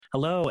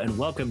Hello and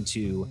welcome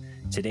to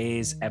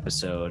today's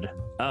episode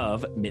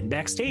of Mitten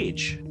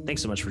Backstage.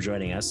 Thanks so much for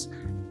joining us.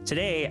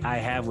 Today I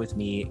have with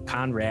me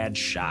Conrad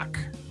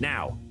Schaak.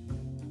 Now,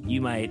 you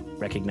might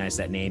recognize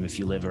that name if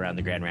you live around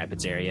the Grand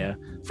Rapids area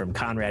from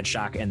Conrad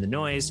Schaak and the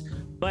Noise,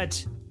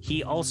 but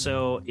he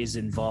also is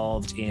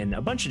involved in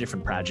a bunch of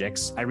different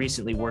projects. I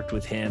recently worked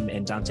with him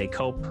and Dante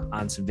Cope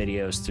on some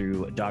videos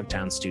through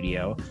Dogtown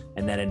Studio,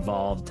 and that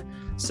involved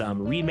some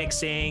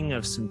remixing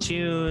of some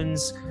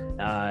tunes,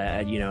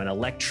 an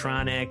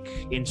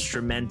electronic,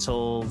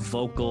 instrumental,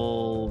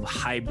 vocal,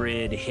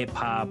 hybrid, hip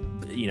hop,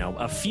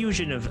 a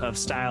fusion of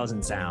styles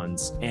and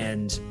sounds.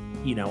 And,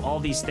 all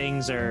these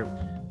things are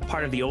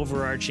part of the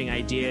overarching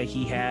idea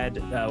he had.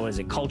 Was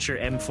it Culture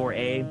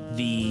M4A,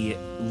 the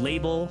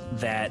label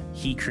that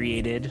he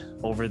created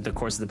over the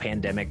course of the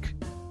pandemic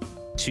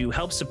to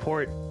help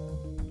support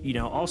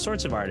all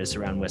sorts of artists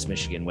around West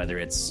Michigan, whether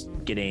it's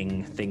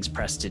getting things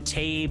pressed to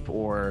tape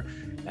or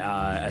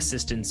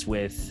assistance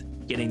with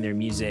getting their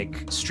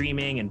music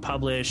streaming and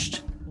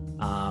published.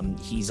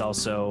 He's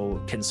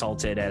also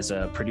consulted as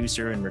a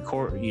producer and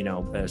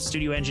a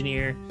studio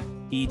engineer.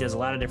 He does a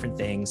lot of different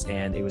things,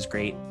 and it was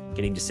great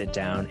getting to sit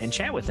down and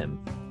chat with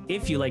him.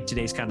 If you like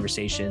today's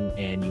conversation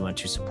and you want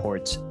to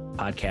support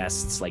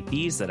podcasts like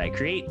these that I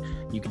create,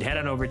 you can head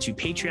on over to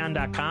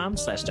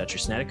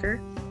patreon.com/DutcherSnedeker.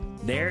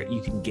 There,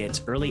 you can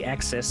get early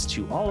access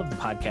to all of the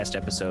podcast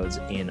episodes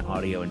in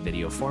audio and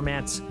video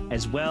formats,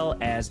 as well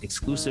as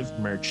exclusive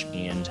merch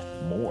and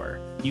more.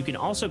 You can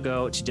also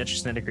go to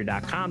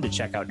DutcherSnedeker.com to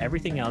check out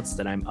everything else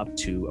that I'm up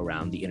to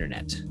around the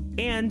internet.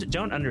 And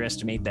don't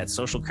underestimate that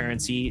social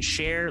currency.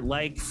 Share,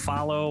 like,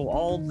 follow,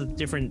 all the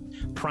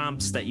different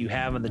prompts that you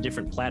have on the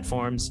different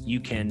platforms. You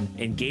can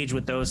engage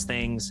with those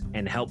things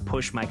and help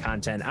push my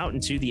content out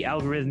into the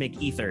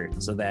algorithmic ether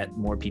so that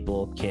more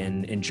people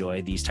can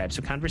enjoy these types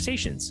of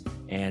conversations.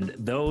 And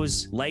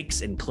those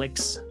likes and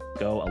clicks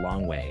go a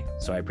long way.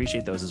 So I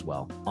appreciate those as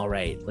well. All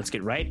right, let's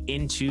get right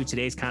into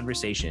today's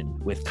conversation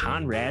with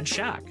Conrad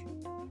Schaak.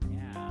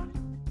 Yeah,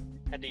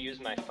 had to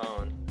use my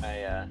phone.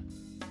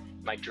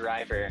 My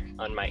driver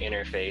on my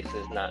interface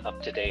is not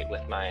up to date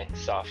with my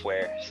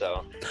software,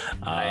 so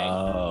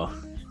I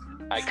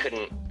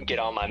couldn't get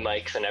all my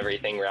mics and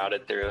everything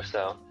routed through,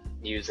 so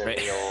using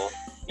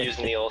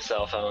the old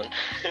cell phone.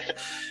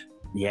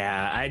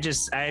 Yeah, I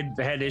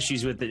had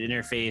issues with the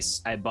interface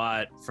I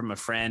bought from a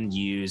friend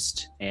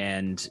used,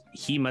 and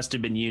he must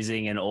have been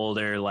using an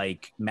older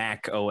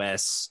Mac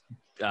OS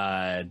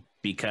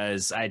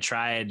because I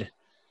tried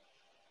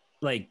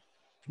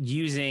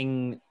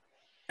using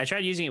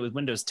it with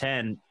Windows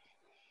 10,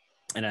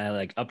 and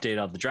I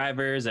updated all the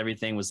drivers,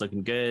 everything was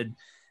looking good,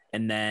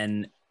 and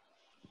then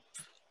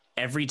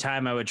every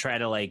time I would try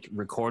to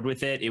record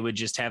with it, it would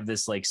just have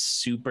this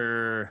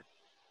super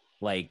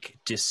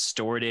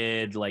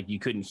distorted, you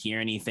couldn't hear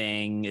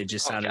anything. It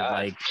just sounded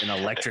like an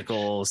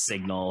electrical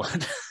signal.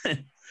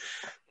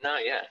 No,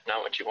 yeah,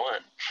 not what you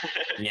want.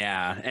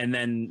 Yeah, and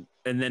then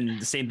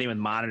the same thing with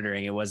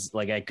monitoring. It was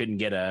I couldn't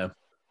get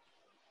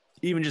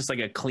even just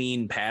a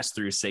clean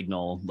pass-through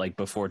signal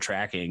before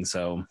tracking.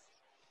 So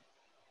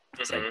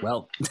it's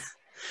well,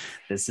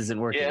 this isn't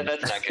working. Yeah,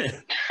 that's not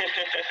good.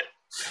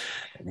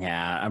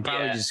 Yeah, I'm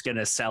probably just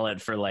gonna sell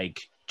it for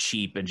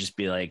cheap and just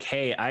be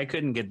hey, I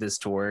couldn't get this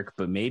to work,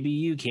 but maybe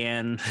you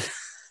can.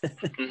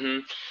 Mm-hmm.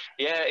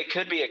 Yeah, it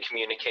could be a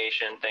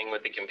communication thing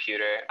with the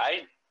computer.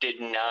 I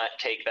did not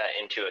take that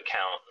into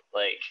account.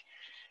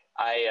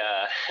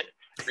 I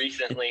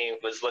recently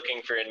was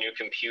looking for a new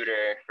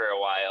computer for a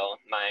while.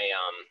 My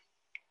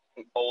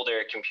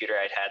older computer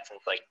I'd had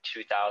since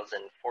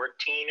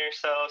 2014 or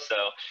so.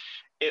 So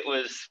it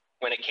was,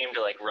 when it came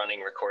to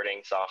running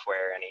recording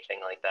software or anything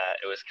like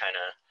that, it was kind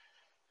of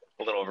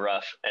a little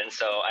rough. And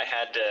so I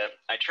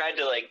tried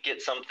to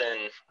get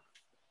something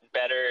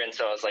better. And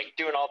so I was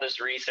doing all this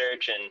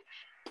research and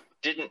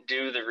didn't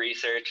do the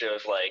research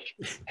of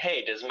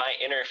hey, does my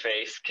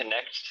interface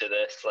connect to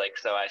this?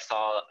 So I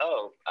saw,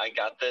 I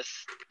got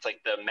this. It's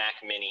the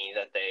Mac Mini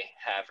that they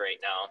have right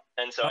now.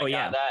 And so I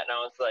got that, and I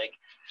was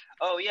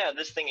oh yeah,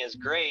 this thing is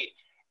great.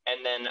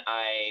 And then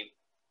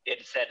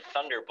it said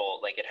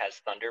Thunderbolt, it has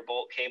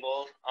Thunderbolt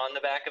cable on the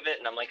back of it.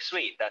 And I'm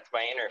sweet, that's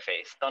my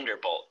interface,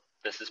 Thunderbolt.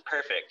 This is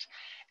perfect.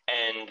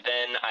 And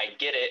then I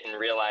get it and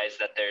realize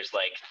that there's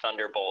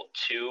Thunderbolt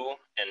 2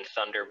 and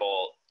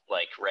Thunderbolt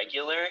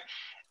regular,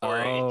 or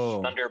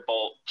it's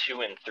Thunderbolt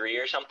 2 and 3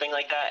 or something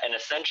like that. And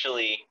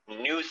essentially,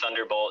 new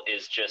Thunderbolt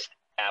is just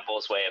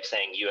Apple's way of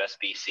saying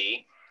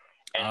USB-C.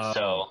 And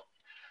so,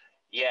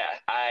 yeah,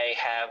 I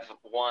have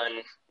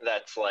one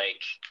that's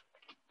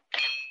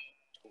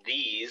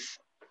these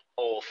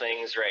old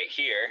things right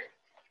here,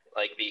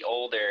 the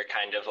older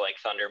kind of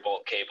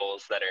Thunderbolt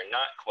cables that are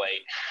not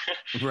quite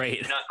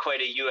right, not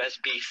quite a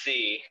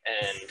USB-C.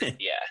 And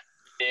yeah,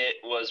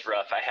 it was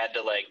rough. I had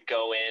to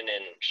go in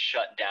and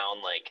shut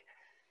down,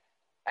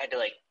 I had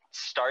to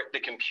start the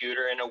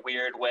computer in a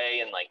weird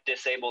way and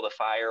disable the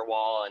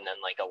firewall and then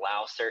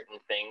allow certain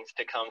things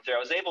to come through. I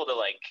was able to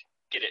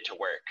get it to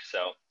work,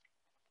 so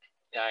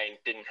I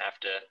didn't have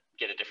to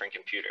get a different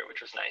computer,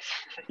 which was nice.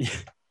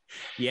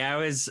 Yeah,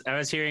 I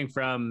was hearing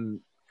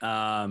from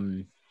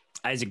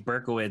Isaac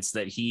Berkowitz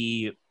that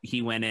he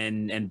went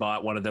in and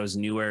bought one of those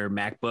newer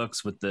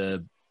MacBooks with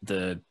the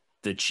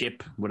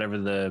chip, whatever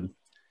the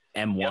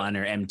M1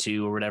 or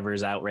M2 or whatever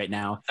is out right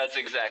now. That's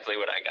exactly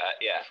what I got.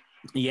 Yeah.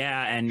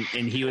 Yeah, and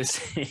he was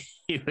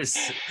he was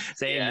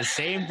saying the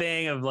same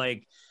thing of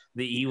like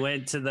he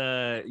went to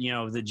the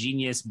the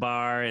Genius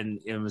bar and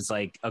it was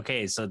like,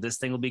 okay, so this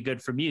thing will be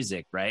good for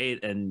music, right?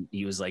 And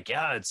he was like,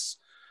 yeah, it's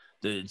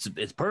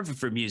perfect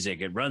for music.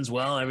 It runs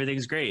well,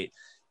 everything's great.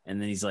 And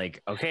then he's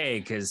like, okay,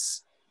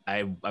 because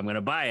I'm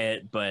gonna buy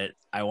it, but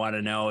I want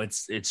to know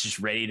it's just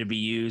ready to be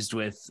used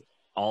with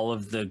all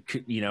of the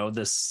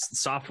the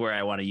software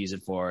I want to use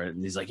it for.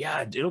 And he's like,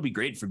 yeah, it'll be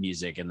great for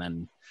music. And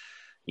then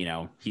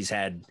he's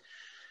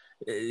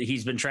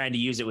been trying to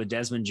use it with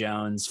Desmond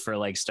Jones for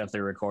like stuff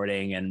they're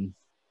recording, and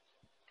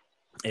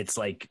it's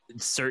like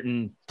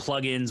certain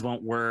plugins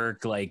won't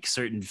work, like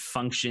certain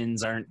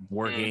functions aren't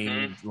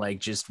working, like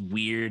just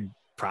weird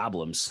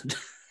problems.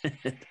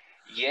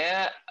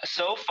 Yeah,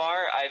 so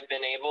far I've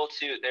been able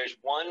to. There's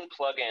one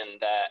plugin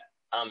that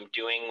I'm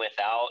doing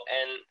without,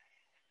 and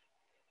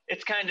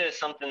it's kind of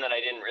something that I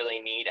didn't really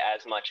need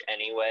as much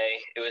anyway.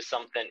 It was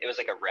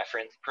like a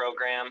reference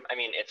program. I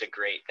mean, it's a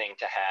great thing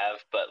to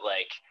have, but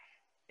like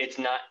it's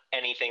not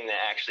anything that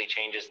actually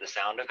changes the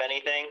sound of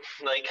anything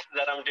like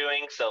that I'm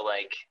doing. So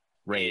like,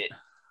 right.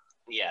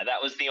 Yeah,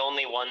 that was the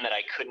only one that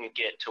I couldn't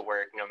get to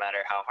work no matter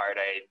how hard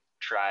I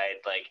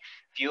tried. Like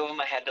a few of them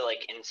I had to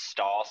like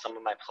install some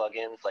of my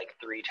plugins like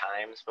 3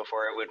 times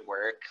before it would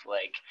work.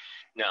 Like,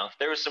 no,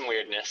 there was some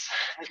weirdness.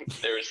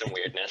 There was some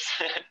weirdness.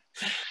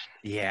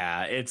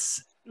 Yeah,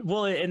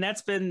 and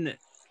that's been,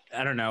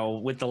 I don't know,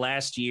 with the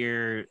last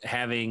year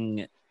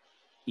having,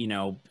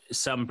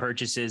 some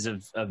purchases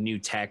of new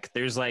tech,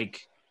 there's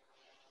like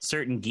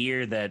certain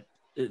gear that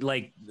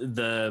like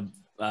the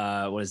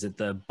what is it,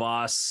 the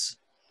Boss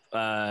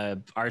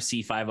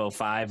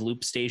RC505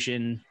 loop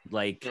station,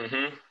 like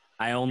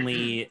I've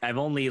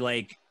only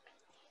like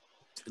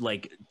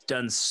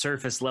done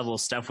surface level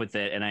stuff with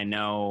it, and I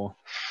know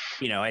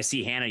I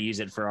see Hannah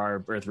use it for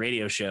our Earth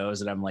Radio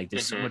shows, and I'm like,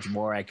 there's so much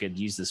more I could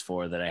use this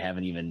for that I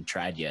haven't even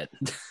tried yet.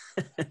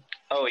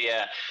 Oh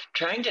yeah,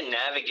 trying to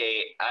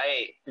navigate.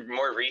 I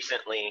more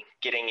recently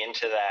getting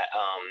into that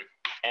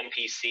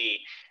MPC.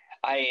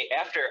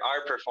 After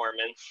our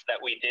performance that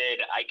we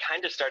did, I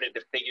kind of started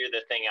to figure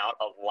the thing out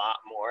a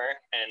lot more,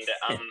 and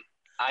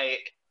I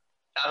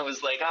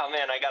was like, oh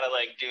man, I gotta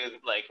like do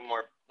like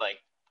more, like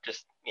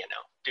just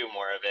do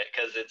more of it,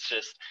 because it's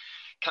just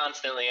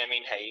constantly. I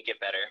mean, hey, you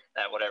get better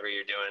at whatever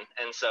you're doing,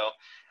 and so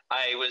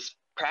I was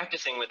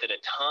practicing with it a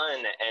ton,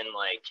 and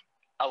like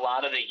a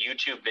lot of the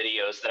YouTube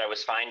videos that I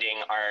was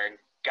finding are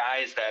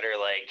guys that are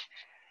like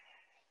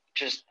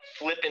just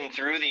flipping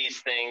through these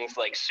things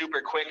like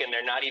super quick, and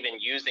they're not even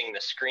using the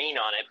screen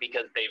on it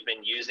because they've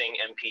been using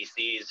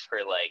MPCs for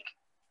like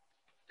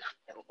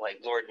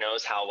Lord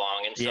knows how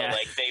long, and so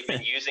like they've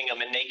been using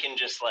them, and they can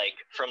just like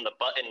from the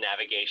button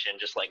navigation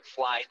just like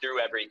fly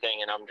through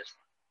everything, and I'm just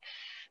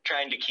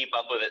trying to keep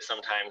up with it.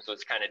 Sometimes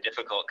was kind of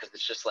difficult because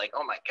it's just like,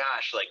 oh my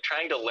gosh, like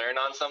trying to learn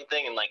on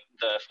something, and like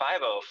the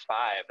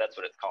 505, that's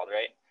what it's called,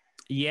 right?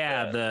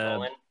 Yeah,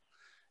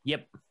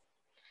 yep.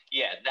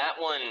 Yeah, that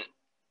one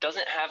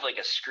doesn't have like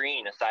a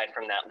screen aside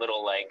from that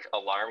little like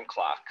alarm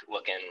clock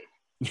looking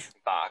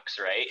box,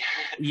 right?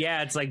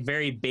 Yeah, it's like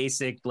very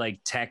basic like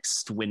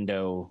text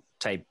window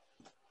type.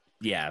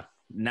 Yeah,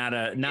 not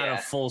a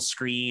full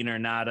screen, or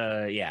not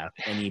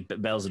any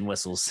bells and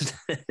whistles.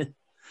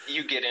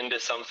 You get into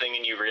something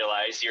and you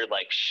realize you're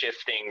like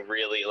shifting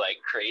really like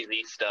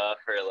crazy stuff,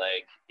 or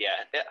like,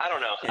 I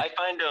don't know. I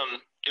find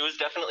it was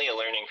definitely a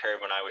learning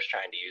curve when I was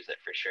trying to use it,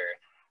 for sure,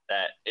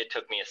 that it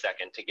took me a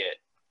second to get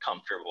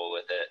comfortable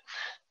with it.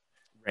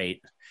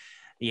 Right.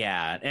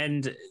 Yeah.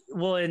 And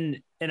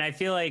I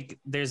feel like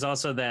there's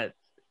also that,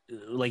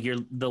 like,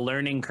 the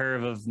learning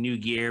curve of new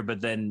gear,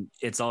 but then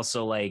it's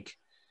also like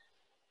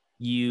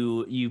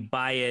you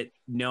buy it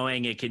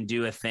knowing it can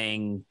do a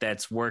thing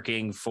that's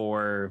working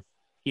for,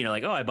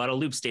 like, oh, I bought a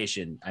loop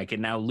station, I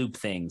can now loop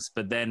things.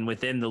 But then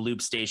within the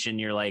loop station,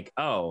 you're like,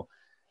 oh,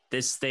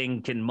 this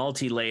thing can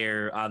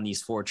multi-layer on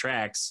these 4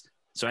 tracks.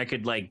 So I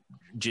could like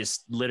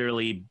just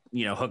literally,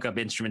 hook up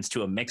instruments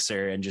to a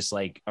mixer and just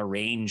like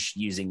arrange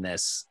using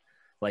this,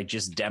 like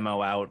just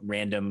demo out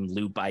random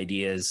loop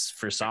ideas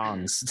for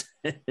songs.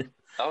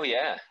 Oh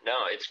yeah, no,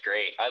 it's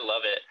great. I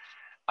love it.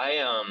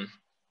 I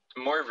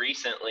more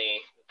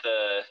recently,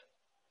 the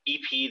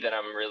EP that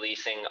I'm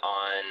releasing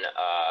on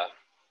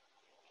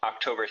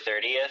October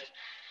 30th,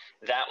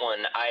 that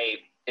one,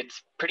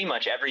 it's pretty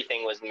much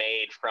everything was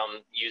made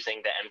from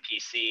using the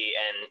MPC,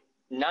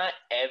 and not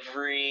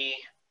every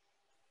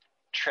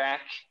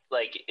track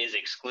like is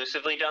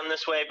exclusively done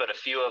this way, but a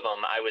few of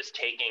them I was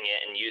taking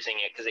it and using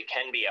it because it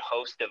can be a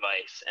host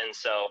device. And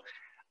so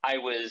I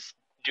was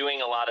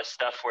doing a lot of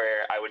stuff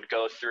where I would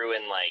go through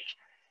and like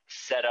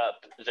set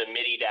up the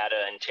MIDI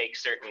data and take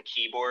certain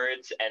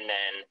keyboards, and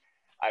then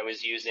I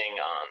was using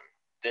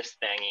this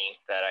thingy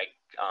that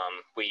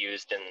we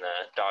used in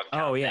the Oh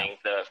Dogtown yeah. thing,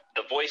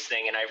 the voice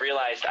thing, and I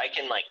realized I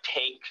can like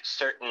take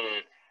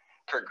certain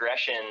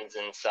progressions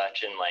and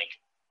such and like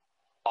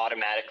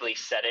automatically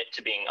set it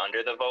to being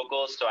under the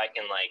vocals, so I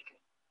can like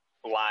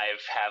live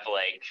have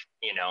like,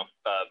 you know,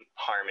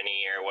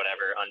 harmony or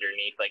whatever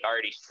underneath like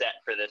already set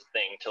for this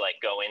thing to like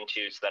go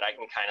into, so that I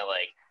can kind of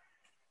like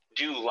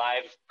do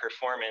live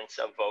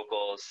performance of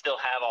vocals, still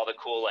have all the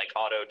cool like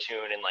auto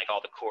tune and like all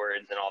the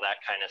chords and all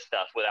that kind of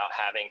stuff without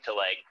having to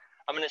like,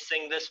 I'm going to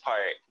sing this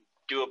part,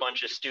 do a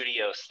bunch of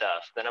studio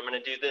stuff, then I'm going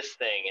to do this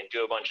thing and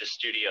do a bunch of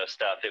studio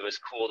stuff. It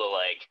was cool to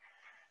like,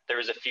 there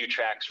was a few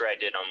tracks where I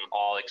did them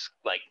all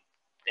like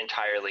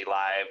entirely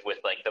live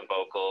with like the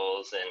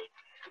vocals and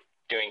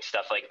doing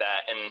stuff like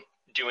that, and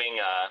doing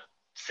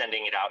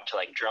sending it out to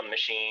like drum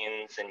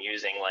machines and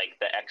using like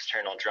the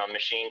external drum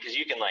machine, because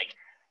you can like,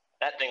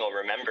 that thing will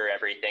remember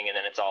everything, and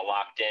then it's all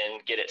locked in,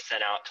 get it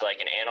sent out to like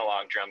an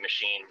analog drum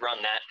machine, run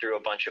that through a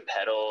bunch of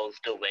pedals,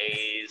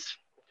 delays.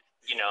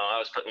 You know, I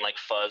was putting like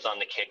fuzz on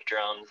the kick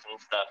drums and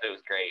stuff. It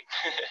was great.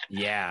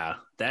 Yeah,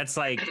 that's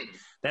like,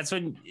 that's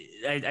when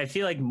I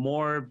feel like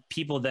more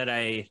people that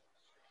I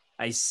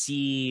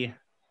see,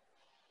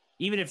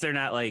 even if they're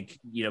not like,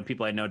 you know,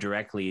 people I know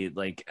directly,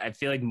 like I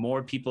feel like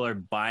more people are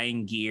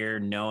buying gear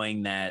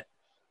knowing that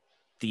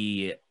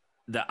the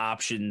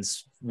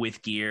options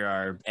with gear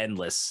are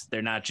endless.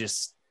 They're not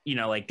just, you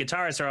know, like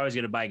guitarists are always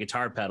going to buy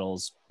guitar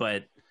pedals,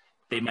 but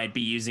they might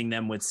be using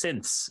them with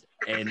synths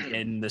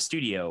in the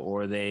studio,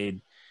 or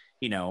they,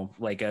 you know,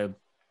 like a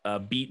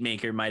beat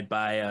maker might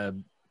buy a,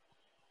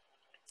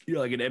 you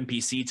know, like an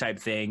MPC type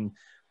thing,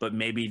 but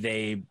maybe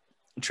they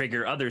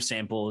trigger other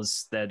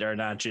samples that are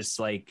not just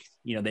like,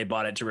 you know, they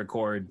bought it to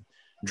record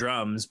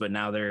drums, but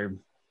now they're,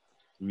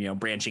 you know,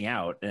 branching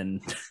out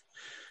and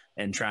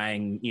and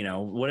trying, you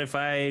know, what if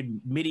I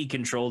MIDI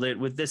controlled it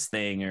with this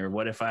thing, or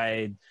what if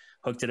I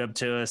hooked it up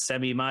to a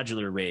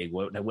semi-modular rig,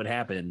 what would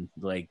happen?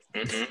 Like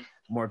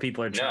more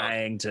people are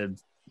trying to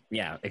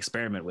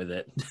experiment with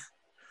it.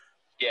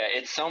 Yeah,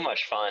 it's so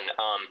much fun.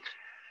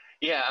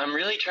 Yeah, I'm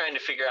really trying to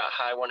figure out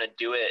how I want to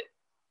do it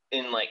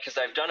in like, because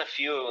I've done a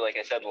few, like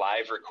I said,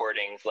 live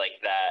recordings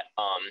like that.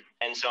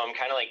 And so I'm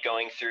kind of like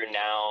going through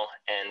now,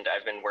 and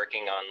I've been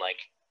working on like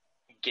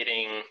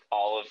getting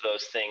all of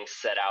those things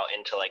set out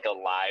into like a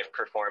live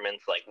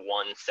performance, like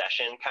one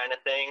session kind of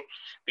thing.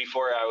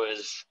 Before I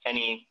was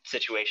any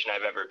situation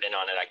I've ever been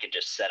on it, I could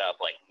just set up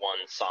like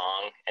one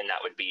song and that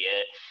would be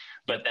it.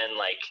 But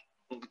then like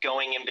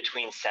going in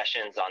between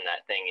sessions on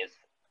that thing is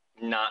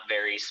not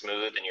very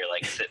smooth, and you're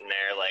like sitting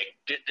there like,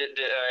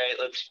 all right,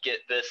 let's get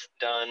this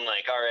done.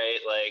 Like, all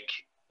right, like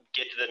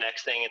get to the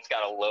next thing. It's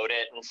got to load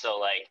it. And so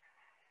like,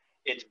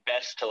 it's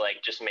best to like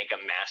just make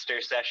a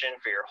master session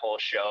for your whole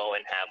show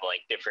and have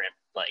like different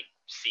like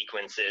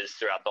sequences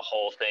throughout the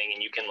whole thing,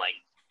 and you can like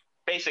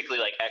basically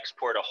like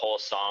export a whole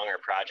song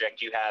or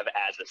project you have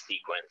as a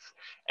sequence,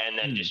 and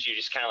then you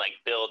just kind of like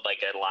build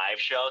like a live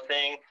show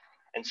thing.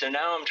 And so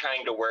now I'm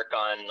trying to work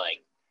on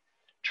like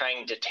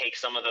trying to take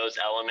some of those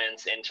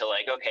elements into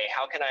like, okay,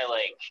 how can I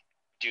like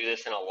do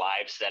this in a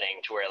live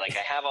setting to where like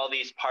I have all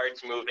these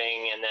parts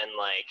moving, and then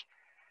like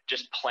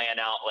just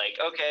plan out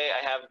like, okay, I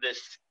have this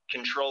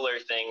controller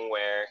thing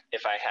where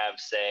if I have,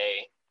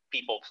 say,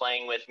 people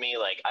playing with me,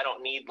 like I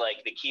don't need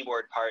like the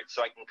keyboard parts,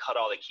 so I can cut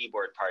all the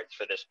keyboard parts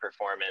for this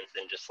performance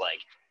and just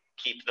like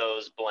keep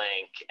those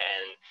blank.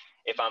 And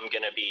if I'm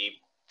gonna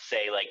be,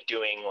 say, like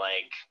doing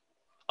like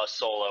a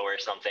solo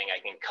or something, I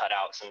can cut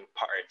out some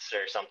parts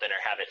or something, or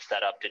have it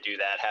set up to do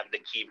that, have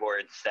the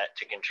keyboard set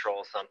to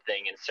control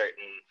something in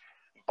certain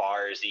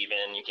bars.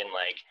 Even you can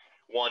like,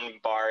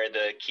 one bar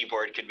the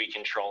keyboard could be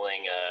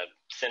controlling a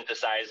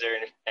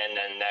synthesizer, and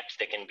then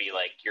next it can be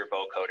like your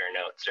vocoder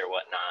notes or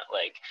whatnot.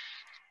 Like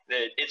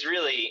it's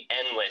really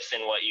endless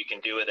in what you can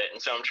do with it.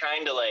 And so I'm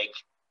trying to like,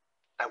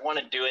 I want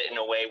to do it in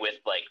a way with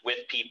like with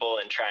people,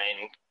 and try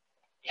and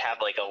have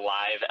like a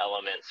live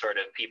element, sort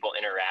of people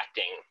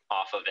interacting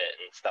off of it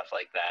and stuff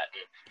like that.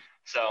 And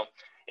so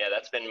yeah,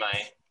 that's been my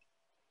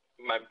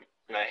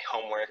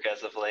homework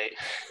as of late.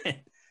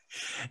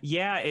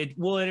 Yeah, it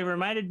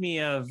reminded me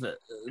of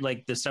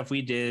like the stuff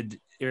we did.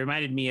 It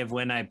reminded me of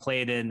when I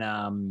played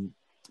in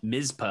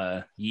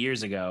Mizpah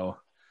years ago,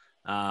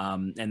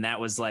 and that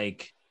was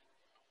like,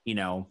 you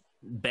know,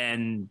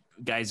 Ben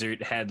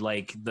Geisert had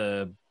like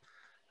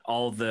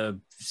all the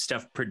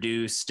stuff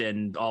produced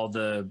and all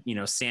the, you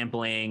know,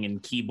 sampling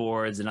and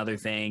keyboards and other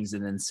things,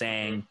 and then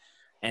sang.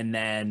 And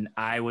then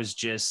I was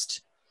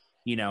just,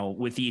 you know,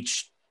 with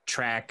each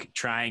track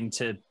trying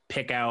to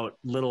pick out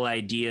little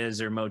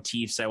ideas or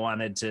motifs I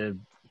wanted to,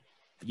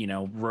 you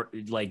know,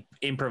 like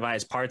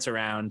improvise parts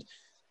around.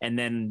 And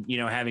then, you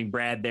know, having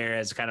Brad there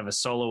as kind of a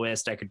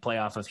soloist, I could play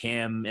off of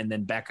him, and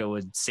then Becca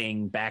would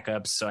sing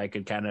backups, so I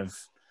could kind of,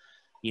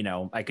 you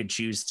know, I could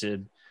choose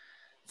to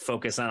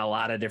focus on a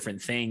lot of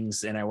different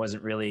things. And I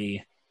wasn't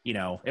really, you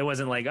know, it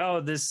wasn't like,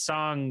 oh, this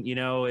song, you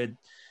know, it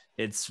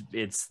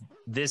it's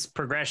this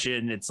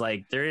progression. It's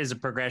like there is a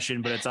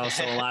progression, but it's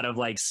also a lot of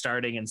like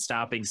starting and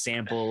stopping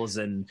samples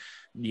and,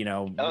 you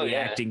know,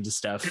 reacting to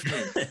stuff.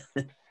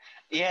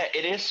 Yeah,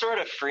 it is sort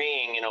of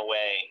freeing in a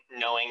way,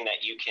 knowing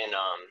that you can,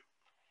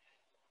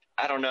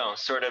 I don't know,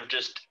 sort of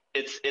just,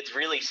 it's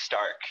really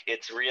stark.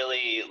 It's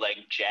really like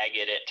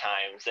jagged at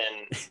times,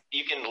 and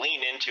you can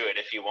lean into it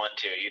if you want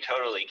to. You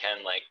totally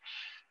can. Like,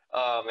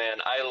 oh man,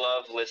 I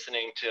love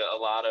listening to a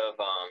lot of,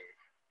 I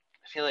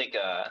feel like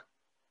a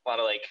lot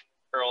of like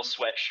Earl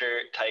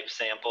Sweatshirt type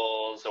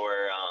samples,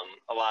 or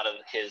a lot of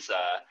his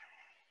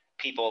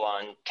people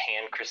on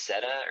Tan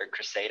Cressida or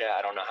Cresceda.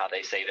 I don't know how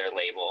they say their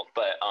label,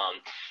 but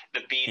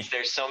the beats,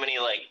 there's so many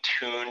like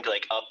tuned,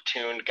 like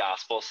up-tuned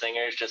gospel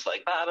singers just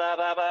like ba ba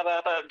ba ba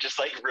ba ba, just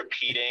like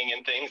repeating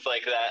and things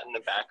like that in the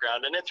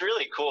background, and it's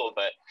really cool.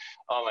 But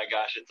oh my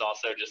gosh, it's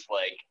also just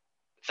like,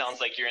 it sounds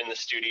like you're in the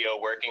studio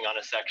working on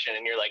a section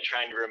and you're like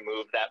trying to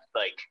remove that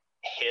like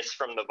hiss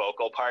from the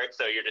vocal part,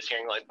 so you're just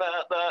hearing like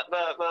ba ba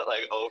ba ba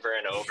like over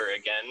and over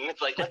again.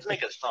 It's like, let's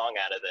make a song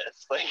out of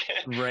this,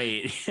 like.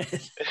 Right.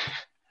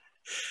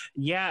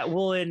 Yeah,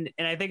 well, and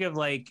I think of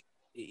like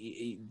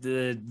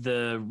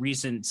the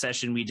recent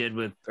session we did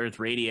with Earth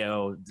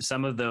Radio,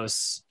 some of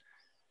those,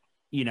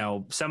 you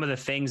know, some of the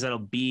things that'll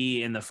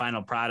be in the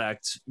final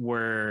product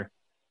were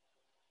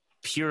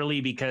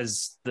purely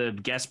because the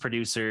guest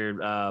producer,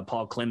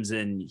 Paul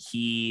Clemson,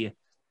 he,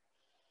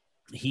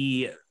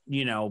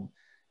 you know,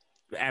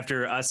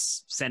 after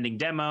us sending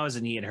demos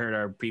and he had heard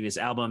our previous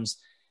albums,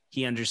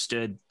 he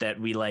understood that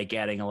we like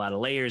adding a lot of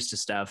layers to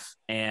stuff.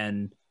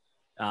 And,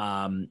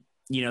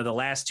 you know, the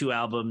last two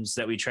albums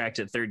that we tracked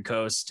at Third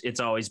Coast, it's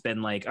always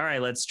been like, all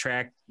right, let's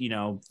track, you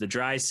know, the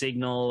dry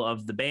signal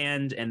of the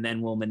band, and then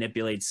we'll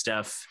manipulate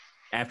stuff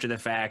after the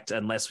fact,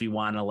 unless we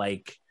want to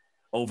like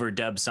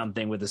overdub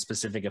something with a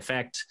specific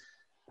effect.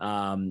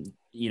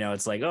 You know,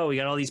 it's like, oh, we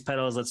got all these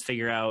pedals, let's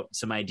figure out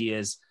some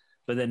ideas.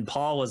 But then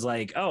Paul was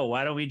like, oh,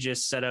 why don't we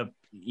just set up,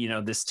 you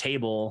know, this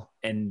table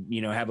and,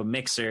 you know, have a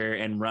mixer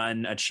and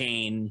run a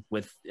chain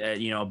with,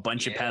 you know, a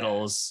bunch of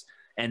pedals.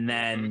 And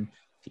then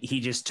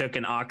he just took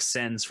an aux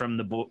sends from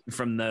the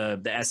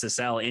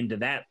SSL into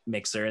that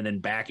mixer and then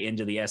back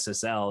into the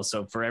SSL.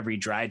 So for every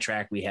dry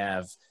track we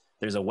have,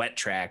 there's a wet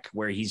track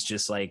where he's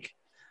just like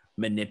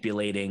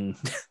manipulating,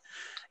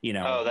 you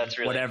know, that's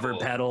really whatever cool.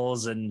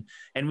 pedals. And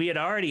we had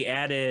already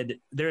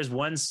added, there's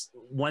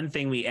one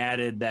thing we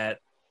added that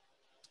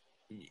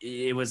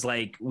it was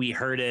like, we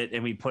heard it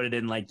and we put it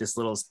in like this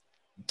little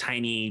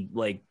tiny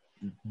like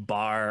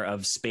bar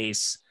of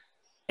space,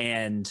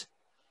 and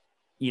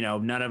you know,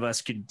 none of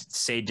us could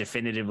say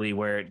definitively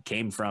where it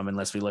came from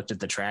unless we looked at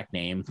the track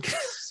name.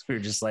 We were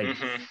just like,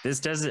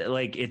 this doesn't,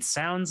 like, it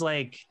sounds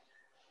like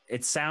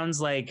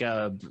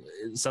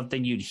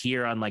something you'd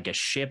hear on like a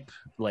ship,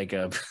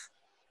 it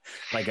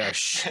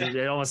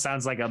almost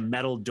sounds like a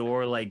metal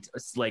door, like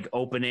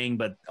opening,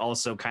 but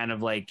also kind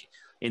of like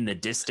in the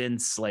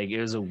distance. Like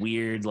it was a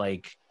weird,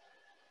 like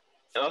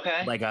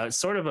a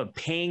sort of a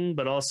ping,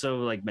 but also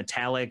like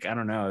metallic. I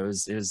don't know. It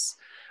was,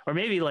 or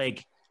maybe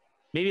like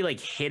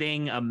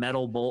hitting a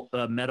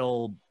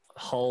metal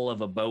hull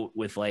of a boat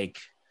with like,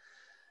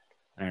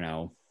 I don't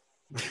know,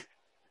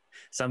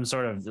 some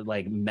sort of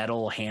like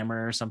metal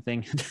hammer or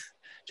something.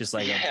 Just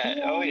like,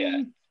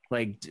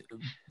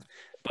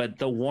 but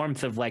the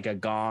warmth of like a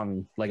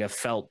gong, like a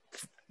felt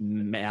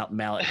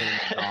mallet hitting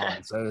a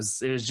gong. So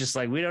it was just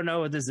like, we don't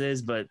know what this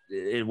is, but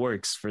it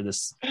works for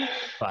this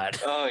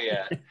spot. Oh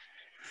yeah.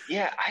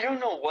 Yeah. I don't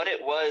know what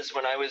it was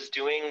when I was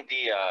doing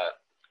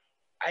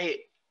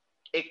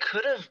it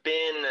could have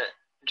been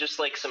just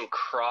like some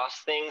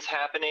cross things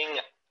happening,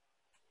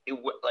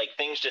 like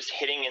things just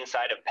hitting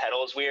inside of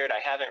pedals weird. I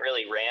haven't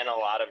really ran a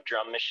lot of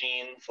drum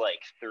machines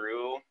like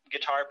through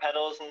guitar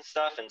pedals and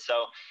stuff, and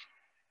so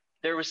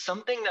there was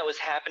something that was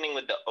happening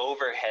with the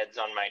overheads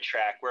on my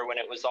track where when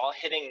it was all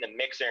hitting the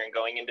mixer and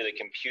going into the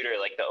computer,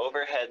 like the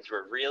overheads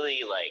were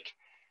really like,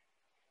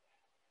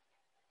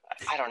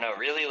 I don't know,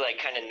 really like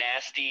kind of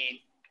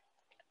nasty.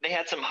 They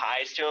had some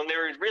highs to them. They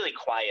were really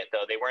quiet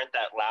though. They weren't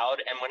that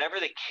loud. And whenever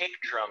the kick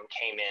drum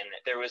came in,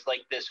 there was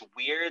like this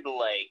weird,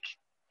 like,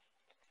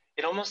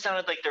 it almost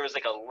sounded like there was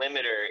like a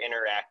limiter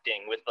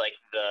interacting with like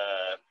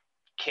the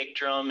kick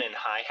drum and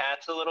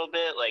hi-hats a little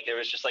bit. Like there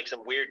was just like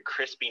some weird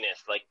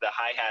crispiness. Like the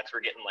hi-hats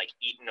were getting like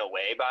eaten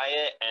away by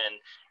it.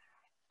 And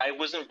I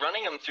wasn't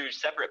running them through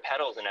separate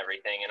pedals and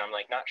everything. And I'm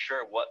like, not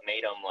sure what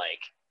made them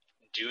like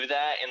do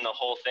that in the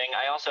whole thing.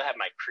 I also had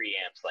my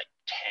preamps like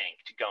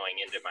tanked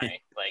going into my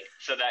like,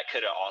 so that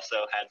could have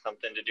also had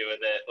something to do with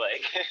it,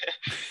 like.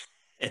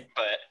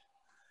 But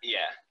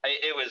yeah,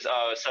 it was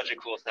such a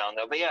cool sound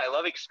though. But yeah, I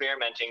love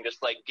experimenting,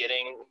 just like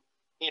getting,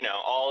 you know,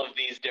 all of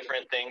these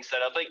different things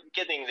set up, like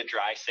getting the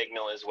dry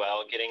signal as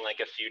well, getting like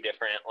a few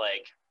different,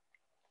 like,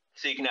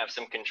 so you can have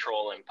some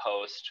control in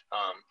post.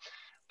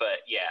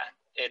 But yeah,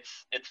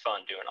 it's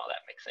fun doing all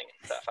that mixing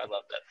and stuff. I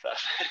love that stuff.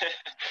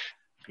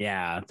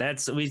 Yeah,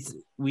 that's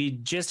we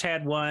just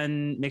had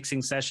one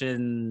mixing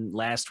session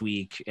last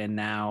week, and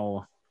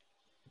now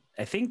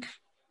I think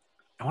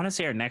I want to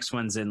say our next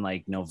one's in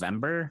like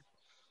November.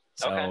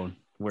 So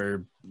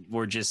we're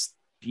just,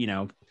 you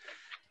know,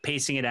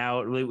 pacing it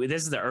out.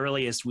 This is the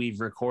earliest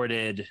we've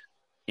recorded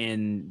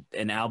in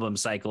an album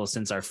cycle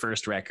since our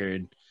first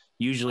record.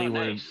 Usually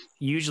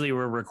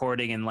we're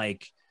recording in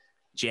like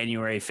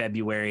January,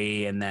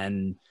 February, and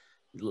then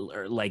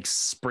like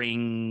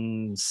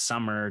spring,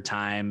 summer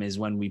time is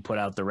when we put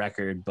out the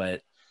record.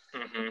 But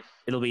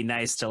it'll be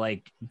nice to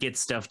like get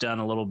stuff done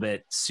a little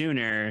bit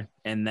sooner,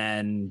 and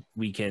then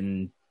we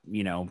can,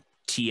 you know,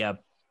 tee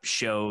up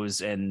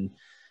shows and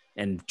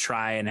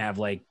try and have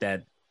like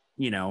that,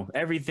 you know,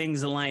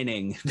 everything's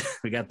aligning.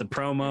 We got the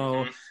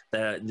promo,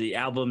 the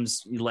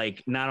album's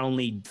like not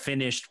only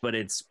finished, but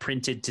it's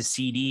printed to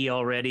CD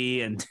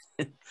already, and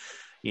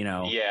you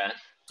know,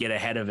 get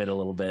ahead of it a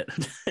little bit.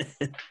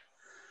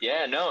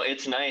 Yeah, no,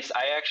 it's nice.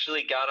 I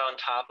actually got on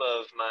top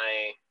of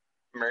my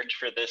merch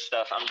for this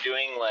stuff. I'm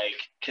doing like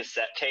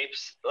cassette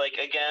tapes like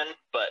again,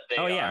 but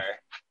they are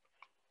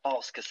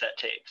false cassette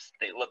tapes.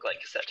 They look like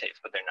cassette tapes,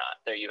 but they're not.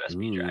 They're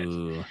USB drives.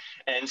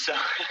 And so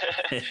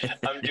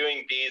I'm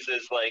doing these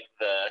as like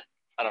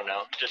I don't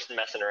know, just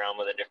messing around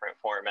with a different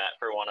format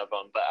for one of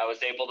them. But I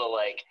was able to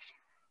like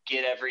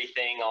get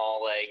everything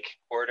all like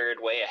ordered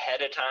way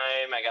ahead of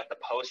time. I got the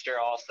poster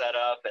all set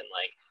up, and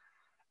like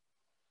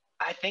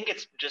I think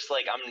it's just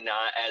like I'm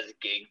not as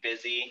gig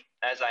busy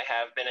as I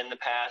have been in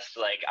the past.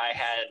 Like I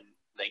had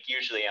like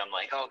usually I'm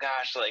like, oh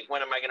gosh, like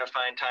when am I gonna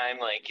find time?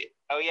 Like,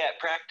 oh yeah,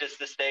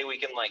 practice this day, we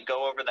can like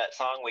go over that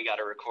song we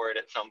got to record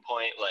at some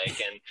point. Like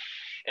and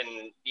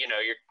you know,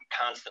 you're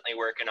constantly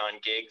working on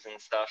gigs and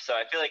stuff. So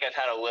I feel like I've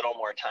had a little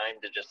more time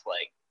to just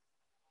like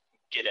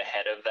get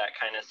ahead of that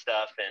kind of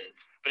stuff.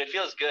 But it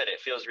feels good.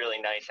 It feels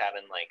really nice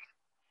having like,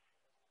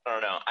 I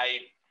don't know.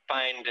 I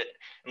find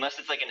unless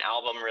it's like an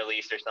album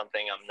release or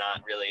something, I'm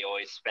not really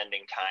always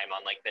spending time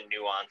on like the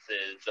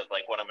nuances of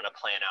like what I'm going to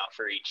plan out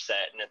for each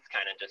set. And it's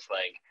kind of just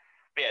like,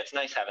 yeah, it's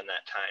nice having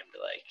that time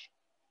to like,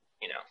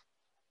 you know,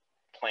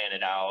 plan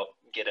it out,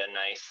 get a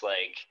nice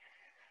like,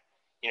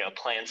 you know,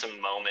 plan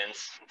some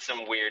moments,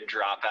 some weird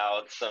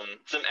dropouts,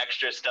 some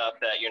extra stuff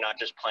that you're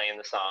not just playing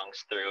the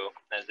songs through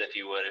as if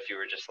you would if you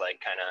were just like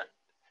kind of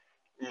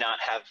not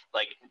have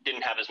like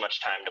didn't have as much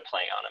time to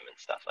play on them and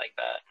stuff like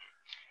that.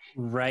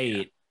 Right.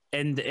 Yeah.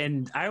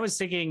 And I was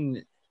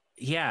thinking,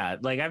 yeah,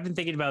 like I've been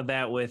thinking about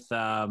that with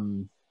I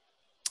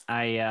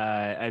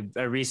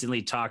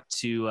recently talked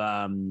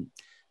to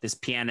this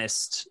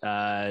pianist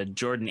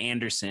Jordan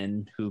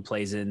Anderson, who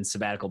plays in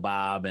Sabbatical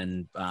Bob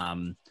and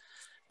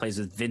plays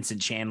with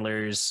Vincent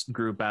Chandler's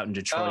group out in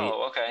Detroit.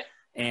 Oh, okay.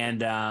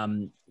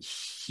 And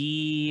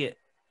he,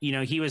 you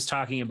know, he was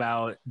talking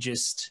about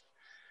just,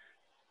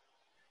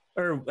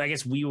 or I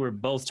guess we were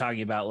both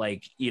talking about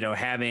like, you know,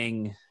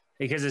 having,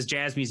 because as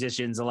jazz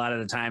musicians, a lot of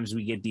the times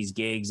we get these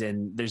gigs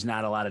and there's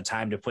not a lot of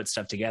time to put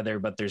stuff together,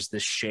 but there's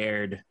this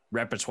shared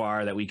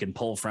repertoire that we can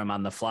pull from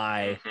on the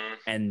fly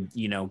and,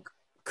 you know,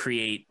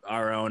 create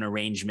our own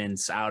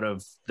arrangements out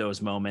of those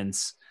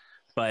moments.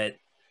 But,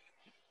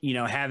 you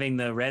know, having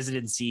the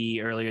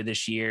residency earlier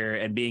this year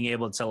and being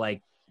able to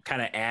like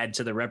kind of add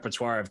to the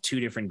repertoire of two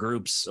different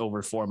groups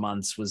over 4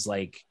 months was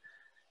like,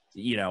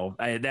 you know,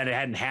 that it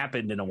hadn't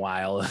happened in a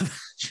while.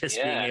 Just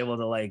being able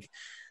to like,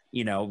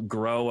 you know,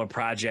 grow a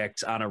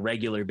project on a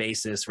regular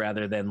basis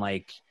rather than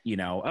like, you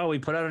know, oh, we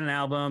put out an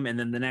album and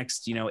then the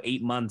next, you know,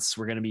 8 months,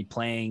 we're going to be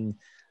playing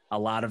a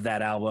lot of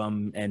that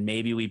album. And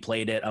maybe we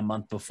played it a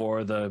month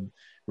before the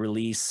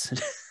release.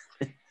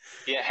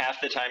 Yeah. Half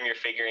the time you're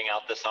figuring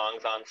out the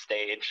songs on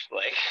stage,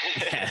 like,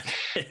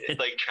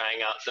 like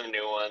trying out some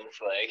new ones.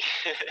 Like,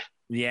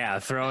 yeah.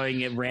 Throwing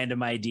in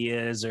random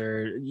ideas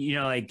or, you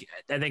know, like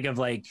I think of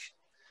like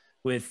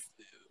with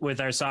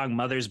our song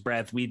Mother's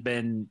Breath, we've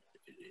been,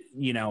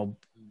 you know,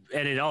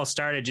 and it all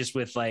started just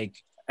with like,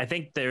 I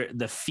think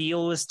the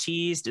feel was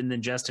teased and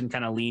then Justin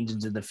kind of leaned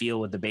into the feel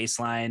with the bass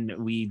line.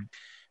 We've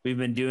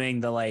been doing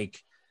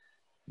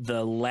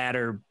the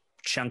latter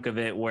chunk of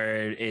it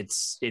where it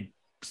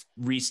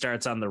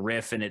restarts on the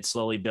riff and it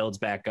slowly builds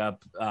back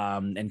up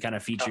and kind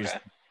of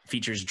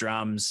features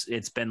drums.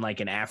 It's been like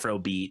an Afro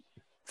beat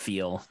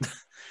feel.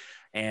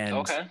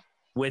 And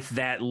with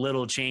that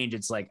little change,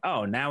 it's like,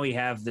 oh, now we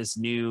have this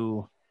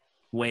new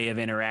way of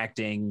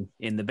interacting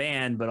in the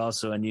band, but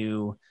also a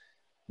new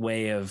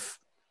way of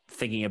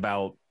thinking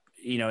about,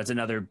 you know, it's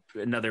another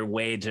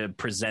way to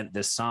present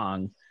this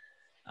song.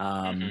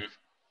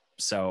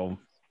 So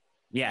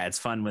yeah, it's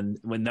fun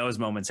when those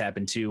moments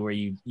happen too, where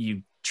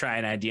you try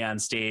an idea on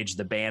stage,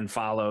 the band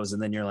follows,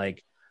 and then you're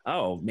like,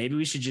 oh, maybe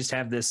we should just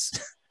have this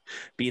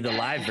be the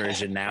live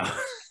version now.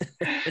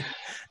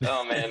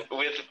 Oh man,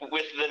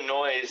 with the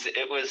noise,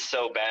 it was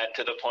so bad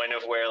to the point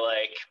of where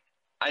like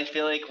I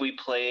feel like we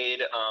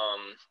played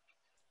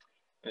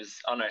it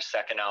was on our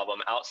second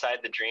album, Outside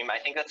the Dream. I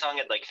think that song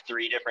had like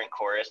 3 different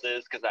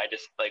choruses because I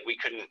just like we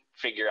couldn't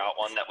figure out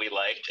one that we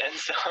liked, and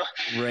so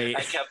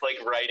I kept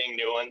like writing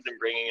new ones and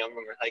bringing them,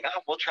 and we're like,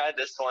 oh, we'll try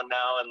this one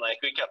now, and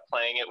like we kept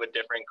playing it with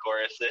different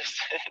choruses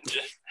and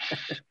just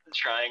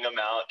trying them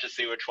out to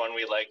see which one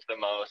we liked the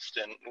most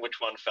and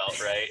which one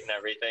felt right and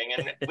everything,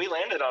 and we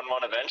landed on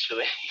one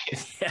eventually.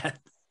 Yeah.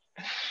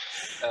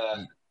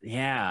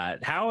 Yeah.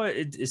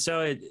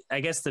 I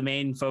guess the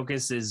main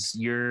focus is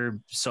your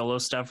solo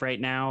stuff right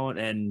now,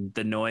 and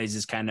the noise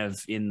is kind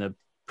of in the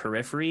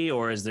periphery,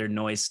 or is there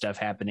noise stuff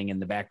happening in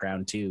the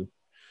background too?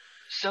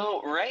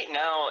 So right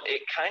now,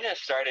 it kind of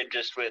started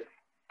just with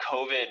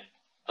COVID,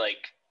 like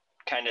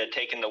kind of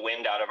taking the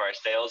wind out of our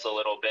sails a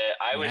little bit.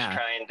 I was Yeah.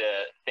 trying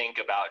to think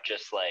about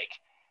just like,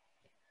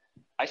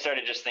 I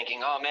started just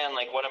thinking, oh man,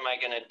 like what am I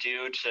going to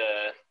do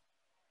to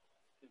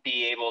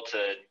be able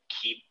to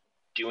keep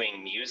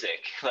doing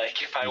music?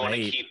 Like if I want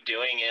to Right. keep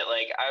doing it,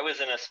 like I was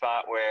in a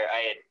spot where I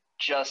had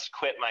just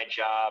quit my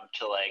job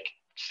to like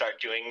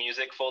start doing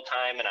music full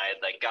time, and I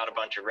had like got a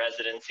bunch of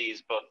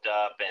residencies booked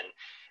up, and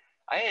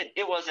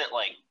it wasn't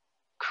like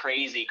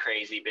crazy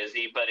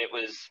busy, but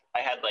I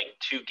had like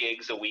 2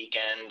 gigs a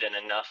weekend and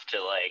enough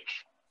to like,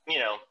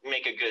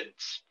 make a good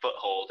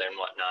foothold and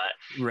whatnot.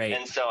 Right.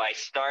 And so I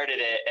started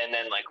it, and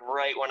then like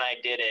right when I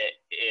did it,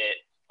 it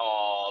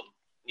all,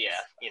 yeah,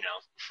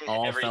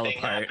 All fell everything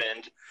apart.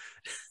 happened.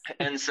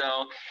 And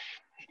so,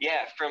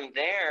 yeah, from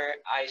there,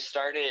 I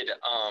started,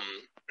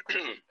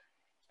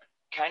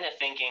 kind of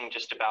thinking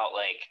just about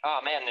like,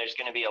 oh man, there's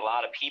going to be a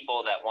lot of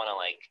people that want to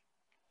like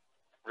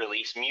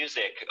release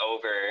music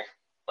over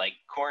like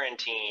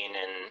quarantine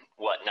and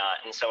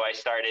whatnot. And so I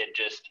started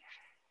just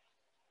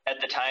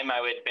at the time I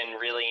had been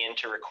really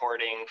into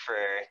recording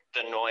for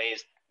the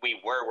noise.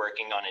 We were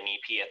working on an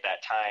EP at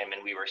that time,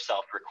 and we were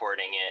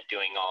self-recording it,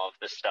 doing all of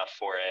the stuff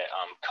for it.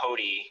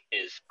 Cody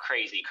is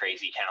crazy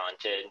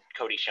talented.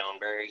 Cody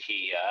Schoenberg.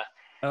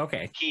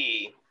 Okay.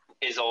 He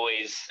is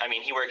always. I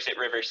mean, he works at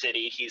River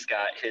City. He's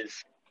got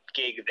his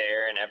gig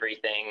there and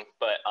everything.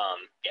 But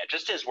yeah,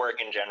 just his work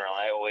in general,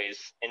 I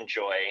always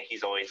enjoy.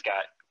 He's always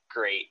got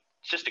great,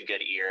 just a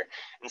good ear.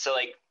 And so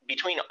like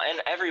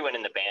and everyone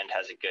in the band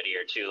has a good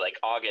ear too. Like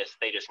August,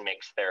 they just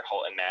mixed their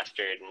whole and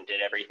mastered and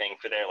did everything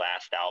for their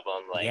last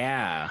album. Like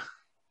Yeah.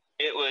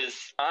 it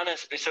was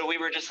honest. So we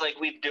were just like,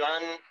 we've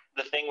done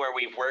the thing where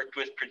we've worked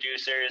with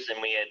producers,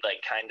 and we had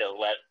like kind of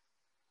let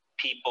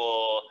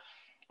people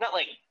not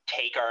like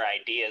take our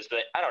ideas,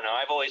 but I don't know.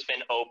 I've always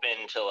been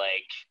open to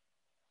like,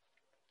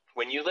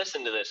 when you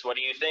listen to this, what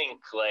do you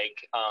think? Like,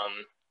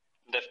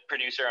 the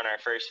producer on our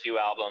first few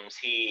albums,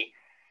 he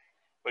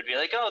would be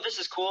like, oh, this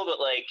is cool, but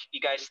like, you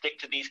guys stick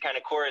to these kind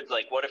of chords.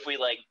 Like, what if we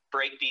like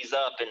break these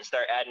up and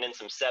start adding in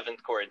some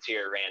seventh chords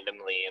here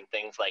randomly and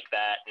things like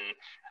that? And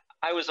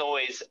I was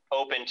always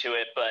open to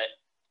it,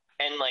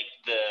 and like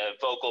the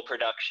vocal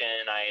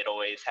production, I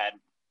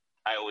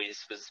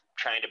always was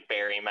trying to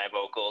bury my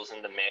vocals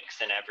in the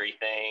mix and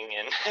everything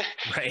and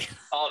Right.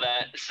 all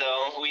that.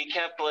 So we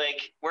kept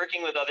like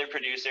working with other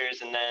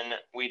producers, and then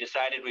we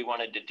decided we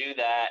wanted to do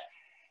that.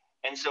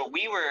 And so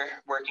we were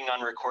working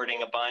on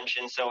recording a bunch.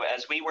 And so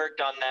as we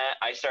worked on that,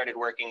 I started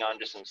working on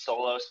just some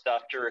solo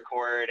stuff to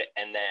record.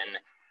 And then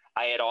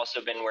I had also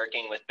been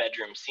working with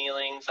Bedroom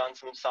Ceilings on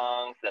some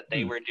songs that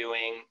they were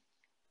doing.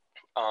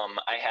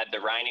 I had the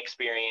Rhine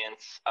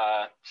Experience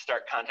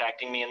start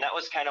contacting me, and that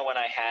was kind of when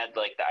I had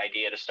like the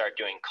idea to start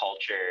doing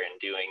Culture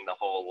and doing the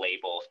whole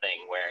label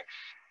thing, where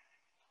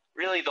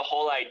really the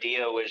whole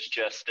idea was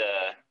just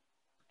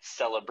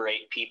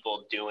celebrate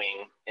people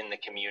doing in the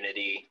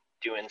community,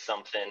 doing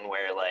something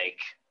where like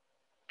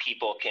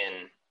people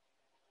can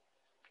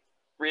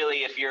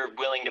really, if you're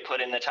willing to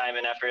put in the time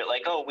and effort,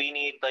 like, oh, we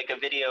need like a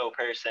video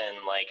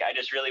person. Like, I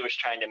just really was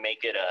trying to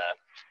make it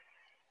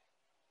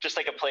just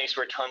like a place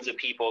where tons of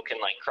people can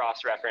like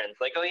cross reference,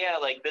 like, oh yeah,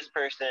 like this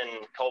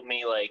person told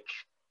me, like,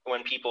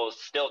 when people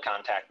still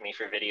contact me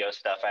for video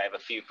stuff, I have a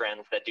few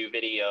friends that do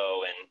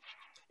video. And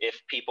if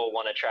people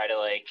want to try to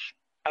like,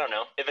 I don't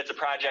know, if it's a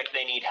project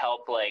they need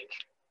help like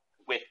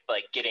with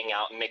like getting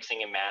out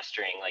mixing and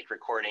mastering, like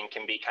recording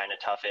can be kind of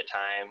tough at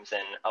times,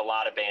 and a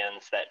lot of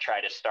bands that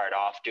try to start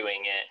off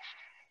doing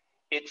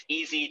it, it's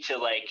easy to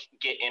like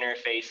get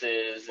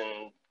interfaces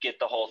and get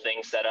the whole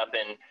thing set up.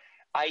 And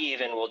I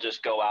even will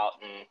just go out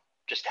and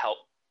just help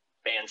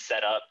bands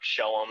set up,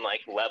 show them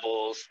like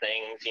levels,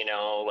 things,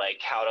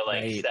 like how to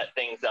like Right. set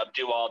things up,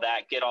 do all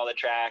that, get all the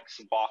tracks,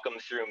 walk them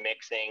through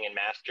mixing and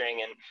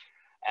mastering. And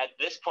at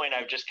this point,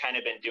 I've just kind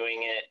of been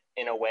doing it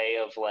in a way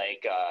of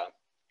like,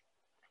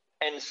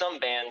 and some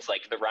bands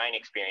like the Rhine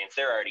Experience,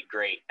 they're already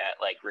great at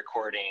like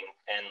recording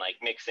and like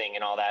mixing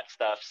and all that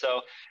stuff.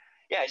 So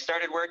yeah, I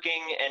started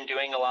working and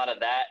doing a lot of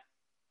that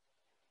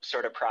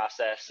sort of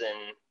process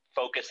and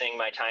focusing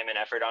my time and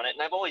effort on it.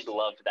 And I've always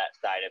loved that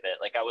side of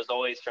it. Like I was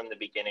always from the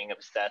beginning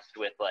obsessed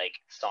with like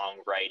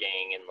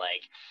songwriting and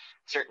like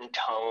certain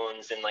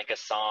tones and like a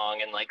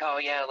song, and like, oh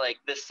yeah, like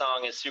this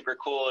song is super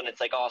cool and it's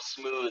like all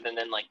smooth, and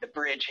then like the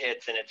bridge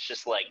hits and it's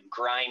just like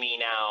grimy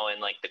now, and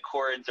like the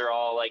chords are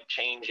all like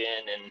changing.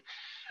 And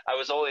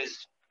I've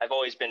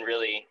always been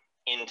really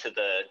into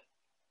the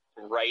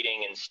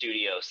writing and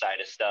studio side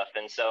of stuff.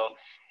 And so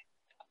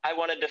I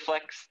wanted to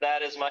flex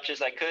that as much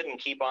as I could and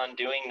keep on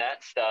doing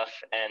that stuff.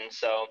 And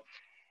so,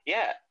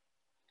 yeah,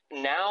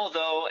 now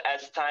though,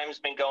 as time's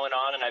been going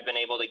on and I've been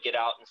able to get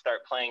out and start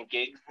playing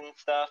gigs and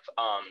stuff,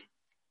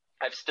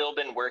 I've still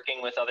been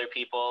working with other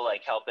people,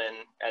 like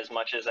helping as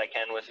much as I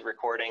can with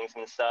recordings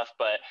and stuff,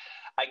 but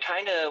I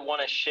kind of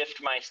want to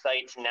shift my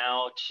sights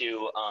now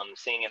to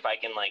seeing if I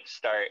can like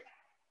start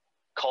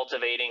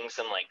cultivating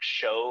some like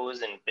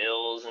shows and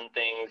bills and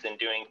things and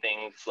doing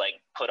things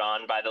like put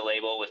on by the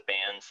label with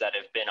bands that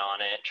have been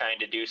on it, trying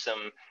to do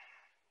some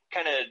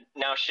kind of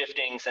now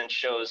shifting since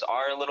shows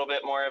are a little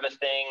bit more of a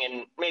thing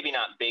and maybe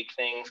not big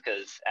things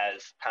because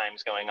as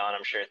time's going on,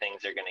 I'm sure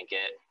things are going to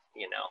get,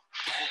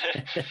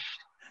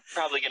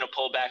 probably going to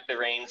pull back the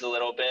reins a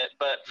little bit.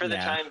 But for the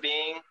time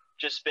being,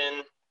 just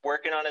been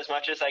working on as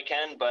much as I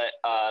can. But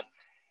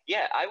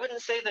yeah, I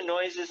wouldn't say the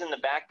noise is in the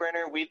back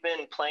burner. We've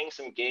been playing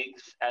some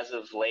gigs as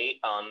of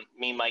late.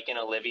 Me, Mike, and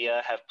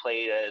Olivia have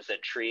played as a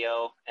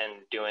trio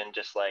and doing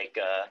just like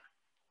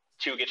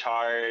two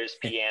guitars,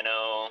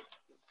 piano,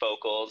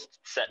 vocals,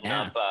 setting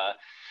up.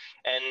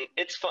 And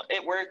it's fun.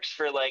 It works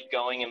for like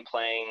going and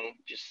playing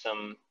just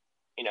some,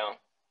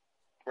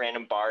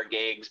 random bar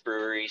gigs,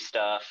 brewery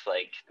stuff,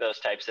 like those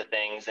types of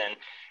things. And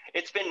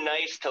it's been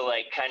nice to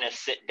like kind of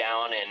sit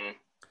down and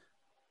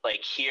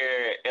like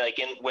hear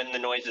like when the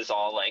noise is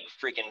all like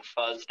freaking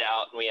fuzzed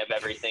out and we have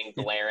everything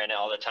blaring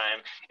all the time.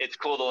 It's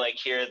cool to like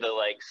hear the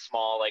like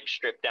small like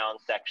stripped down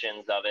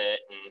sections of it.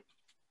 And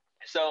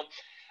so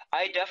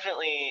I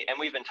definitely, and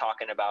we've been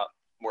talking about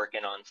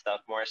working on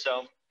stuff more.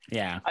 So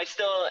yeah, I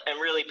still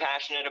am really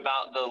passionate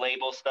about the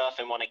label stuff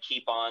and want to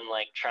keep on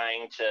like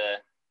trying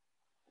to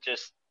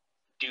just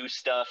do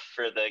stuff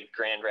for the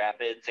Grand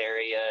Rapids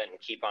area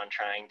and keep on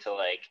trying to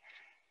like,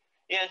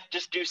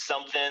 just do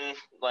something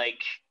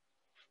like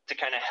to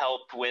kind of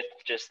help with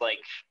just like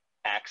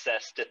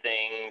access to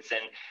things and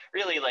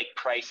really like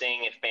pricing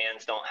if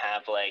bands don't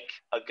have like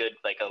a good,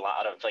 like a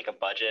lot of like a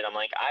budget. I'm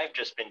like, I've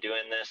just been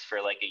doing this for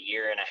like a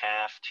year and a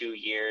half, 2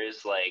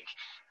 years. Like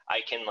I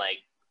can like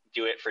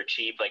do it for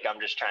cheap. Like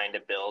I'm just trying to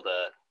build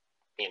a,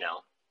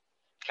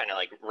 kind of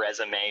like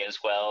resume as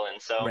well.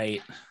 And so,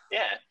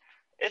 yeah,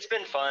 it's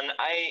been fun.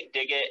 I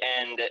dig it.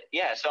 And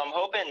yeah, so I'm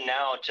hoping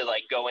now to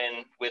like go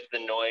in with the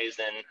noise,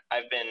 and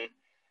I've been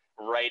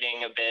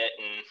writing a bit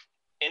and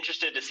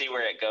interested to see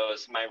where it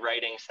goes. My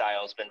writing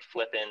style's been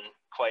flipping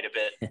quite a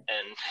bit.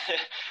 And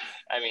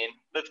I mean,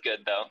 that's good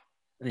though.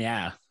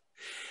 Yeah.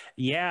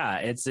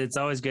 It's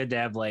always good to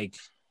have like,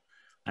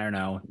 I don't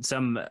know,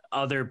 some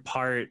other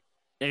part.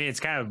 I mean,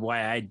 it's kind of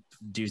why I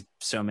do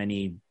so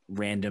many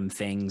random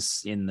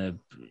things in the,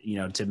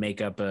 to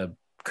make up a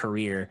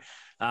career.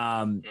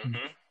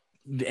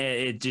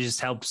 It just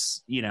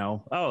helps,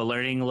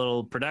 learning a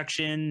little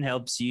production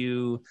helps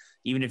you,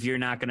 even if you're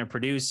not going to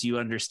produce, you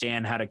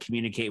understand how to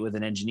communicate with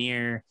an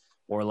engineer,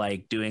 or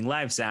like doing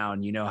live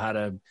sound, how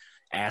to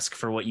ask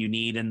for what you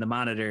need in the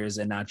monitors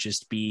and not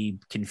just be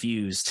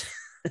confused.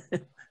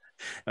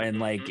 And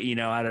like,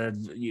 how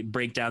to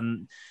break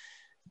down,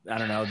 I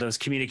don't know, those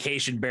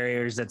communication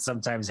barriers that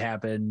sometimes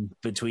happen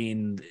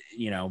between,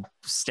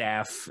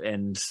 staff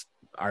and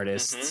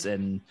artists.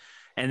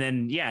 And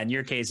then, in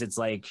your case, it's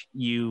like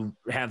you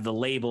have the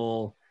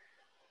label,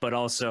 but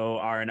also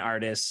are an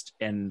artist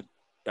and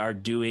are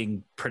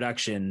doing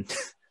production.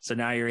 So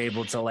now you're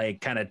able to like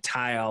kind of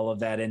tie all of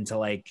that into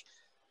like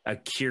a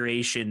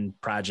curation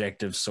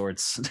project of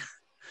sorts.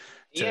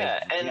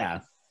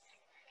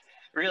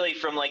 Really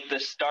from like the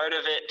start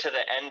of it to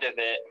the end of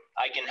it,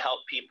 I can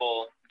help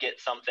people get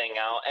something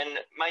out. And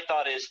my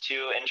thought is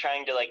too, and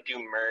trying to like do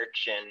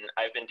merch, and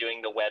I've been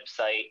doing the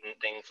website and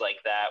things like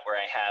that, where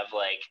I have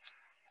like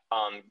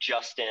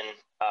Justin,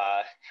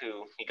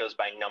 who he goes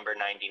by number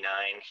 99.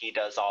 He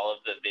does all of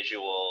the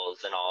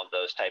visuals and all of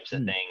those types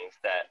of things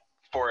that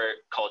for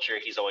culture,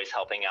 he's always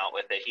helping out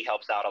with it. He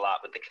helps out a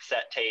lot with the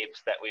cassette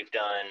tapes that we've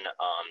done.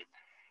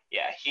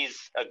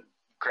 He's a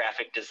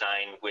graphic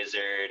design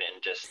wizard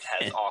and just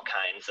has all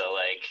kinds of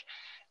like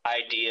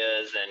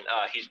ideas. And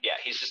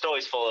he's just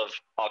always full of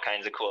all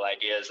kinds of cool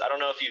ideas. I don't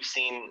know if you've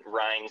seen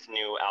Ryan's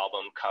new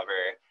album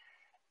cover.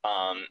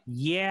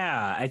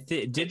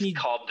 It's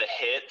called The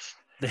Hits.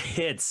 The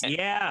Hits.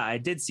 I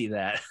did see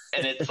that.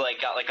 And it's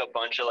like got like a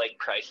bunch of like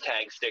price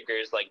tag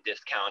stickers, like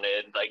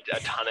discounted like a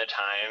ton of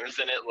times.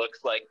 And it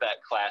looks like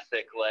that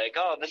classic, like,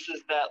 oh, this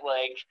is that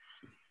like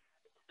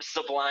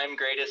Sublime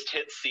Greatest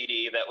Hits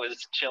CD that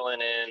was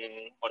chilling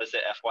in, what is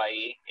it,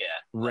 FYE?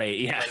 Yeah. Right,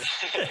 yeah.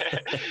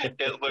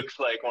 It looks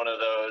like one of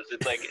those.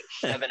 It's like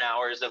 7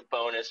 hours of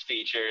bonus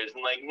features.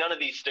 And like none of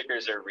these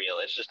stickers are real.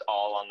 It's just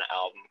all on the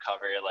album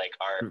cover, like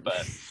art.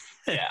 But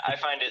yeah, I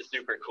find it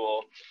super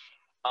cool.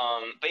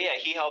 But yeah,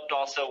 he helped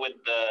also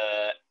with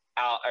the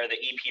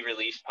EP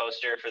release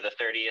poster for the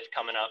 30th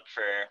coming up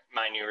for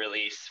my new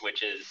release,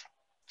 which is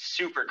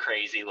super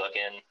crazy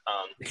looking.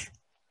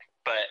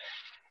 But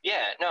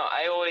yeah, no,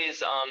 I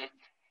always,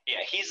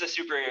 he's a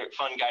super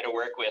fun guy to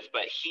work with,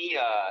 but he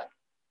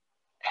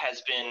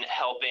has been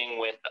helping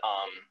with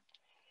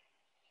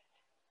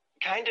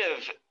kind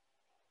of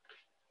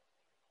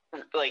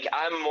like,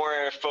 I'm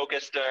more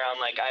focused around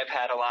like, I've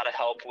had a lot of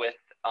help with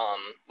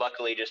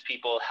luckily just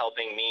people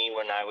helping me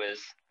when I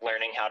was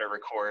learning how to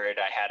record.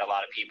 I had a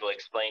lot of people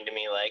explain to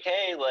me like,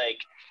 hey,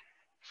 like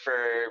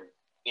for,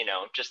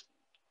 just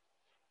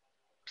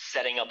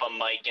setting up a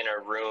mic in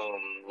a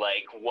room,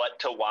 like what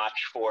to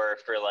watch for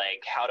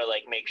like how to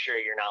like make sure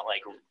you're not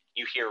like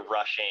you hear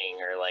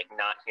rushing or like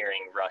not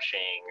hearing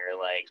rushing, or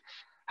like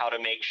how to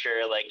make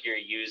sure like you're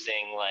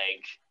using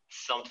like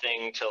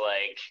something to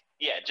like,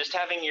 yeah, just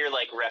having your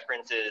like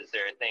references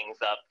or things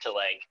up to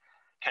like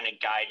kind of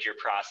guide your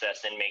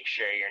process and make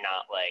sure you're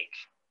not like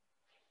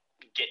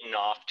getting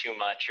off too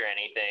much or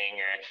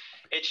anything, or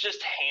it's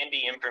just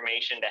handy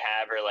information to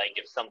have, or like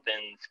if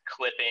something's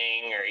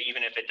clipping, or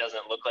even if it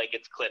doesn't look like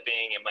it's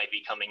clipping, it might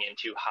be coming in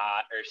too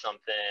hot or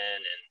something,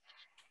 and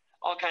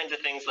all kinds of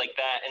things like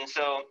that. And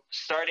so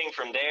starting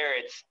from there,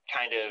 it's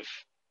kind of,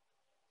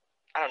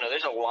 I don't know,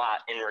 there's a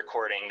lot in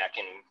recording that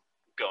can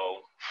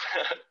go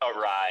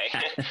awry.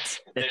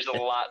 There's a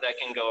lot that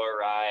can go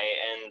awry,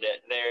 and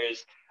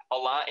there's a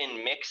lot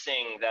in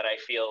mixing that I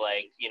feel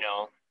like, you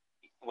know,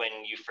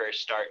 when you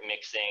first start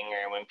mixing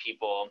or when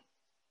people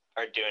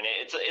are doing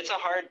it, it's a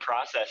hard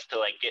process to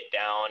like get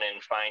down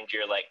and find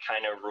your like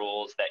kind of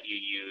rules that you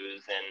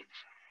use, and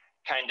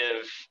kind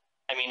of,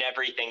 I mean,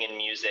 everything in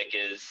music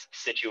is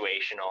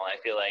situational. I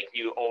feel like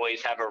you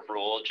always have a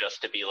rule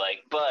just to be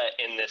like, but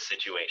in this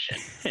situation,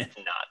 it's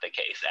not the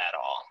case at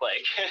all.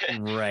 Like,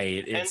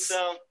 right. And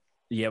so,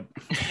 yep.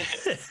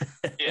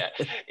 yeah,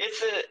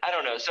 I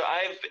don't know. So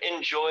I've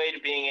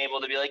enjoyed being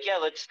able to be like, yeah,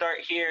 let's start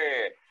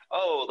here.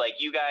 Oh, like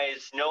you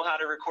guys know how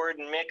to record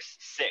and mix,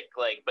 sick.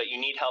 Like, but you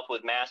need help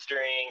with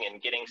mastering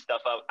and getting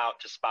stuff out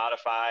to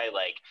Spotify.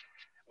 Like,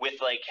 with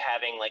like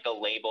having like a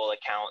label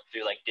account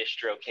through like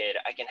DistroKid,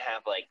 I can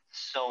have like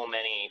so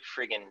many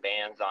friggin'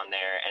 bands on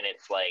there, and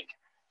it's like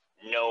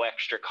no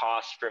extra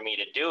cost for me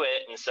to do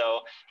it. And so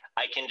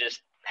I can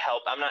just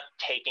help. I'm not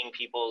taking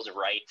people's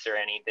rights or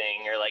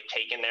anything, or like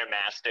taking their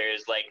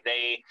masters. Like,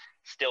 they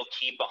still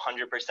keep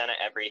 100% of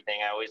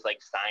everything. I always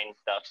like sign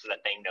stuff so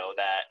that they know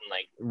that, and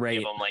like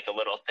give them like a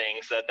little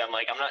thing so that I'm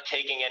like, I'm not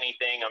taking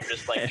anything. I'm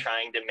just like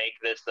trying to make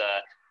this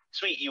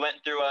sweet. You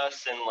went through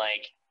us, and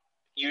like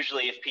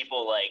usually if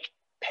people like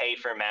pay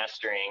for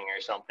mastering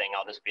or something,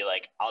 I'll just be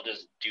like, I'll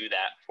just do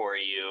that for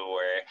you,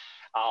 or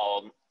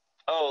I'll,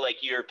 oh, like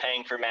you're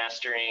paying for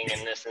mastering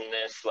and this,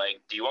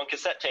 like, do you want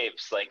cassette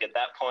tapes? Like at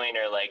that point,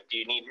 or like, do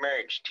you need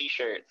merch,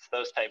 t-shirts,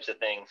 those types of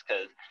things?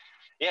 Cause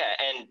yeah.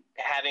 And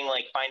having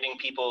like finding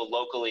people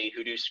locally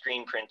who do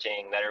screen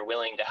printing that are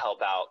willing to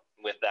help out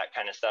with that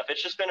kind of stuff.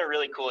 It's just been a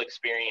really cool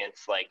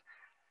experience. Like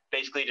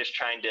basically just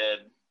trying to,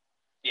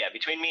 yeah,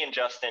 between me and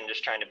Justin,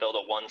 just trying to build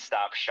a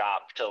one-stop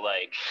shop to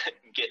like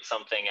get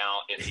something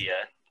out if you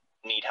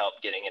need help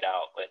getting it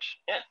out, which,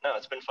 yeah, no,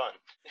 it's been fun.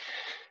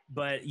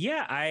 But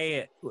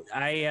yeah,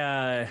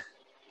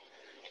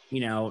 you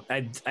know,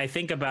 I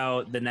think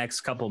about the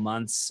next couple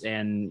months,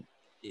 and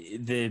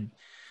the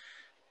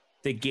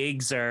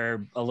gigs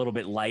are a little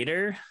bit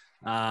lighter,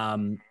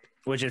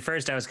 which at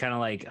first I was kind of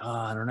like, oh,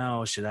 I don't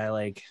know, should I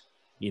like,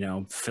 you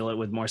know, fill it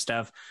with more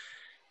stuff?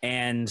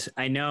 And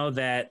I know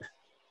that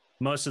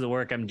most of the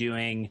work I'm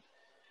doing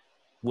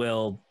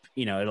will,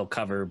 you know, it'll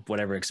cover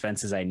whatever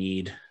expenses I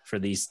need for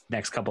these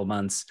next couple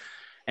months.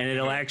 And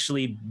it'll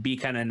actually be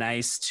kind of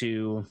nice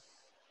to,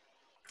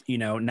 you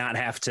know, not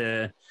have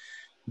to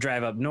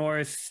drive up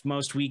north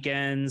most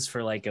weekends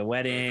for like a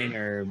wedding,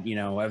 or, you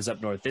know, I was up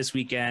north this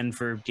weekend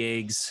for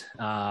gigs.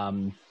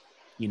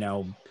 You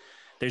know,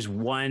 there's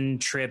one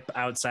trip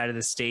outside of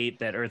the state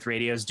that Earth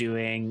Radio is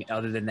doing.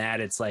 Other than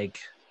that, it's like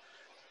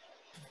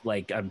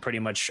I'm pretty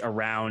much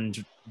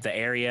around the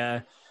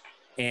area.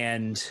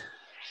 And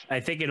I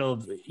think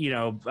it'll, you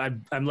know,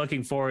 I'm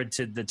looking forward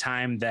to the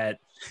time that,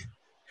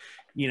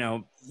 you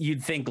know,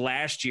 you'd think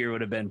last year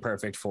would have been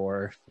perfect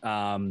for,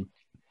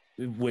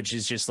 which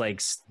is just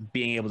like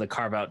being able to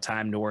carve out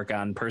time to work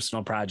on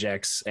personal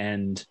projects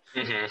and,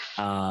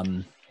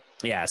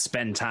 yeah,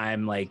 spend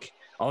time like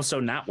also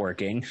not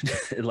working,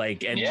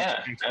 like, and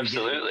yeah,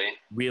 absolutely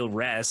real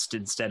rest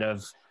instead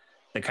of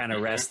the kind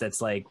of rest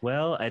that's like,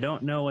 well, I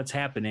don't know what's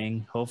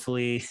happening.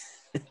 Hopefully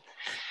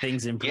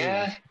things improve.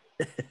 Yeah.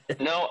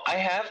 No, I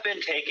have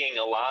been taking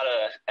a lot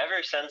of,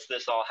 ever since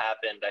this all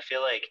happened, I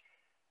feel like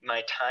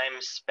my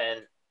time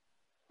spent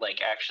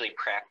like actually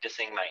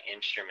practicing my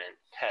instrument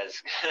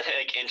has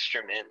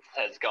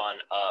gone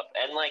up,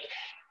 and like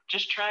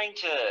just trying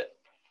to,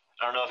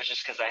 I don't know if it's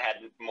just because I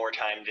had more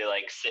time to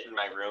like sit in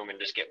my room and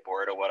just get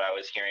bored of what I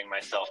was hearing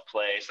myself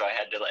play, so I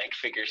had to like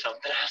figure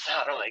something else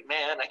out. I'm like,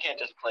 man, I can't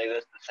just play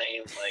this the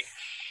same, like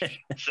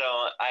so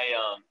I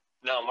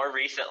no, more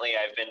recently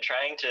I've been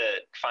trying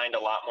to find a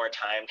lot more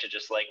time to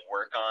just like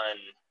work on,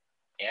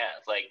 yeah,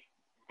 like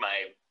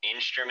my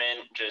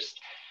instrument,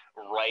 just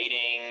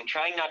writing,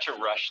 trying not to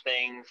rush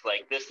things.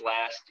 Like this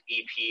last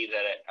EP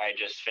that I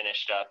just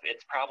finished up,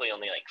 it's probably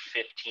only like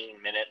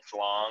 15 minutes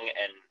long,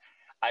 and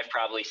I've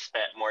probably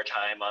spent more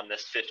time on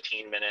this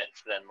 15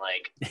 minutes than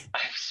like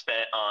I've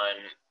spent on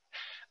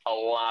a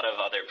lot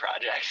of other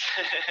projects.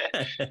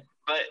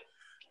 But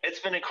it's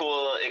been a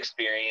cool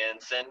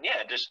experience, and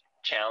yeah, just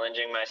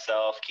challenging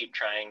myself, keep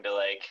trying to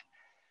like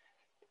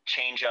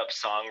change up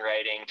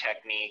songwriting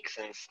techniques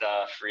and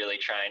stuff, really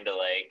trying to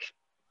like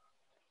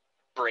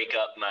break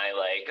up my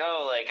like,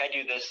 oh, like I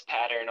do this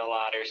pattern a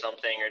lot or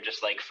something, or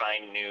just like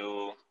find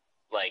new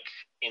like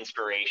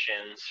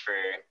inspirations for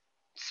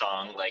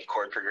song like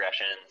chord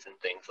progressions and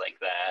things like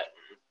that.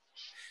 And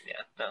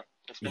yeah, no,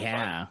 it's been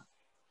fun.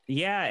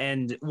 Yeah,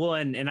 and well,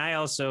 and I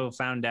also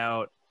found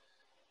out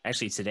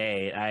actually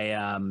today.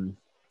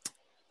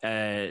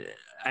 Uh,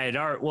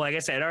 I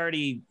guess I had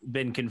already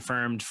been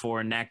confirmed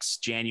for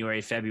next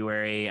January,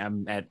 February.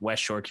 I'm at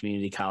West Shore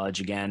Community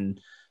College again,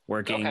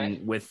 Okay.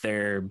 working with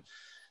their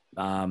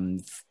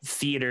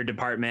theater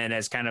department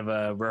as kind of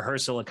a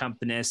rehearsal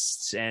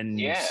accompanist and,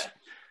 Yeah.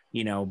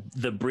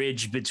 the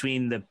bridge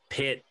between the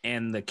pit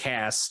and the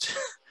cast.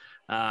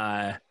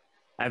 uh,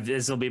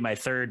 this will be my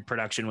third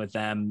production with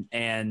them,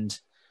 and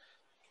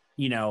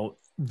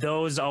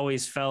those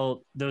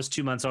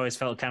 2 months always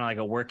felt kind of like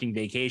a working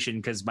vacation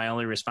because my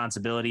only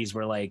responsibilities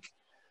were like,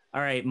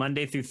 all right,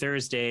 Monday through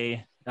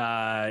Thursday,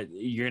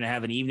 you're gonna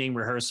have an evening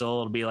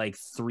rehearsal. It'll be like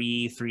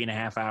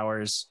 3.5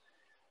 hours,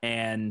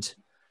 and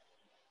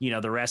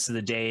the rest of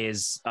the day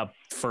is up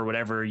for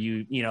whatever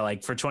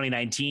like for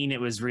 2019.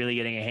 It was really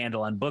getting a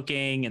handle on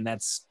booking, and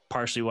that's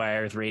partially why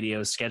Earth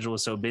Radio's schedule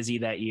was so busy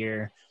that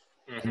year.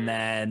 And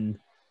then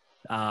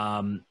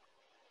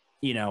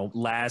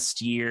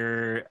last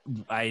year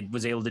I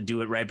was able to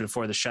do it right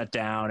before the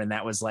shutdown, and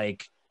that was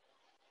like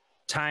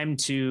time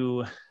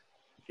to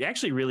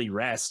actually really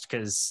rest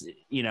because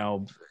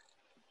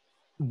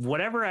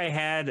whatever I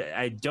had,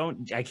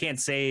 I can't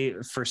say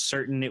for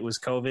certain it was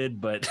COVID,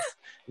 but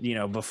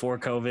before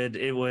COVID,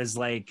 it was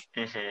like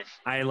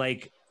I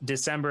like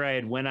December I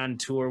had went on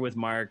tour with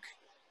Mark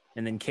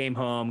and then came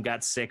home,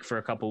 got sick for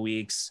a couple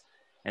weeks,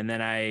 and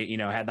then I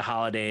had the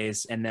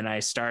holidays, and then I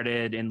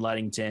started in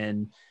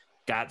Ludington,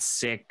 got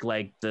sick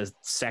like the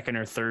second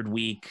or third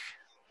week,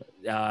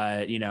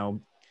 got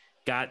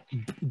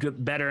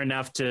better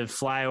enough to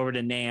fly over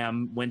to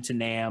NAM, went to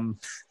NAM,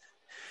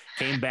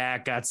 came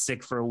back, got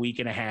sick for a week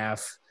and a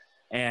half,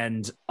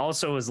 and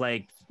also was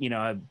like,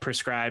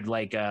 prescribed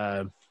like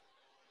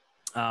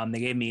they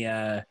gave me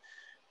a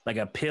like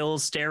a pill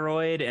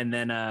steroid and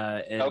then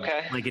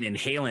like an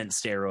inhalant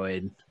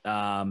steroid.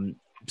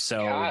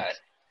 So God.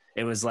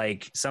 it was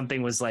like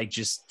something was like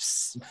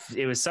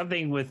it was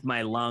something with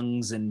my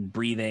lungs and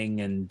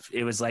breathing, and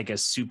it was like a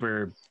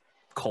super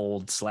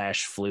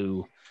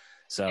cold/flu.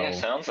 So yeah,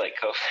 sounds like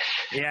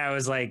COVID. yeah, I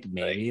was like,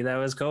 maybe that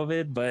was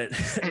COVID, but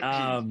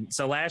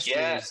so last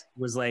year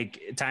was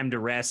like time to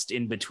rest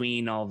in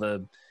between all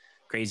the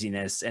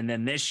craziness, and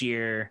then this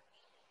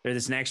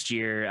next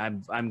year,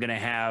 I'm gonna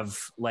have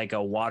like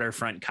a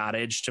waterfront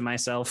cottage to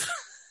myself.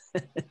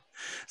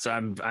 So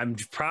I'm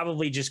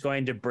probably just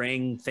going to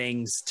bring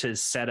things to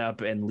set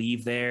up and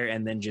leave there,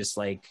 and then just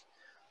like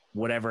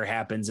whatever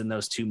happens in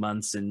those 2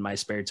 months in my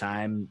spare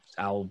time,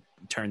 I'll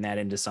turn that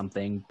into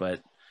something.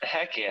 But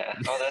heck yeah!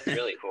 Oh, that's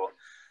really cool.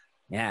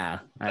 Yeah,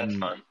 that's I'm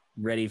fun.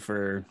 Ready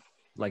for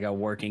like a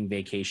working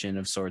vacation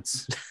of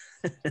sorts.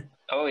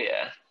 Oh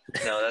yeah,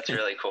 no, that's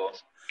really cool.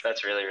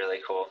 That's really really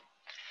cool.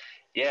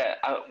 Yeah,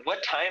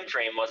 what time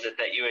frame was it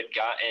that you had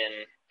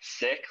gotten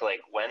sick?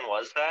 Like when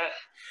was that?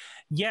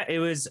 Yeah, it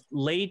was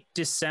late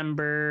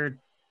December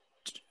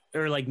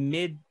or like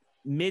mid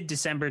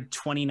December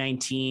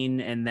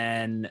 2019, and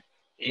then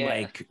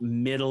like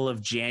middle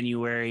of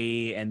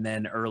January, and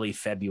then early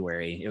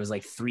February. It was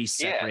like 3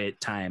 separate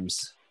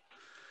times.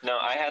 No,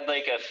 I had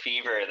like a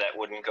fever that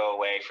wouldn't go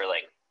away for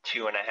like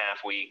 2.5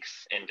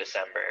 weeks in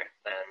December,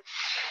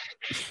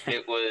 and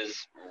it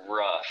was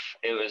rough.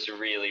 It was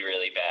really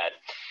really bad.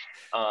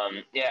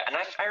 Yeah, and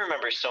I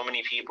remember so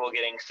many people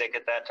getting sick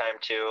at that time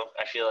too.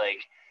 I feel like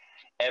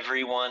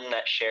everyone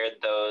that shared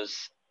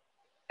those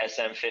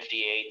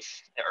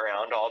SM58s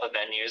around all the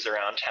venues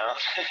around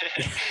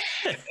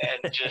town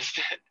and just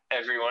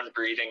everyone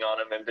breathing on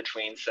them in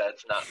between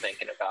sets, not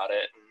thinking about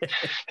it.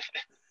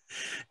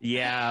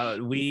 Yeah,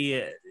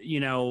 we,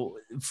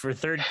 for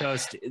Third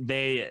Coast,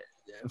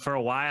 for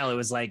a while, it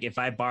was like if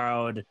I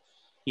borrowed,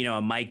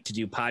 a mic to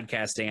do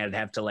podcasting, I'd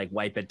have to like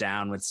wipe it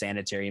down with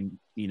sanitary,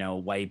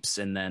 wipes,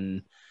 and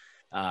then,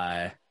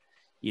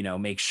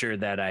 make sure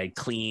that I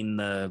clean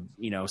the,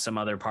 some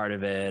other part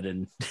of it,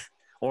 and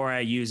or I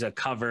use a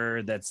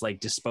cover that's like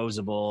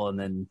disposable and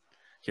then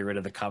get rid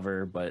of the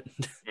cover. But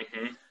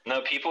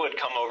no, people would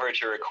come over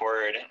to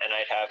record, and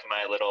I'd have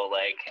my little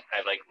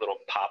little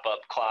pop-up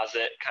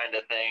closet kind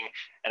of thing,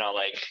 and I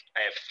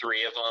have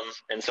 3 of them,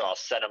 and so I'll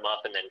set them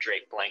up and then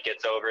drape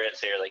blankets over it,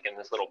 so you're like in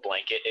this little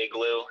blanket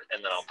igloo,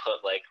 and then I'll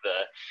put like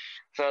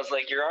so I was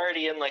like, you're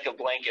already in like a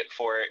blanket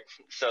fort,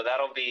 so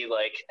that'll be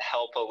like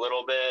help a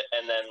little bit.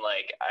 And then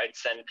like I'd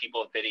send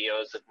people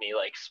videos of me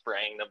like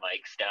spraying the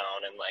mics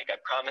down, and like I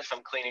promise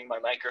I'm cleaning my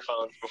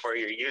microphones before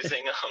you're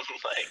using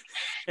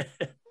them.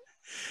 Like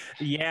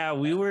yeah,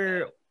 we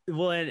were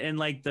well, and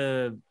like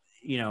the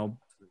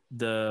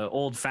the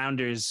old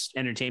Founders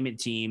Entertainment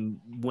team,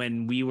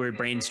 when we were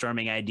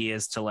brainstorming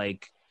ideas to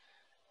like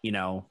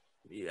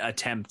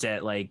attempt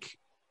at like,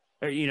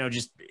 or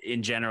just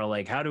in general,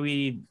 like how do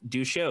we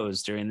do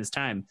shows during this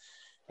time.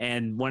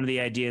 And one of the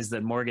ideas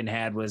that Morgan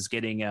had was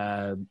getting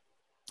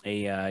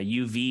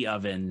UV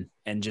oven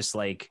and just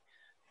like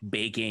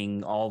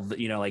baking all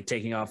the, like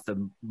taking off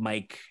the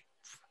mic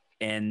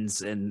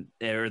ends and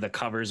or the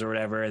covers or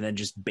whatever, and then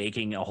just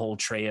baking a whole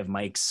tray of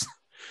mics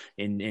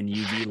in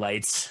UV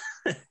lights.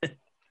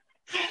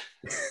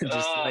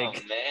 Just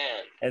like,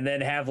 man. and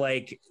then have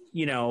like,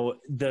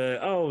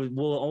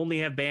 we'll only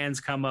have bands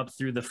come up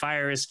through the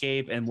fire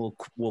escape, and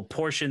we'll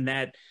portion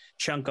that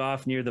chunk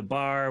off near the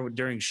bar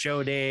during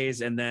show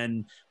days, and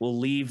then we'll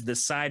leave the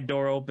side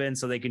door open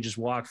so they can just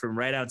walk from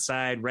right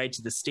outside right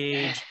to the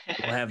stage.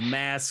 We'll have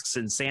masks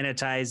and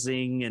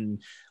sanitizing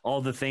and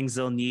all the things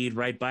they'll need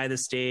right by the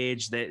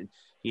stage. That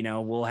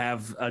we'll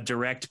have a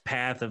direct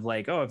path of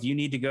like, oh, if you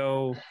need to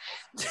go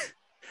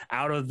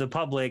out of the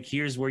public,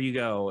 here's where you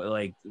go.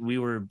 Like we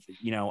were,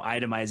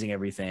 itemizing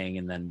everything,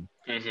 and then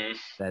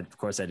that, of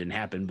course, that didn't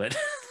happen. But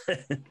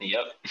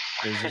yep,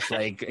 it was just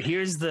like,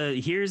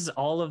 here's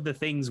all of the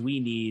things we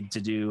need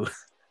to do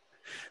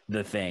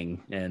the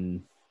thing,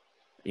 and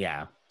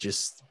yeah,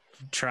 just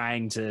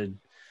trying to,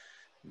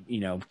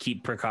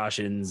 keep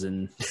precautions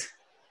and.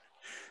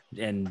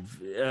 And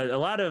a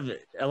lot of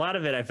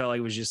it I felt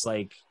like was just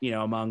like,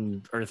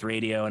 among Earth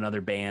Radio and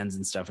other bands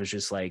and stuff, was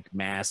just like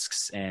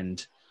masks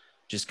and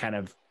just kind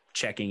of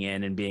checking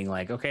in and being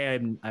like, okay,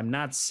 I'm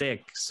not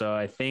sick, so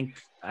I think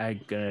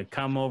I'm gonna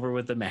come over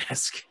with a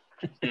mask.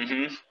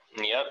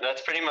 Yep,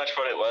 that's pretty much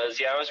what it was.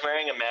 Yeah, I was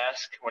wearing a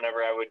mask whenever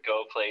I would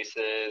go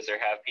places or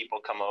have people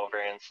come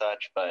over and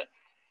such, but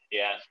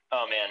yeah.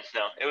 Oh man,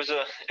 no, it was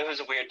a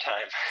weird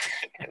time.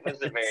 It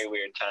was a very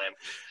weird time.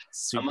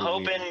 I'm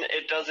hoping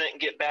it doesn't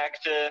get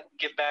back to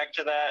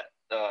that.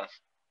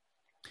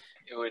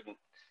 It would,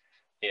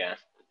 yeah.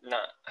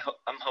 Not.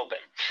 I'm hoping.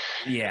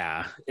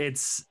 Yeah, and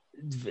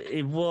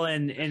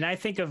I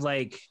think of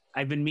like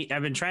I've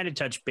been trying to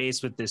touch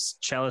base with this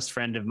cellist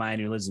friend of mine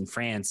who lives in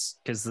France,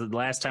 because the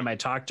last time I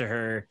talked to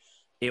her,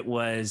 it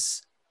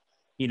was,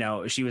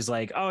 she was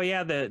like, oh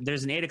yeah,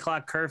 there's an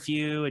 8:00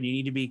 curfew and you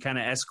need to be kind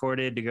of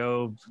escorted to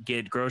go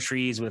get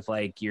groceries with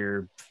like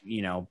your,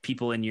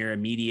 people in your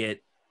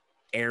immediate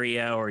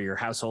area or your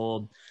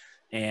household.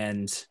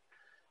 And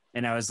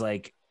I was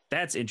like,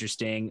 that's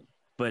interesting,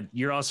 but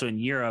you're also in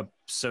Europe,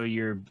 so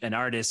you're an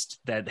artist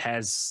that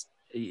has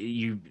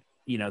the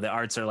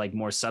arts are like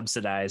more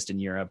subsidized in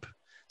Europe.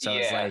 So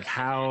it's like,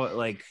 how,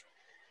 like,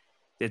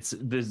 it's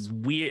this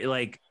weird,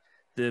 like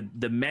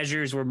the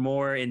measures were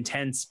more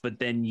intense, but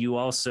then you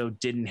also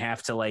didn't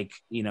have to like,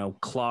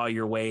 claw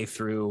your way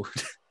through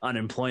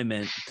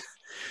unemployment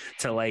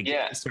to like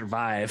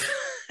survive.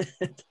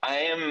 I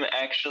am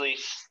actually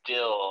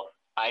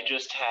I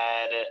just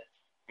had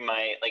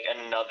my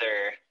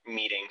another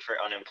meeting for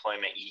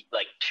unemployment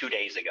like 2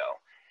 days ago.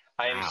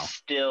 I'm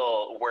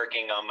still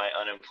working on my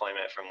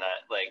unemployment from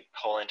that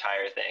whole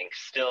entire thing.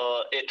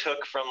 Still, it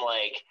took from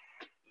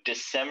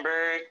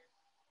December,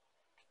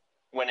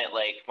 when it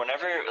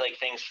whenever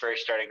things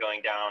first started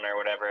going down or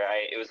whatever,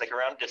 it was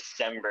around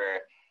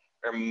December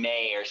or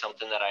May or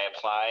something that I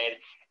applied,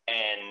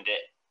 and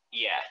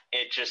yeah,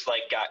 it just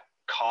got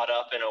caught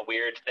up in a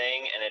weird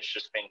thing, and it's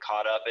just been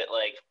caught up. It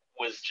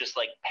was just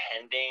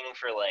pending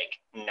for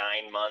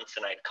 9 months,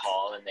 and I'd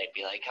call and they'd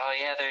be like, oh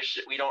yeah,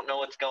 we don't know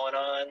what's going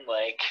on,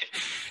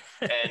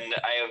 and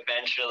I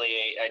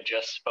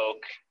just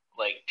spoke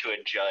to a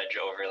judge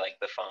over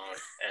the phone,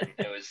 and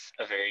it was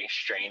a very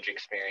strange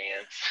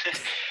experience.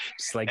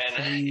 Just and,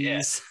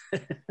 please. Yeah,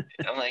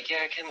 I'm like,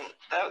 yeah,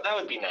 that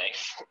would be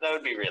nice. That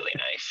would be really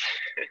nice.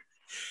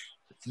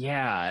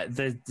 Yeah,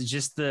 the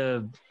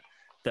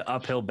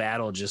uphill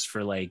battle just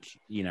for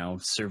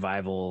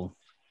survival.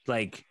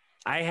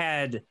 I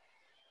had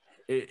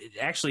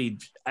actually,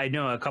 I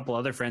know a couple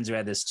other friends who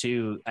had this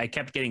too. I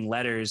kept getting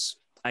letters.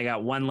 I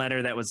got one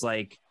letter that was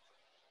like,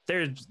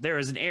 there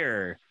was an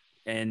error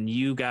and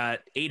you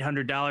got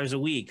 $800 a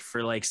week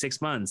for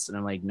 6 months. And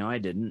I'm like, no, I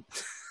didn't.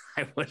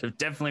 I would have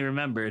definitely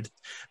remembered.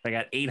 I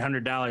got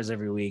 $800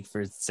 every week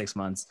for 6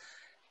 months.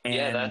 And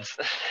yeah, that's.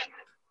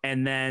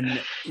 And then,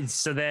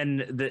 so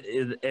then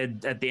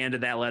at the end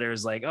of that letter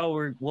is like,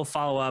 oh, we'll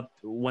follow up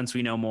once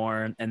we know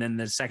more. And then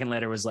the second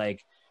letter was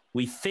like,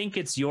 we think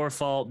it's your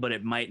fault, but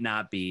it might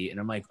not be. And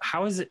I'm like,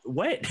 how is it?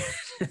 What?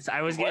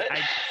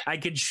 I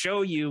could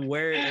show you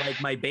where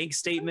my bank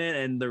statement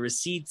and the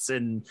receipts.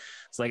 And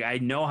it's like, I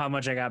know how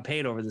much I got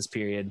paid over this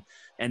period.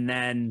 And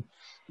then,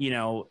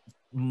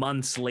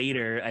 months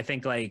later, I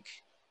think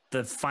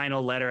the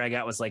final letter I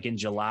got was in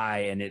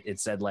July, and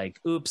it said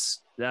oops,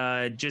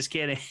 just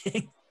kidding.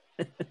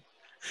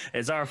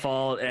 It's our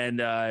fault. And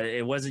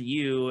it wasn't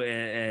you.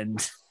 And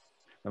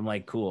I'm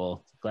like,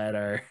 cool. Glad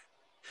our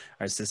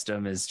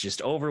system is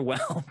just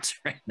overwhelmed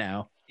right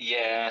now.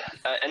 Yeah,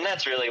 and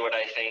that's really what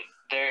I think.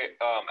 I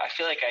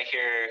feel like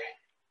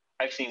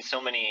I've seen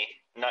so many,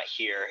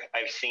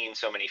 I've seen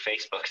so many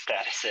Facebook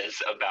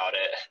statuses about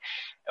it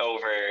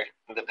over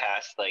the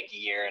past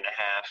year and a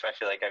half. I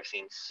feel like I've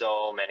seen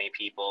so many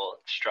people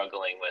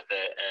struggling with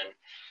it, and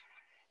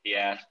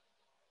yeah,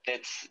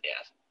 it's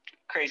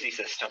crazy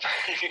system.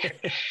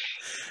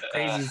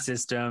 Crazy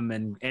system,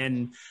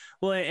 and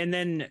well, and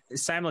then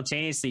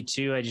simultaneously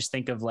too, I just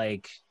think of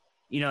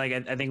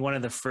like I think one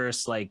of the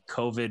first like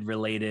COVID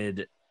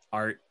related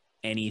art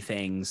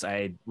anythings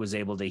I was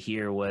able to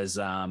hear was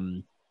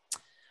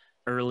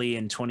early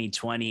in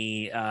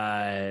 2020.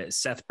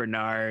 Seth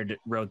Bernard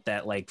wrote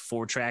that like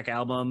 4-track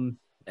album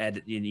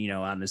at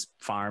on this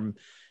farm,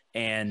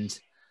 and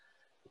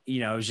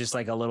it was just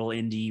like a little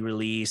indie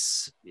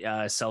release,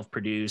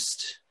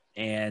 self-produced,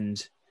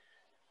 and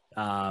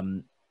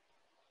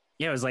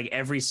yeah, it was like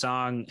every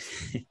song.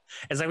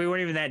 It's like we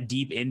weren't even that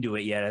deep into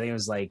it yet. I think it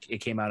was like it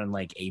came out in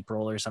like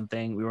April or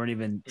something. We weren't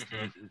even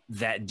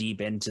that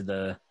deep into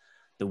the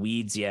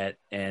weeds yet,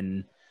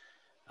 and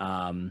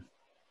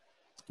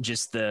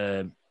just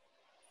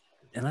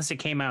unless it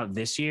came out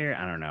this year,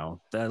 I don't know.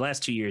 The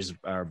last 2 years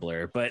are a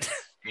blur, but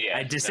yeah,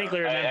 I distinctly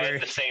remember. I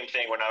had the same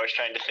thing when I was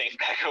trying to think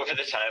back over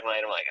the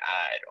timeline. I'm like,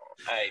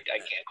 I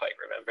can't quite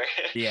remember.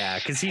 Yeah,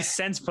 because he's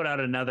since put out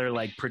another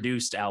like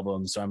produced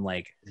album, so I'm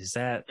like, is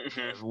that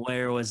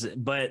where was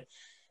it? But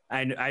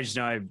I just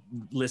know I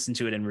listened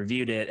to it and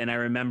reviewed it, and I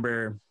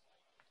remember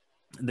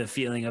the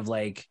feeling of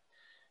like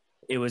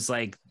it was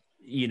like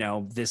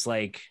this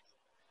like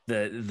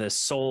the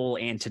soul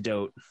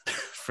antidote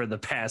for the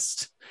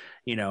past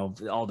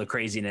all the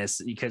craziness,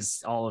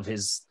 because all of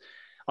his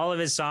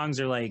songs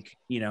are like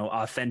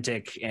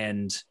authentic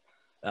and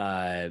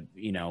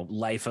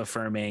life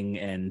affirming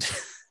and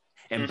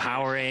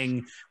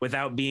empowering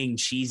without being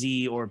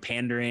cheesy or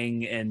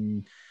pandering,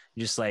 and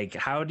just like,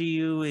 how do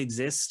you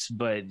exist?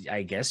 But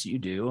I guess you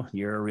do.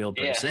 You're a real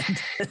person.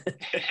 Yeah.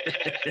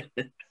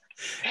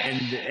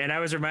 And I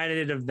was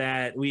reminded of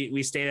that.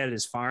 We stayed at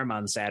his farm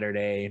on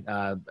Saturday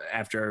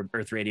after our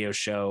Earth Radio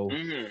show,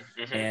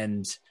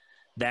 and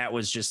that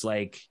was just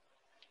like,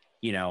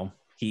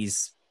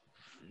 he's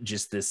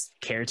just this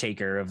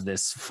caretaker of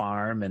this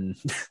farm, and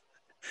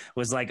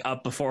was like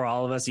up before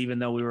all of us, even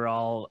though we were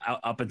all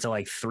up until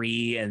like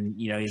 3, and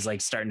he's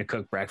like starting to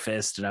cook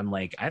breakfast, and I'm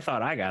like, I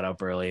thought I got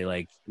up early.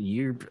 Like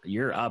you're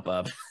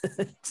up.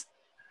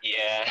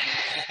 Yeah.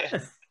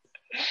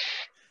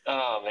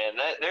 Oh man,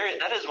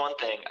 that is one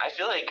thing. I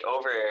feel like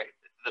over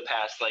the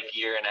past like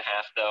year and a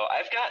half though,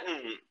 I've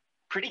gotten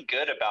pretty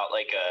good about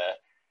like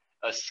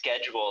a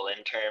schedule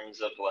in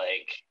terms of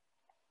like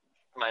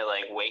my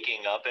like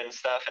waking up and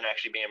stuff, and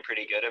actually being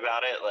pretty good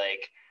about it.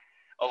 Like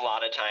a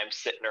lot of times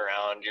sitting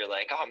around, you're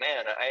like, oh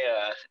man,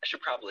 I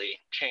should probably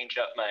change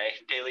up my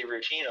daily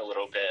routine a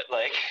little bit.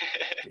 Like,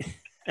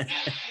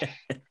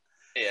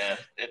 yeah,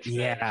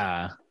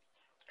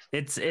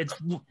 it's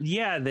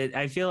that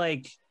I feel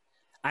like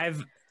I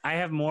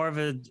have more of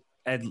a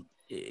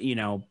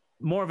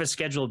more of a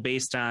schedule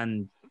based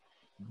on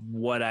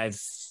what I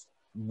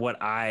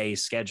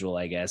schedule,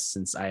 I guess,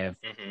 since I have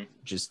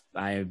just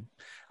I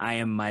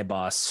am my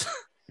boss.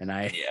 And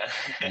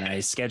I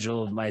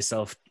schedule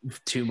myself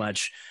too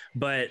much,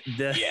 but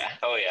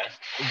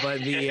but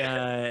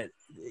the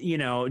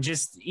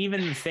just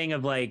even the thing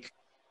of like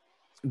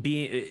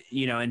being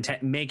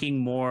making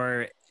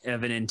more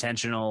of an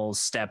intentional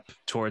step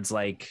towards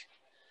like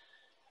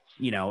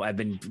I've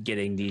been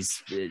getting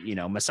these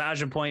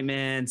massage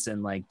appointments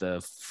and like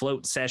the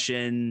float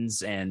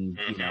sessions, and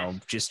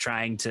just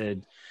trying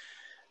to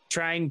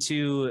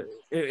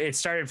it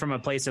started from a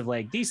place of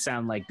like, these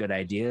sound like good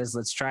ideas,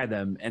 let's try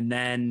them. And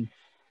then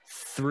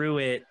through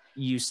it,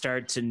 you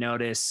start to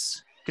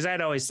notice, because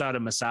I'd always thought a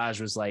massage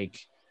was like,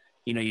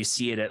 you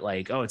see it at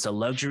like, oh, it's a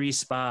luxury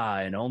spa,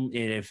 and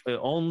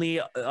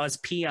only us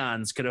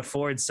peons could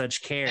afford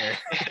such care.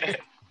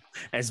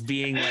 As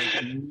being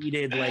like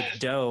needed like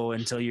dough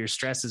until your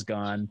stress is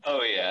gone.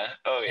 Oh yeah.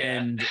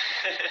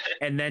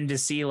 And then to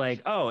see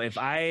like, oh, if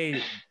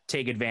I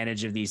take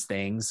advantage of these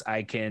things,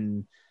 I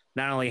can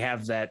not only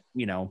have that,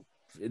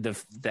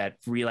 that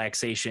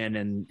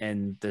relaxation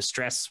and the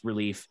stress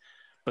relief,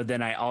 but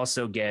then I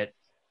also get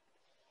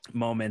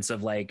moments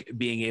of like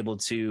being able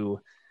to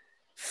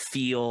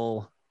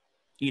feel,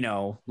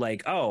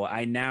 like, oh,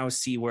 I now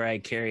see where I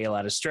carry a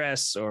lot of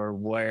stress, or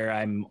where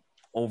I'm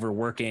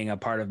overworking a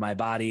part of my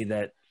body,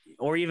 that,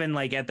 or even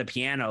like at the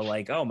piano,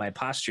 like, oh, my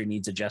posture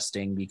needs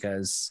adjusting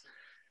because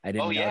I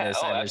didn't notice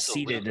I was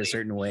seated a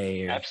certain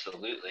way.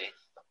 Absolutely.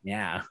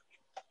 Yeah.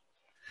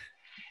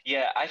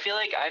 Yeah, I feel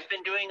like I've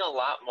been doing a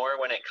lot more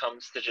when it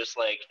comes to just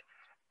like,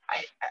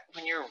 I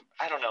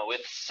don't know,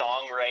 with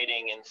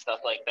songwriting and stuff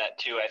like that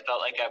too. I felt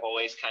like I've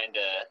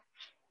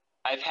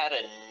had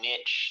a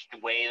niche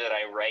way that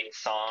I write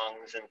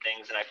songs and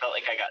things, and I felt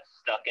like I got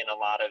stuck in a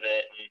lot of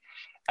it. And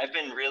I've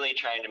been really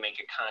trying to make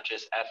a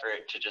conscious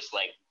effort to just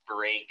like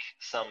break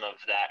some of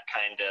that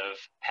kind of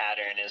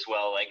pattern as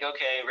well. Like,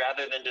 okay,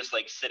 rather than just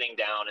like sitting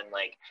down and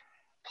like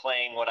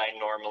playing what I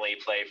normally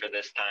play for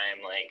this time,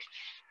 like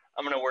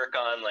I'm going to work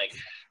on, like,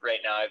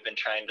 right now I've been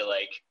trying to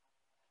like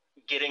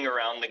getting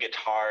around the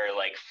guitar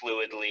like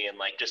fluidly, and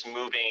like just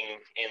moving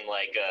in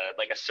like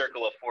a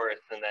circle of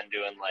fourths, and then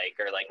doing like,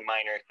 or like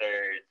minor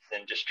thirds,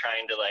 and just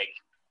trying to like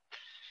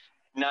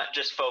not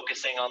just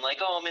focusing on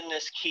like, oh, I'm in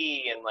this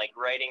key, and like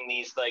writing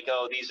these like,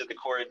 oh, these are the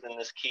chords in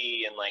this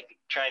key, and like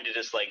trying to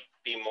just like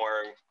be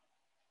more,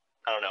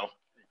 I don't know,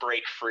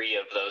 break free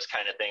of those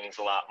kind of things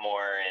a lot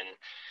more, and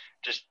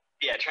just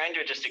yeah, trying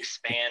to just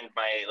expand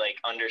my like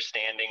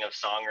understanding of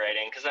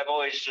songwriting, because I've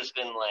always just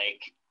been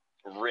like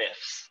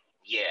riffs.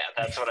 Yeah,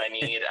 that's what I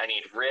need. I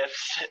need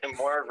riffs and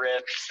more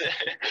riffs.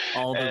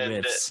 All the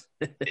And riffs.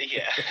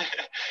 yeah,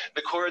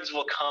 the chords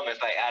will come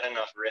if I add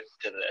enough riffs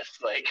to this.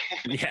 Like,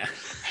 Yeah.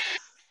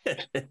 I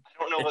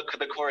don't know what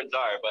the chords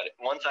are, but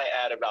once I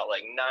add about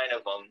like 9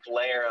 of them,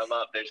 layer them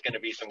up, there's going to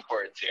be some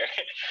chords here.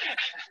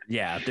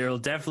 Yeah, there'll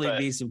definitely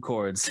be some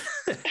chords.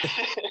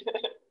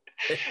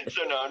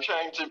 So no, I'm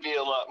trying to be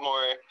a lot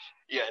more,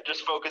 yeah,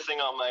 just focusing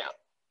on my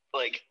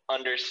like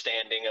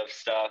understanding of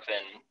stuff,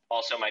 and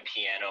also my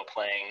piano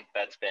playing.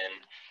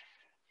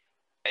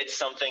 It's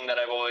something that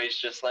I've always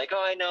just like,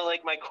 oh, I know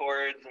like my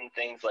chords and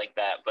things like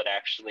that, but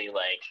actually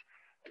like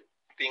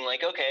being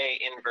like, okay,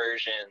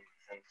 inversions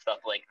and stuff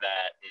like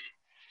that. And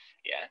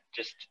yeah,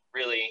 just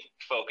really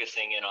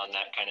focusing in on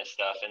that kind of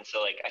stuff. And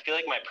so like, I feel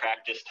like my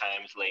practice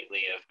times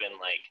lately have been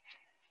like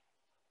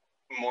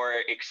more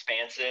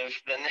expansive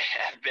than they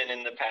have been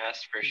in the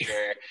past, for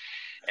sure.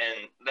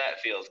 And that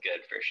feels good.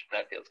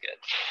 That feels good.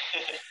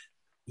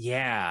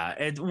 Yeah.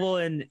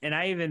 And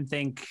I even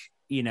think,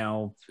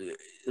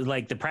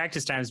 like the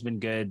practice time's been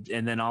good.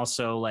 And then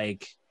also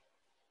like,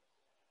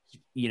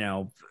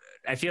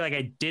 I feel like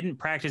I didn't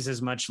practice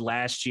as much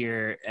last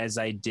year as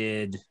I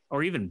did,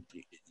 or even,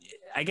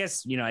 I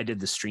guess, I did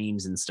the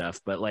streams and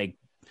stuff, but like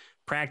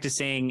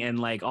practicing and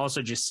like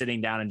also just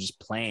sitting down and just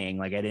playing.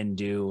 Like I didn't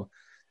do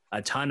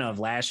a ton of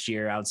last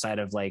year outside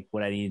of like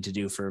what I needed to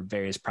do for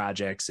various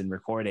projects and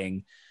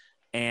recording.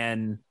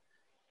 And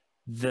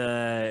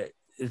the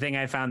thing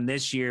I found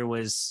this year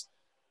was,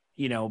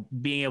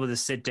 being able to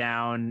sit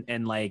down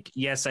and like,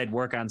 yes, I'd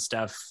work on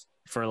stuff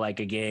for like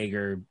a gig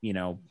or,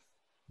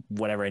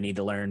 whatever I need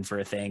to learn for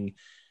a thing.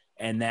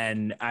 And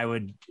then I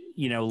would,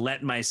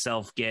 let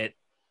myself get,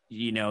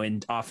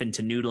 off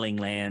into noodling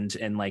land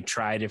and like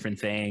try different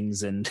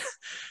things and,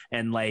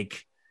 and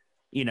like,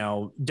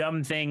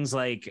 dumb things.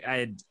 Like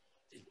one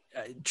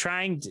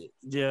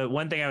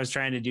thing I was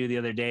trying to do the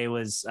other day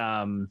was,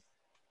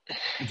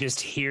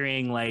 just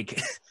hearing like,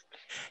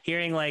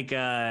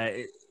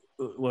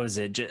 what was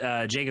it?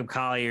 Jacob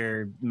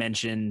Collier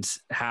mentioned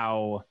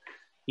how,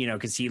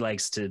 cause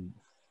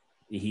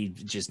he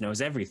just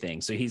knows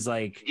everything. So he's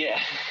like, Yeah.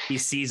 he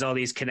sees all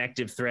these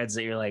connective threads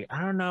that you're like,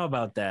 I don't know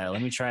about that.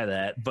 Let me try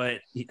that. But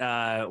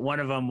one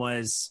of them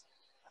was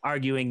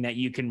arguing that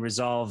you can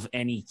resolve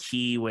any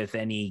key with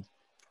any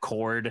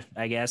chord,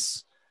 I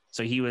guess.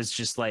 So he was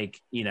just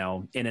like, in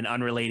an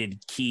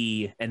unrelated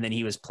key, and then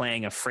he was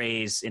playing a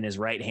phrase in his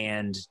right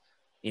hand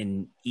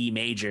in E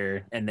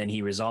major, and then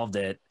he resolved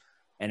it.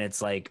 And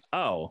it's like,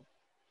 oh,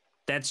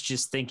 that's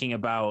just thinking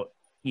about,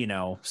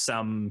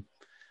 some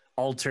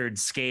altered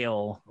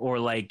scale, or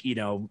like,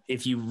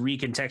 if you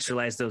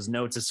recontextualize those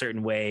notes a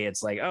certain way,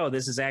 it's like, oh,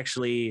 this is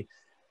actually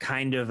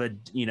kind of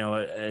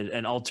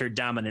an altered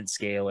dominant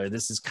scale, or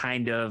this is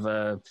kind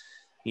of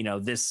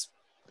this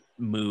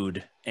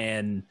mood.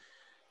 And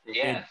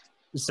yeah,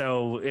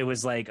 so it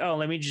was like, oh,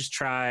 let me just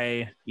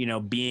try,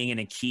 being in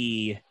a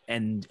key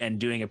and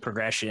doing a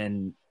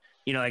progression,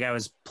 like I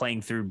was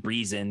playing through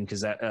Breezin',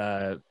 because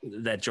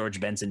that George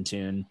Benson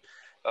tune.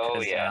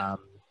 oh yeah.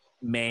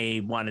 May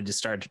wanted to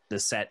start the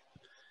set.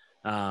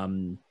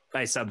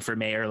 I subbed for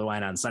May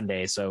Erlewine on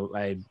Sunday, so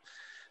I,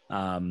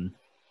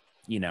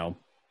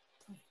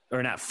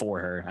 or not for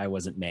her. I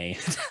wasn't May.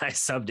 I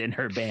subbed in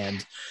her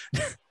band.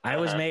 I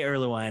was May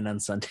Erlewine on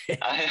Sunday.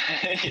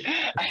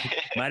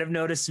 Might have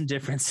noticed some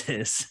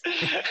differences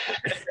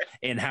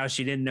in how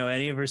she didn't know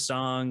any of her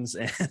songs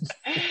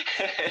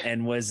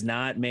and was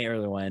not May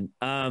Erlewine.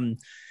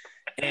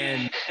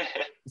 And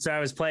so I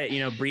was playing,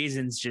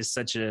 Breezin's just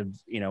such a,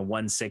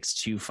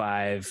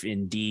 1-6-2-5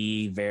 in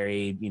D,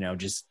 very,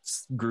 just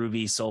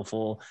groovy,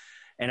 soulful.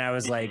 And I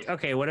was like,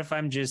 okay, what if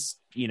I'm just,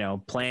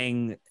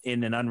 playing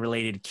in an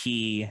unrelated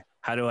key?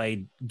 How do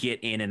I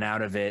get in and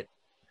out of it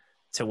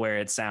to where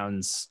it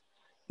sounds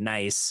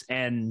nice?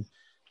 And,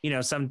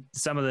 some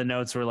of the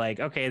notes were like,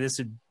 okay, this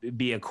would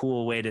be a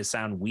cool way to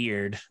sound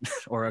weird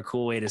or a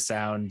cool way to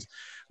sound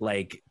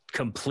like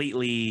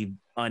completely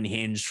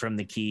unhinged from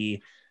the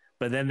key.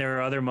 But then there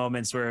are other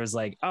moments where it was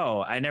like,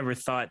 oh, I never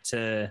thought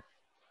to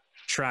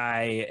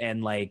try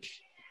and like,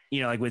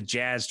 like with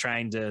jazz,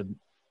 trying to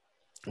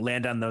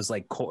land on those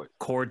like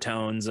chord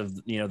tones of,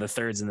 the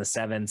thirds and the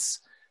sevenths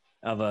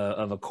of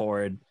a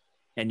chord.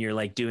 And you're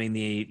like doing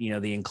the,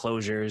 the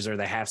enclosures or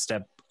the half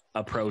step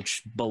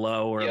approach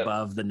below or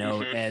above the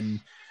note. And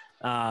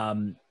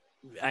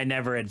I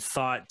never had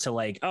thought to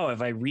like, oh,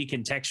 if I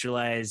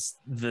recontextualize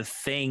the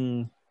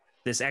thing,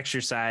 this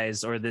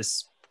exercise or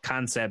this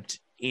concept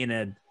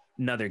in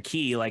another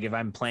key, like if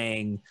I'm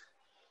playing,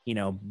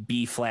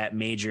 B flat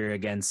major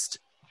against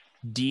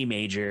D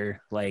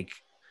major, like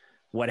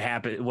what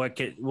happened, what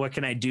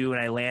can I do when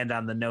I land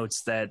on the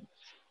notes that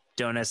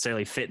don't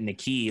necessarily fit in the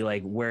key?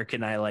 Like where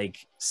can I like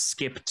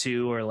skip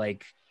to or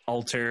like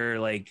alter,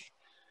 like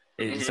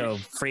so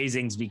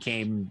phrasings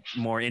became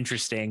more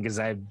interesting because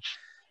I'm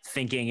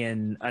thinking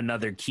in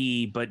another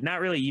key, but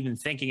not really even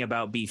thinking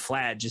about B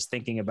flat, just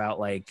thinking about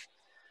like,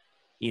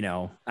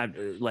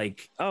 I'm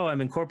like, oh,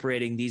 I'm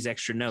incorporating these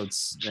extra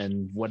notes,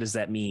 and what does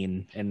that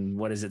mean, and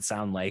what does it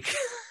sound like?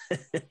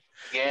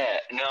 Yeah,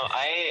 no,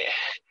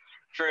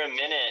 for a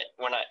minute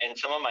in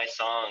some of my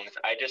songs,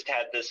 I just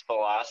had this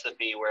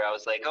philosophy where I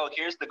was like, oh,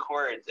 here's the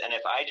chords, and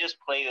if I just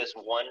play this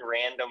one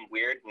random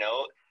weird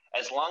note,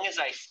 as long as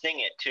I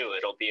sing it too,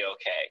 it'll be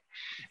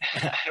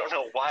okay. I don't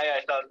know why I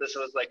thought this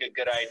was like a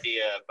good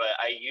idea, but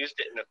I used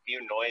it in a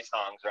few noise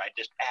songs where I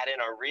just add in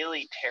a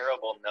really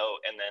terrible note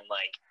and then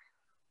like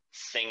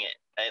sing it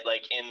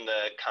like in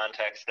the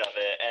context of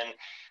it. And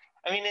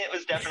I mean, it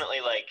was definitely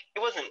like,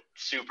 it wasn't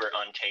super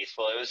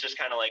untasteful. It was just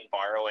kind of like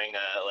borrowing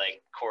a like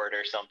chord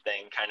or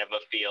something kind of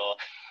a feel.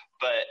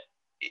 But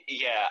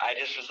yeah, I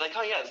just was like,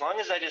 oh yeah, as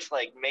long as I just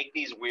like make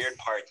these weird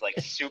parts like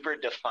super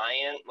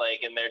defiant,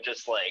 like, and they're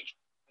just like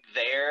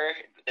there,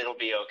 it'll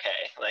be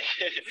okay. Like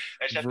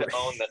I just have to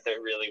own that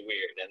they're really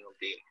weird and it'll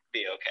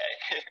be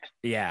okay.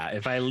 Yeah,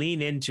 if I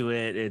lean into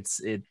it,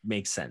 it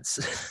makes sense.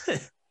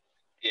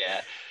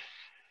 Yeah.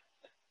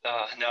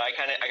 No,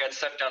 I got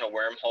sucked down a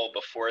wormhole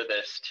before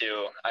this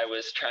too. I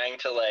was trying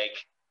to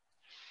like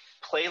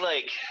play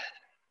like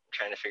I'm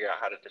trying to figure out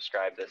how to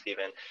describe this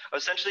even. I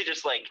was essentially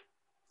just like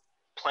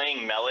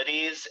playing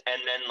melodies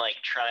and then like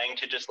trying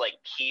to just like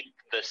keep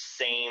the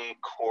same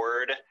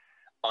chord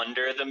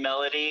under the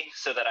melody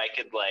so that I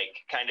could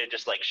like kind of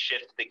just like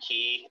shift the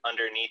key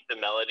underneath the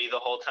melody the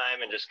whole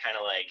time and just kind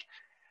of like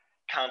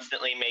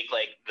constantly make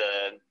like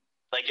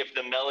if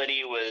the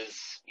melody was,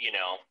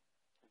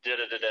 da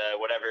da da da,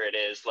 whatever it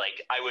is, like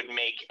I would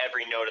make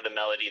every note of the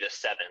melody the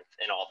seventh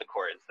in all the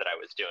chords that I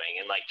was doing,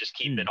 and like just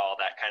keep it all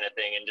that kind of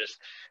thing, and just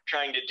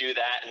trying to do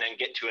that, and then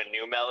get to a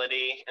new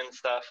melody and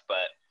stuff.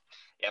 But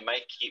yeah, my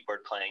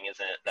keyboard playing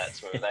isn't that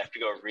smooth. I have to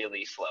go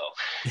really slow,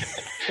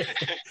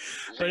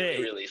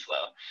 really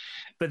slow.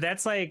 But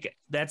that's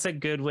a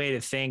good way to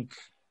think,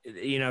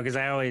 because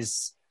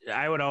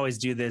I would always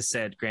do this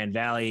at Grand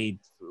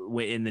Valley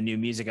in the new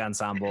music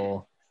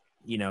ensemble,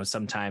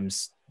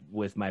 sometimes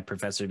with my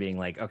professor being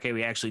like, okay,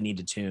 we actually need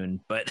to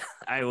tune, but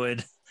I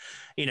would,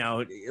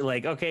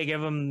 like, okay,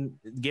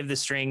 give the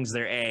strings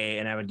their A,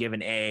 and I would give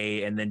an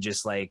A, and then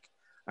just like,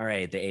 all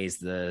right, the A is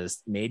the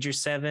major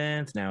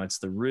seventh, now it's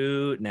the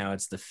root, now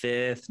it's the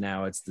fifth,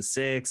 now it's the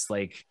sixth,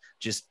 like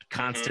just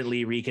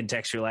constantly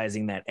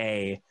recontextualizing that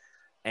A.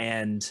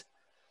 And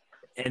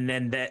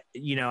then that,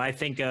 I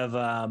think of,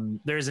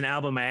 there's an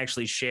album I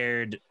actually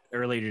shared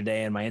earlier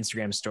today in my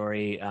Instagram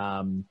story.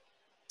 I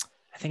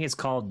think it's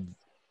called,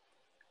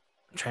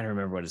 I'm trying to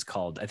remember what it's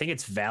called. I think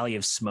it's Valley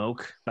of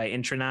Smoke by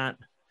Intronaut.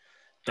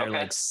 Their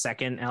like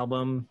second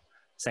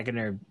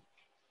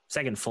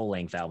full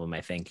length album,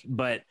 I think.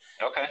 But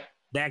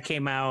that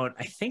came out,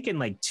 I think, in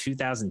like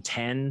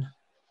 2010,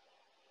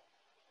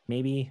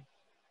 maybe.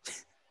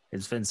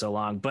 It's been so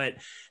long, but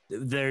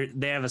they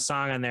have a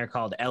song on there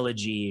called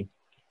Elegy,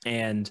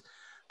 and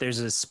there's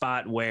a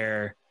spot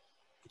where,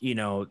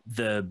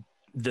 the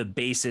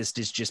bassist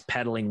is just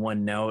pedaling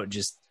one note,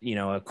 just,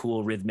 a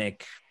cool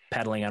rhythmic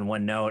pedaling on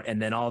one note,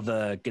 and then all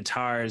the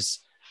guitars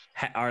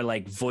are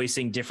like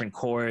voicing different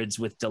chords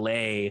with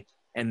delay,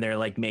 and they're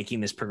like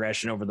making this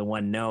progression over the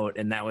one note.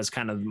 And that was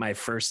kind of my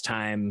first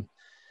time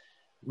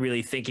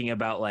really thinking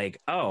about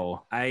like,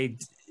 oh, I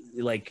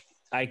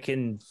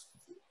can,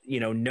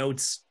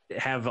 notes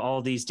have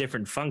all these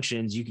different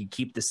functions. You could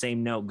keep the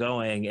same note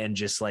going and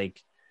just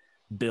like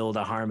build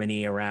a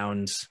harmony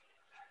around,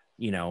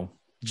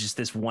 just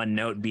this one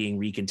note being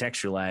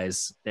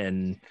recontextualized.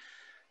 And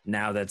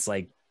now that's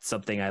like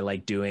something I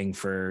like doing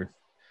for,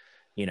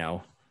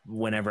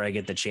 whenever I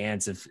get the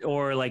chance.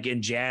 Or like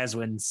in jazz,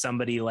 when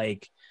somebody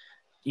like,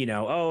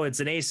 oh, it's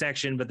an A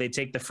section, but they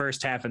take the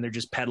first half and they're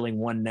just pedaling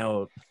one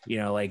note,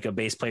 like a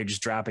bass player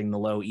just dropping the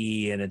low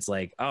E, and it's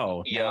like,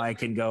 oh, now I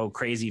can go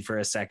crazy for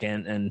a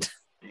second and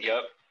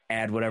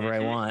add whatever I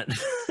want.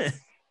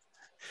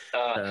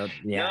 No,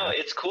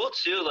 it's cool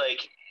too.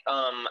 Like,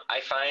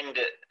 I find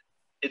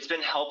it's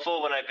been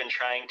helpful when I've been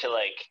trying to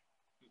like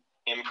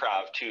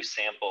improv to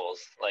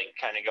samples, like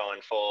kind of going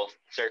full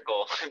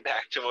circle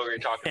back to what we were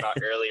talking about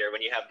earlier.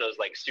 When you have those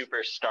like super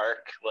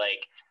stark,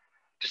 like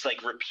just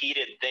like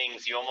repeated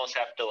things, you almost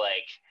have to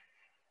like,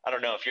 I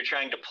don't know, if you're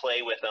trying to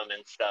play with them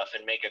and stuff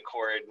and make a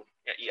chord,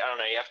 I don't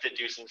know, you have to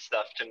do some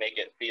stuff to make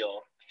it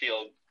feel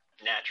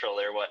natural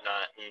or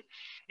whatnot.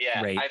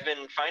 And I've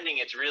been finding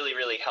it's really,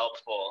 really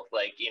helpful.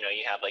 Like, you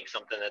have like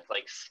something that's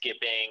like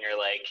skipping or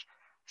like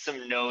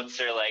some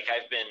notes, or like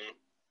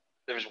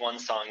there was one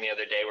song the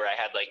other day where I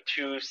had like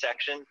two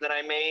sections that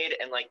I made,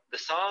 and like the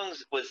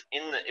songs was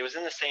it was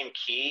in the same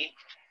key,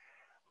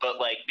 but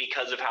like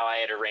because of how I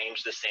had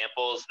arranged the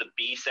samples, the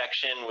B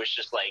section was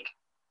just like,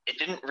 it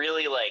didn't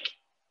really like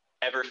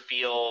ever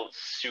feel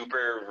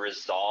super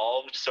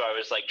resolved. So I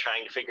was like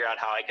trying to figure out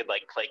how I could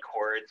like play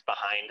chords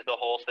behind the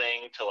whole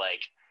thing to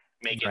like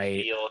make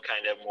it feel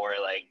kind of more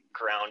like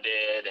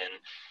grounded.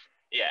 And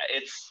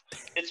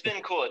it's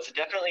been cool. It's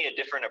definitely a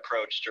different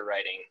approach to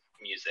writing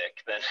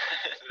music than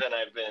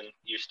I've been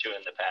used to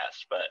in the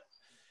past, but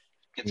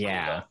it's cool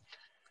though.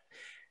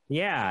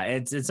 Yeah,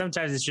 it's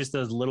sometimes it's just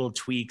those little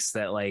tweaks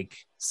that like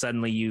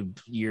suddenly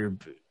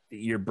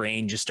your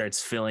brain just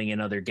starts filling in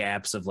other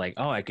gaps of like,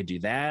 oh, I could do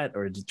that,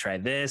 or to try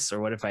this, or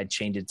what if I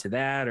change it to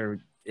that,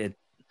 or it,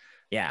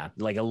 yeah,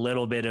 like a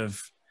little bit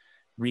of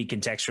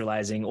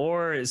recontextualizing.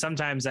 Or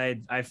sometimes I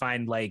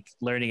find like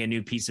learning a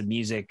new piece of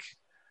music,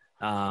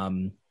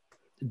 um,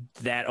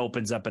 that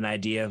opens up an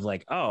idea of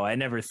like, oh, I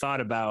never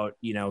thought about,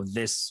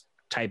 this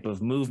type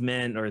of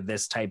movement or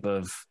this type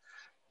of,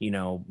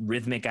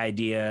 rhythmic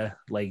idea.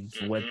 Like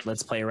Mm-hmm.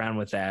 let's play around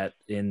with that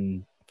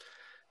in,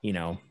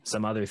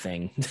 some other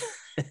thing.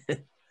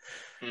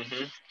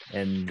 Mm-hmm.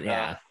 And Uh,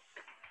 yeah,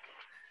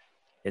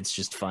 it's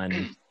just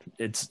fun.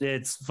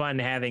 It's fun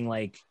having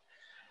like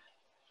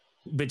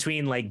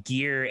between like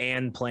gear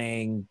and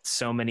playing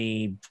so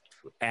many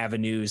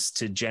avenues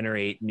to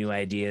generate new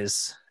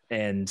ideas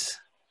and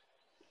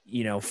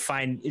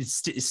find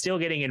it's still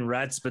getting in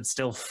ruts but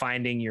still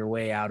finding your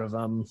way out of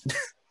them.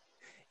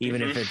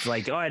 Even if it's mm-hmm.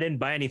 like, oh, I didn't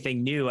buy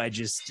anything new, I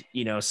just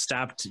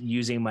stopped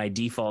using my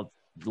default,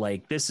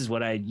 like this is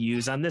what I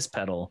use on this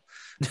pedal.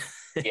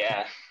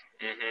 Yeah.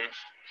 Mm-hmm.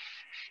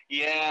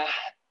 Yeah.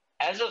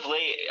 As of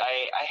late,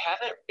 I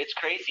haven't. It's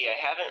crazy. I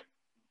haven't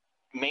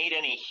made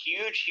any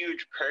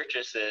huge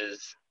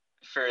purchases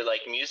for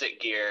like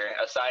music gear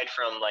aside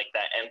from like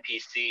that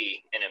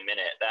MPC in a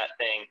minute, that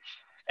thing.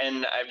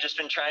 And I've just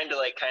been trying to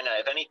like kind of,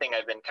 if anything,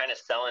 I've been kind of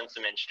selling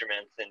some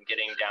instruments and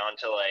getting down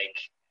to like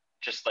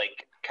just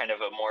like kind of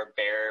a more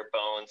bare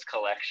bones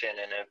collection,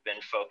 and have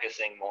been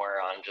focusing more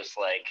on just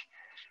like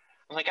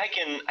I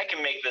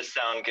can make this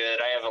sound good.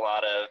 I have a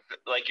lot of,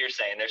 like you're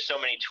saying, there's so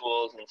many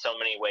tools and so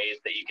many ways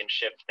that you can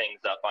shift things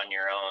up on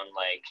your own.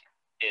 Like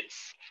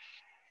it's,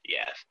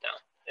 yeah, no,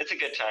 it's a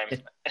good time.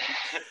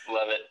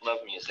 Love it. Love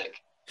music.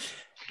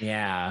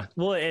 Yeah.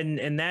 Well,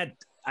 and that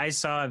I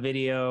saw a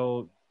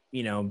video,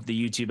 the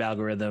YouTube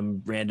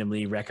algorithm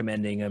randomly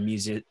recommending a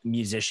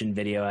musician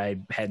video I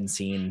hadn't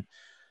seen.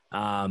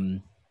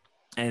 Um,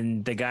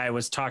 and the guy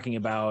was talking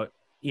about,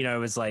 it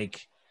was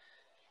like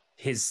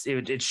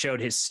it showed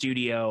his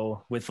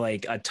studio with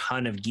like a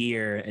ton of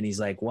gear. And he's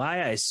like,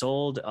 why I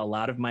sold a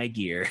lot of my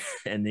gear.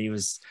 And he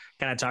was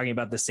kind of talking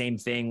about the same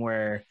thing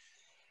where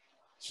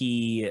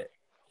he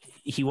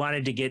he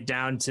wanted to get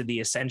down to the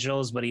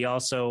essentials, but he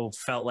also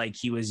felt like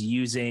he was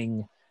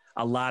using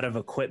a lot of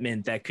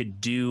equipment that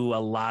could do a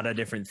lot of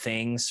different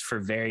things for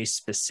very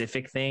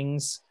specific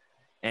things,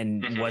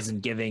 and Mm-hmm. it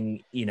wasn't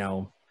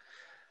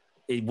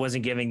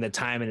giving the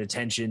time and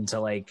attention to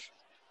like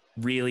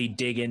really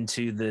dig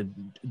into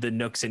the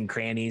nooks and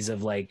crannies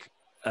of like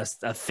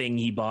a thing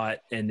he bought,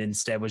 and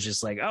instead was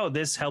just like, oh,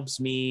 this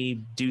helps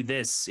me do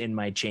this in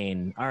my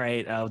chain, all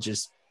right, I'll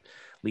just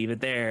leave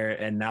it there.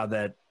 And now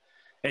that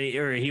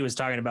or he was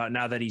talking about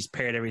now that he's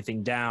pared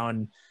everything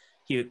down,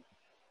 he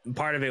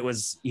part of it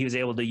was he was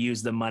able to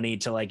use the money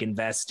to like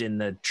invest in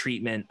the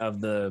treatment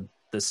of the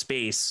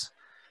space,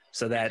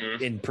 so that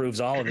improves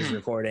all of his Mm-hmm.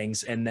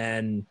 recordings. And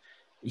then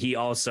he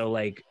also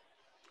like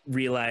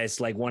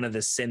realized like one of the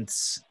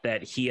synths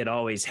that he had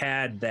always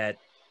had that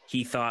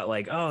he thought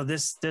like, oh,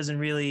 this doesn't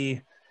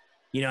really,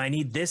 I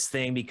need this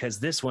thing because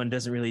this one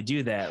doesn't really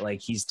do that. Like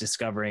he's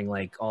discovering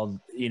like all,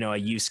 a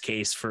use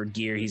case for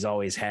gear he's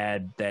always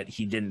had that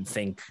he didn't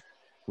think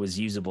was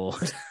usable.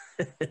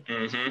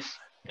 Mm-hmm.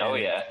 Oh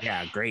And yeah.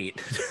 yeah,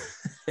 great.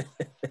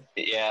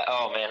 Yeah.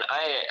 Oh man,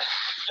 I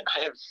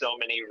have so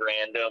many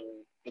random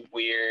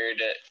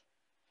weird.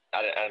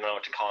 I don't know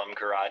what to call them,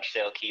 garage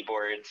sale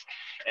keyboards,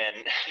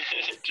 and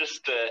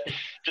just to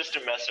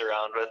mess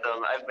around with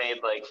them. I've made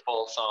like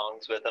full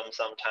songs with them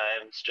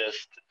sometimes,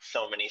 just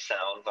so many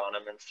sounds on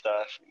them and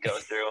stuff. Go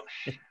through.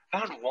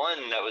 Found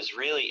one that was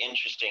really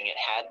interesting.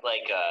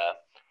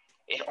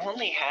 It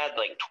only had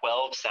like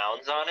 12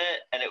 sounds on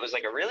it, and it was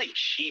like a really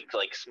cheap,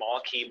 like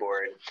small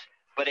keyboard,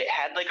 but it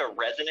had like a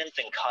resonance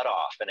and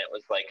cutoff, and it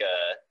was like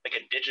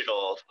a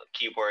digital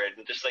keyboard,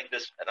 and just like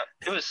this.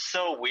 It was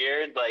so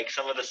weird. Like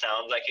some of the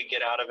sounds I could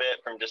get out of it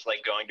from just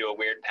like going to a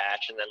weird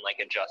patch and then like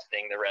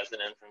adjusting the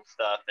resonance and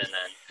stuff, and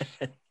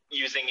then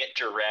using it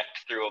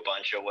direct through a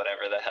bunch of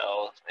whatever the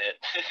hell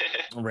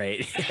it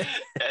Right.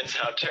 ends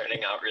up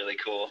turning out really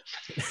cool.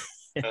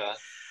 Uh,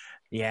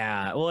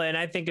 Yeah. Well, and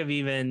I think of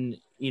even,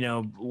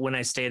 when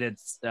I stayed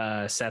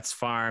at Seth's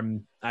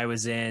farm, I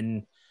was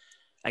in,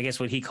 I guess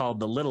what he called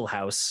the little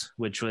house,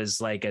 which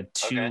was like a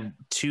okay.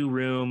 two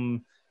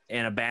room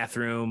and a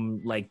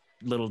bathroom, like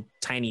little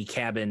tiny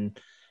cabin,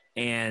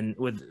 and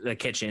with a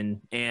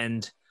kitchen,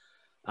 and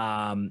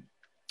um,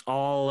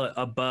 all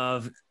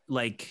above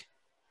like,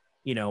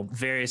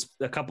 various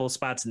a couple of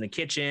spots in the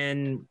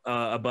kitchen,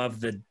 above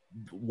the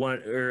one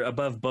or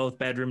above both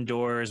bedroom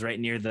doors, right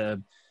near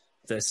the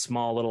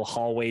small little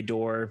hallway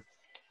door.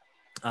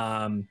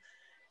 Um,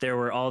 there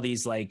were all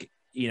these like,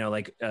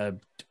 like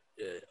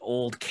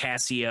old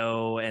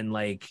Casio and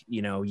like,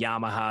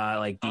 Yamaha,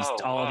 like these Oh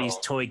all these wow.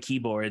 toy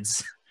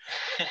keyboards.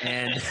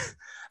 And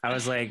I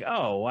was like,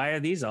 oh, why are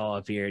these all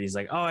up here? And he's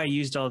like, oh, I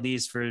used all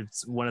these for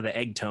one of the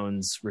Egg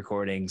Tones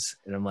recordings.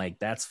 And I'm like,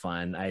 that's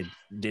fun. I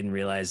didn't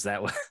realize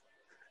that was,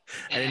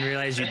 I didn't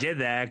realize you did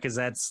that, because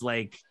that's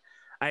like,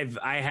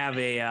 I have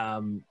a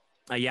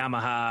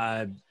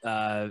Yamaha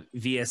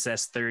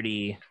VSS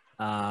 30,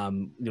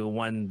 the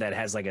one that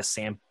has like a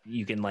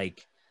you can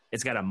like,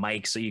 it's got a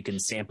mic so you can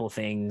sample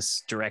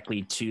things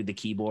directly to the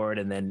keyboard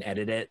and then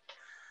edit it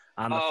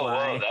on the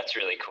fly. Whoa, that's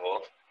really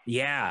cool.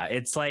 Yeah,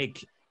 it's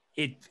like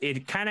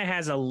it kind of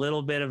has a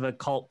little bit of a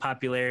cult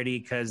popularity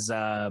because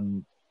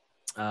and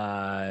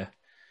I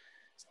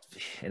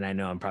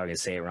know I'm probably gonna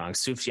say it wrong.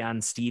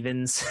 Sufjan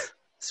Stevens.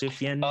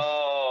 Sufjan.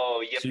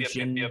 Oh, yep,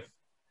 Sufjan. yep.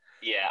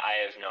 Yeah, I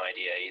have no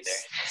idea either.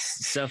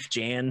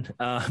 Sufjan.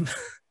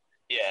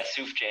 Yeah,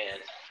 Sufjan.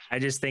 I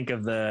just think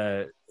of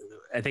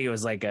I think it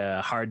was like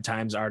a Hard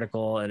Times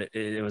article, and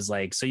it was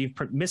like, so you've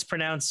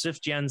mispronounced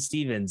Sufjan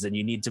Stevens, and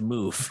you need to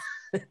move.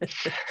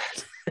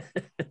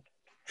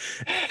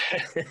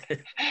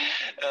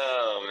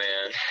 Oh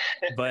man.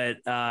 But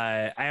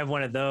I have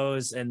one of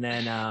those, and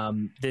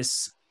then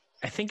this,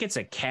 I think it's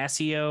a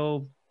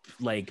Casio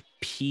like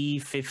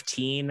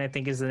P15, I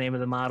think is the name of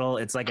the model.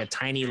 It's like a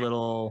tiny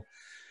little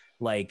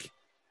like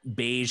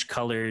beige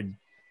colored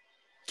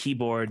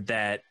keyboard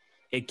that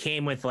it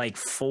came with like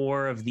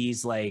 4 of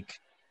these, like,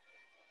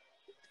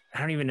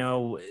 I don't even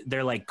know,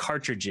 they're like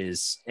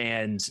cartridges,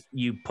 and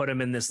you put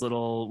them in this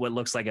little, what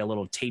looks like a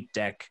little tape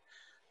deck,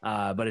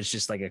 but it's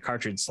just like a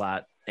cartridge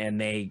slot,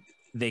 and they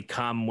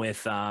come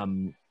with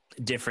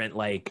different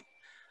like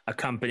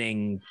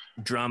accompanying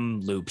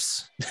drum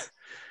loops.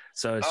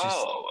 So it's just,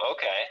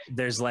 okay.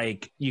 there's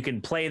like, you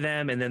can play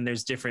them, and then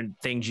there's different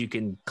things you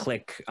can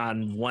click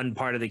on one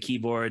part of the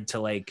keyboard to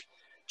like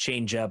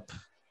change up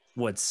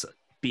what's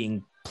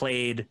being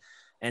played.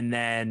 And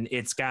then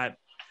it's got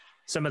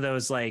some of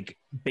those like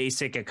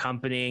basic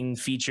accompanying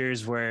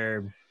features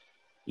where,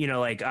 you know,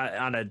 like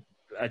on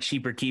a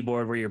cheaper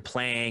keyboard where you're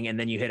playing and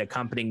then you hit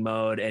accompanying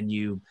mode and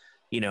you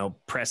know,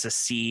 press a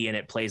C and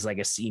it plays like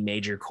a C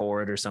major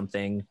chord or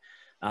something.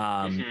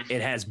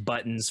 It has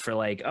buttons for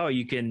like, oh,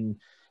 you can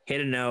hit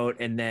a note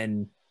and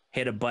then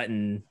hit a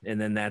button,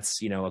 and then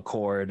that's, you know, a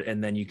chord,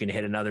 and then you can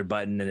hit another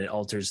button and it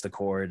alters the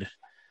chord.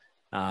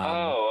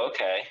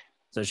 Okay.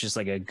 So it's just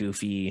like a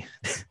goofy,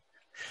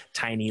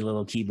 tiny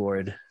little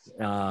keyboard.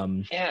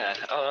 Yeah.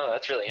 Oh,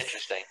 that's really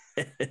interesting.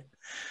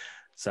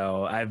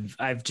 So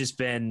I've just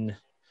been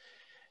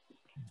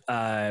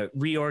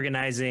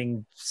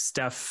reorganizing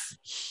stuff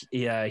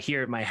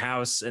here at my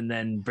house, and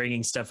then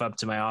bringing stuff up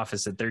to my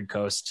office at Third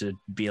Coast to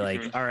be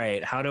like, all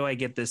right, how do I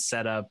get this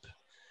set up?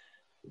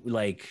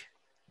 Like,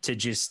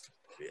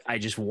 I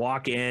just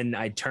walk in,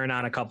 I turn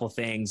on a couple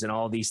things, and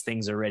all these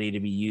things are ready to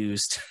be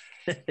used.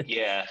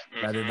 Yeah.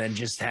 Rather than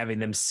just having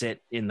them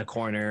sit in the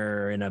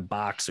corner or in a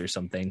box or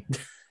something.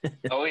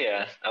 Oh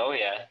yeah.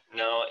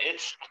 No,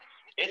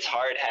 it's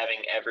hard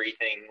having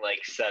everything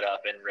like set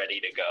up and ready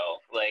to go.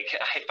 Like,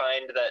 I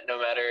find that no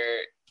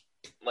matter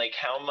like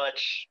how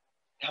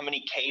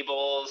many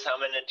cables, how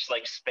much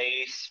like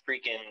space,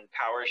 freaking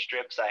power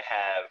strips I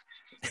have,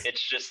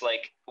 it's just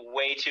like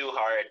way too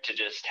hard to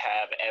just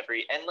have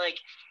and like,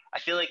 I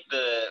feel like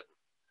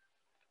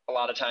a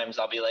lot of times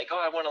I'll be like, oh,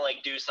 I want to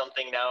like do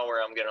something now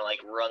where I'm going to like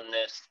run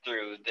this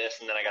through this,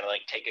 and then I got to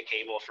like take a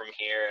cable from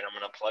here and I'm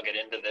going to plug it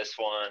into this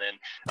one, and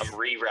I'm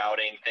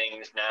rerouting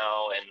things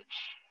now. And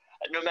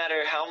no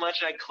matter how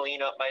much I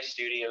clean up my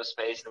studio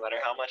space, no matter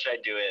how much I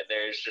do it,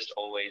 there's just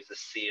always a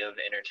sea of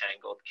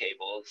intertangled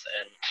cables.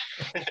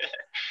 And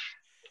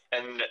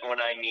and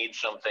when I need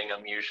something,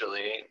 I'm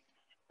usually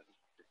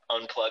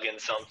unplugging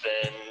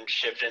something,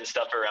 shifting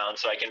stuff around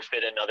so I can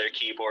fit another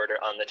keyboard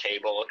on the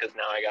table, because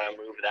now I gotta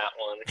move that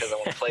one because I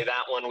want to play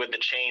that one with the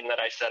chain that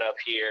I set up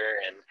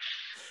here. And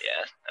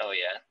yeah, oh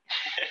yeah.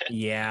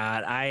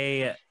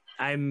 Yeah,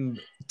 I'm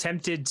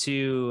tempted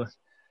to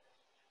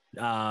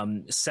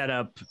set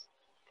up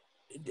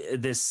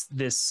this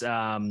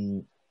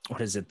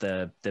what is it,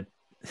 the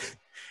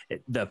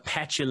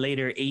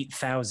Patulator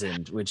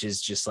 8000, which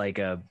is just like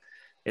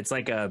it's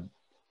like a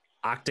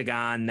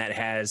octagon that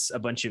has a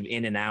bunch of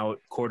in and out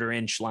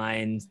quarter-inch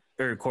lines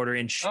or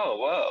quarter-inch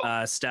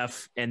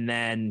stuff, and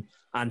then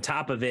on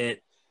top of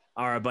it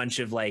are a bunch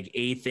of like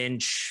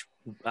 1/8-inch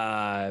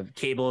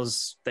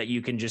cables that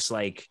you can just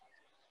like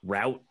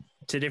route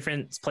to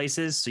different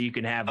places, so you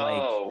can have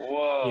like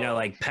you know,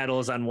 like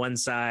pedals on one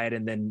side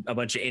and then a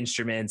bunch of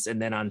instruments,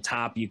 and then on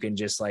top you can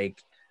just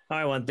like, oh,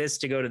 I want this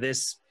to go to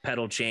this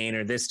pedal chain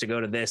or this to go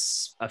to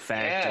this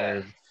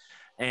effect.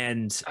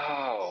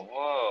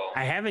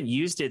 I haven't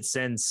used it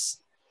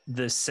since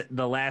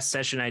the last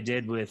session I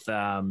did with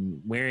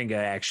Waringa,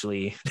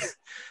 actually.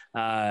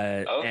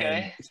 And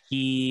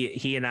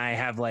he and I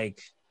have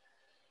like,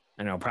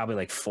 I don't know, probably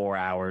like 4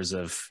 hours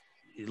of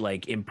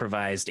like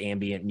improvised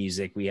ambient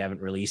music we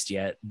haven't released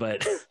yet,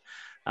 but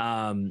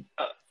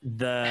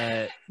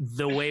the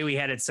way we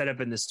had it set up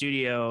in the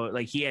studio,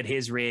 like he had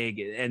his rig,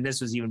 and this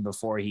was even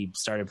before he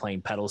started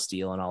playing pedal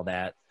steel and all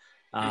that.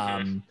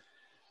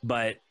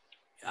 But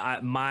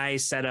my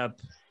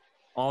setup,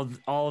 all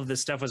of the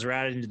stuff was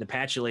routed into the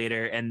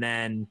Patulator, and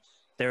then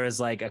there was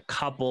like a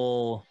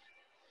couple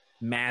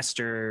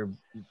master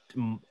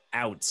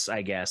outs,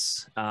 I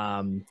guess,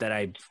 that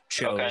I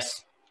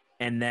chose.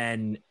 and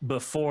then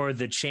before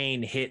the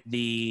chain hit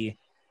the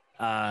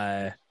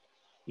hit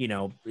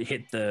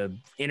the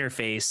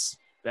interface,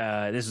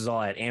 this is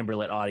all at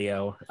Amberlit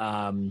Audio,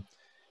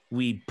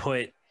 we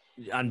put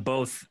on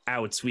both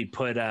outs, we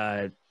put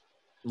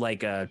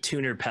like a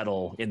tuner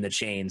pedal in the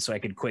chain so I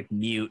could quick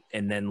mute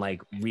and then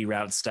like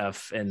reroute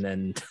stuff and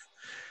then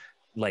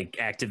like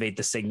activate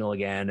the signal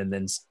again and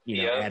then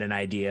add an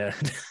idea.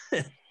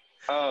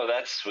 Oh,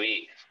 that's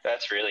sweet.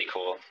 That's really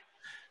cool.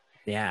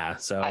 Yeah,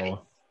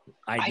 so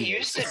I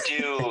used to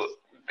do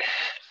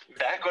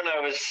back when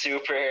I was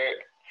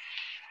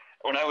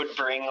when I would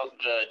bring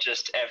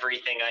just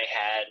everything I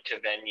had to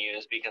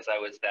venues because I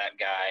was that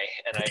guy,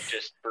 and I'd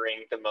just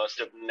bring the most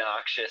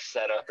obnoxious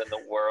setup in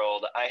the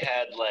world. I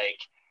had like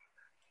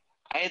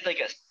a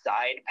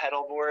side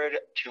pedal board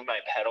to my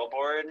pedal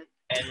board,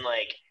 and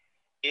like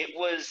it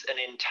was an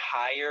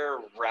entire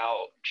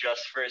route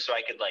just so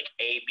I could like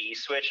A/B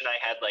switch, and I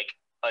had like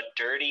a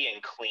dirty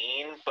and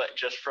clean, but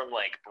just from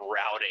like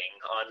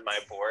routing on my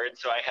board.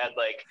 So I had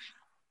like,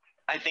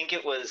 I think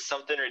it was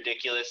something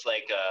ridiculous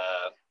like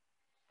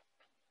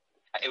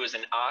it was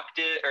an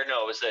octave, or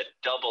no, it was a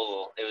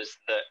double. It was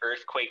the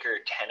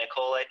Earthquaker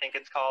Tentacle, I think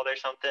it's called, or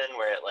something,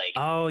 where it like,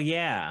 oh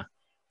yeah,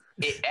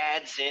 it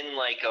adds in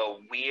like a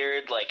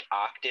weird like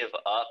octave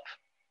up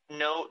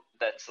note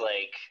that's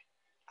like,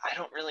 I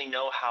don't really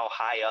know how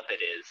high up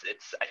it is.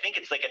 I think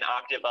it's like an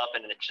octave up,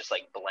 and it's just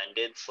like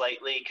blended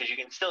slightly because you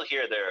can still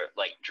hear their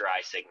like dry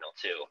signal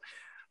too.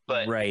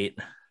 But right.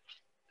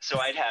 So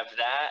I'd have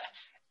that,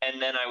 and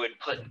then I would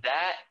put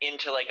that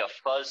into like a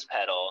fuzz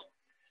pedal.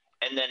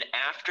 And then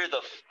after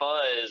the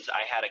fuzz,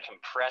 I had a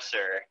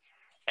compressor.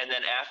 And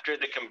then after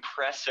the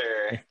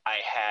compressor,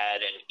 I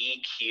had an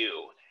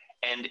EQ.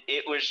 And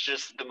it was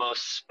just the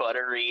most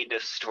sputtery,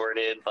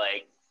 distorted,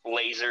 like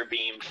laser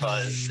beam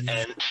fuzz.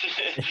 And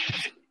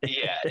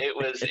yeah, it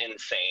was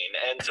insane.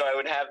 And so I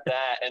would have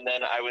that, and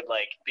then I would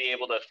like be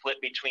able to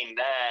flip between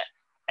that.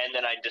 And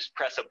then I'd just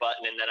press a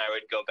button, and then I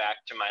would go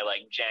back to my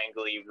like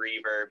jangly,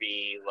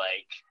 reverby,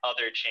 like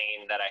other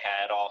chain that I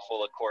had all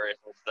full of chorus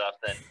and stuff,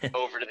 then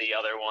over to the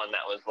other one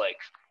that was like,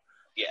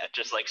 yeah,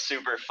 just like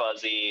super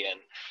fuzzy. And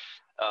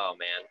oh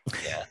man,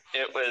 yeah,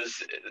 it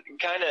was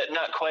kind of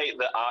not quite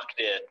the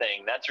octave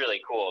thing. That's really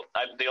cool.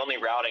 The only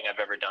routing I've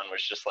ever done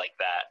was just like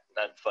that.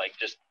 That's like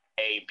just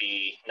A,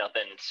 B,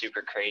 nothing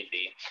super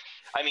crazy.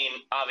 I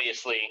mean,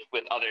 obviously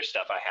with other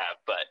stuff I have,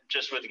 but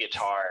just with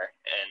guitar,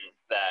 and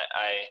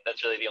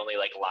that's really the only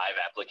like live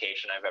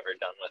application I've ever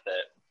done with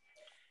it.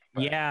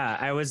 But. Yeah,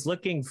 I was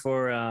looking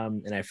for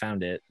and I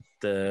found it.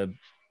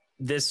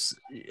 This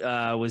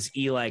was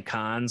Eli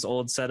Kahn's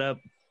old setup.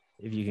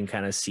 If you can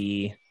kind of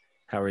see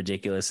how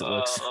ridiculous it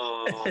looks.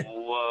 Oh,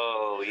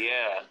 whoa,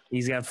 yeah.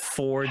 He's got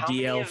 4 how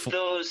DL. Many of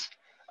those?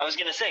 I was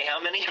gonna say,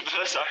 how many of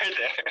those are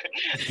there?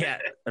 Yeah,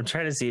 I'm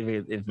trying to see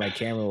if my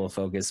camera will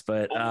focus,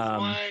 but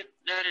what?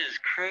 That is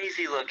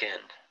crazy looking.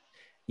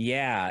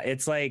 Yeah,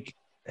 it's like,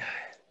 if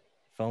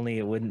only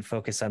it wouldn't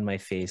focus on my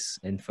face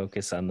and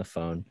focus on the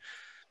phone.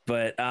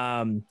 But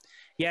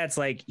yeah, it's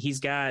like he's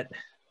got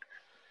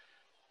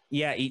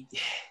 4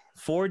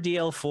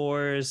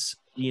 DL4s,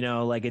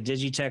 like a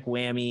Digitech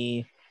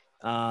whammy,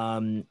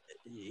 a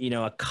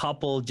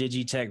couple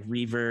Digitech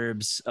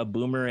reverbs, a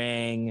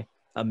boomerang,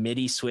 a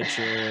MIDI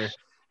switcher,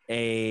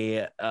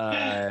 a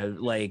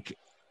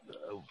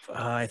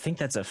I think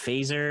that's a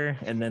phaser,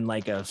 and then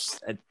like I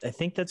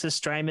think that's a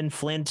Strymon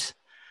Flint.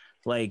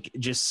 Like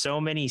just so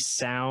many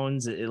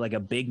sounds, like a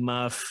big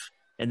muff,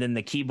 and then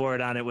the keyboard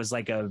on it was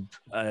like a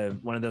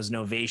one of those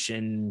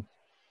Novation,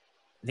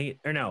 I think,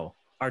 or no,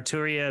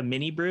 Arturia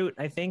Mini Brute,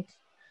 I think.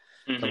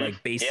 Mm-hmm.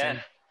 Like bass. Yeah.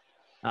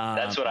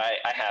 That's what I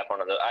have one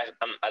of those.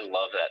 I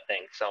love that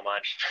thing so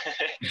much.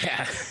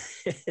 Yeah.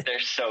 They're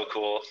so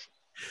cool.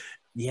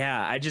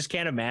 Yeah, I just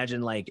can't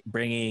imagine like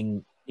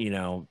bringing,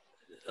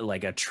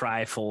 like a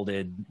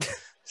tri-folded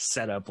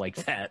setup like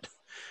that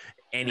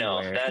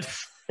anywhere. No,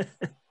 that's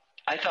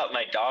I thought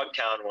my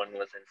Dogtown one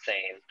was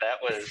insane. That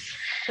was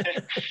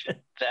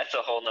that's a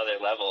whole nother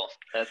level.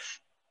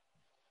 That's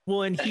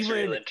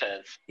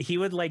he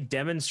would like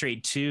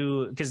demonstrate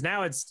too, because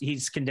now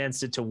he's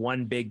condensed it to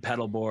one big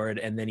pedal board,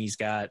 and then he's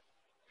got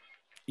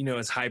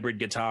his hybrid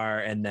guitar,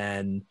 and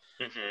then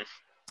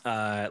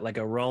like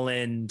a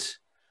Roland,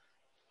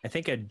 I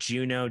think a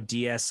Juno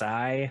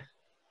DSI,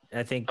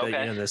 I think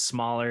the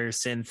smaller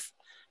synth,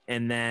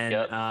 and then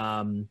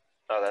oh,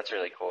 that's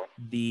really cool.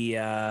 The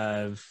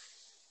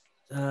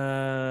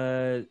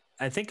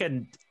I think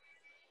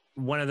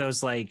one of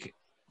those like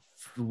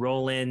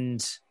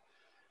Roland,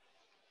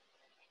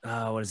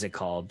 what is it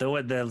called?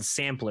 The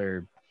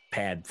sampler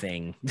pad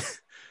thing.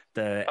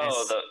 the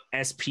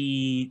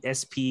SP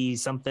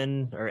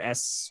something or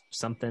S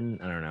something.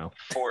 I don't know.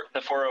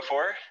 The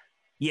 404?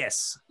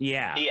 Yes.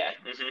 Yeah. Yeah.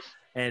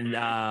 Mm-hmm. And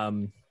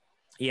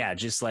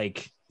just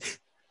like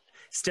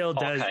still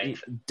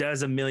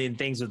does a million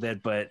things with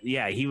it, but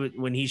yeah,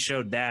 when he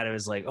showed that, it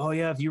was like, oh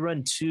yeah, if you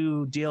run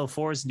 2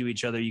 DL4s into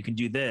each other, you can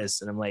do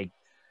this. And I'm like,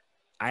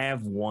 I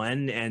have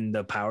one and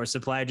the power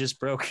supply just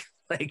broke.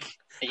 Like,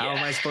 how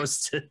am I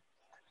supposed to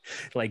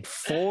like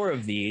 4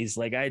 of these.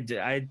 Like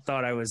I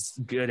thought I was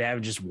good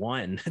having just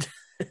one.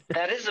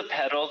 That is a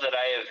pedal that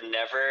I have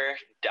never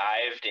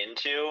dived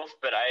into,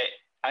 but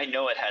I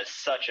know it has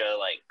such a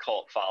like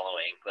cult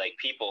following. Like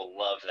people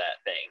love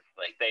that thing.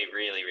 Like they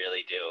really,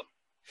 really do.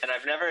 And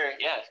I've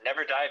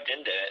never dived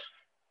into it.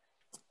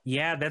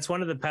 Yeah, that's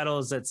one of the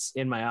pedals that's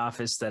in my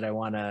office that I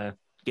want to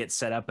get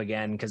set up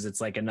again because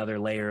it's like another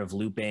layer of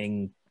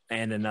looping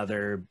and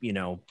another,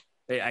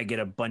 I get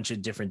a bunch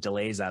of different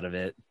delays out of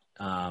it.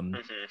 And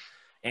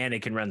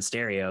it can run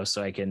stereo,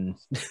 so I can,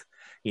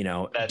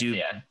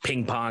 do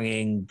ping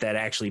ponging that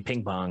actually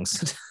ping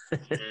pongs.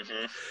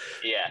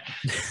 Yeah,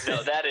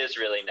 no, that is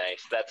really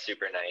nice. That's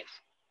super nice.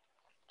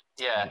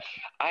 Yeah,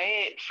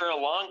 for a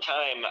long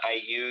time I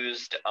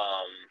used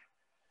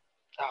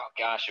oh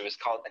gosh, it was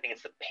called, I think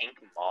it's the Pink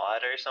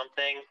Mod or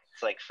something.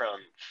 It's like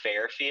from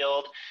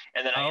Fairfield,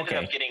 and then I ended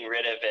up getting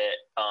rid of it.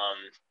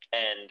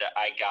 And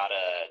I got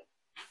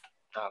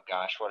oh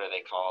gosh, what are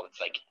they called? It's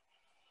like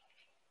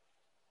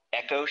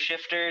echo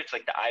shifter. It's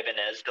like the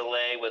Ibanez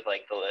delay with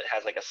like it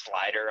has like a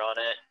slider on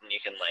it, and you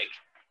can like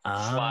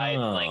slide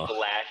and like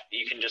latch.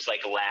 You can just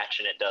like latch,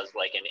 and it does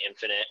like an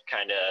infinite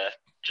kind of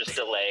just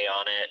delay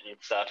on it and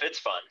stuff. It's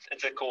fun.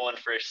 It's a cool one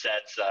for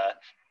sets.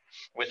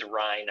 With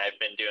Ryan, I've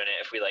been doing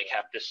it if we like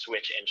have to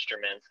switch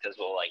instruments because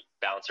we'll like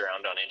bounce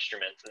around on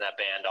instruments in that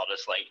band. I'll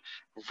just like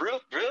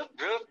roop, roop,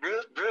 roop,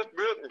 roop, roop,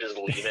 roop, and just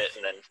leave it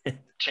and then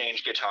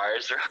change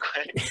guitars real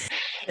quick.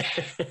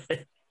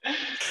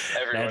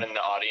 Everyone in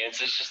the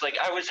audience is just like,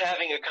 I was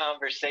having a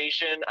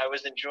conversation, I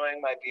was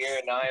enjoying my beer,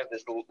 and now I have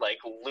this like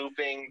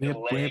looping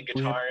delay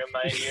guitar in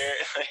my ear.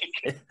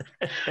 Like,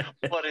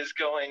 what is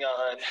going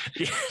on?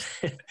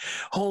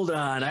 Hold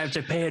on, I have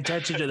to pay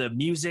attention to the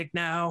music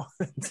now.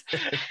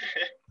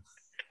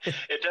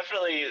 It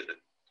definitely,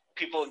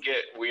 people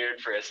get weird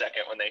for a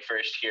second when they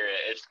first hear it.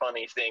 It's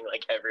funny seeing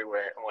like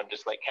everywhere one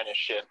just like kind of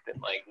shift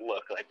and like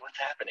look like what's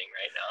happening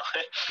right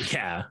now.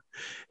 Yeah,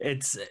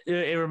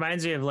 it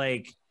reminds me of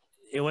like,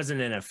 it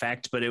wasn't an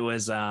effect, but it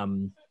was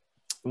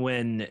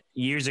when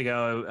years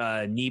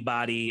ago Knee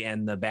Body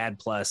and the Bad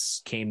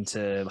Plus came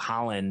to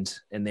Holland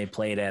and they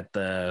played at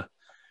the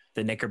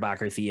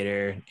Knickerbocker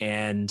Theater,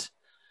 and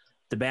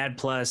the Bad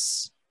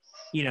Plus,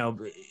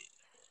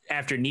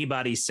 after Knee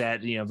Body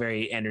set,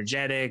 very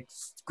energetic,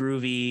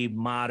 groovy,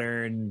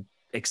 modern,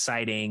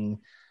 exciting.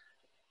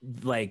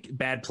 Like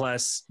Bad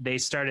Plus, they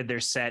started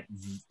their set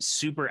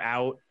super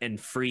out and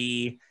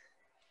free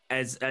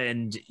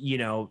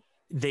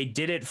they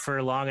did it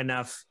for long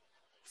enough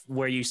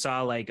where you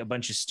saw like a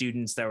bunch of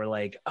students that were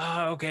like,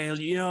 oh, okay,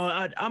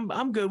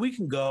 I'm good, we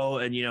can go.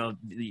 And,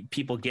 the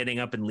people getting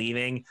up and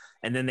leaving.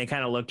 And then they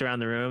kind of looked around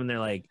the room and they're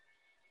like,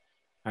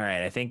 all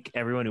right, I think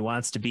everyone who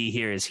wants to be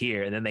here is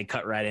here. And then they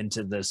cut right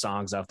into the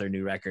songs off their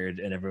new record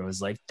and everyone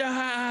was like,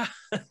 ah.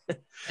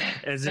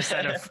 It's just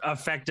that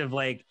effect of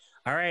like,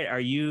 all right, are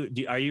you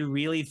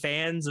really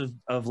fans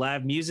of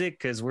live music?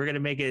 Because we're not gonna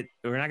make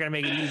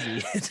it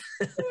easy.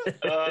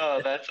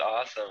 Oh, that's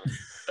awesome.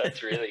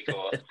 That's really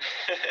cool.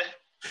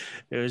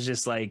 It was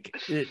just like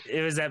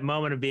it was that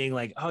moment of being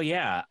like, oh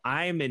yeah,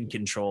 I'm in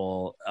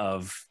control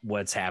of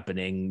what's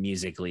happening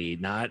musically,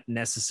 not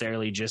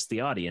necessarily just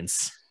the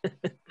audience.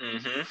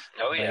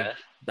 Oh yeah,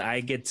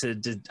 I get to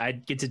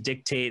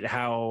dictate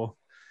how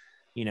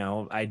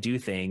I do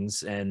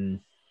things,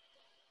 and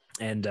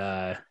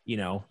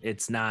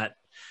it's not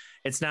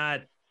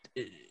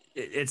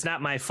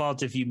my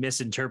fault if you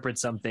misinterpret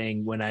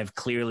something when I've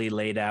clearly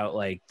laid out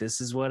like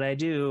this is what I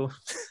do.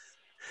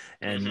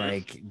 And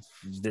like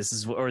this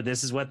is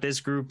what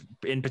this group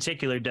in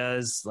particular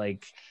does.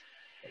 Like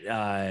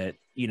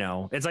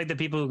it's like the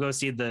people who go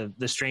see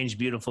the Strange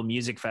Beautiful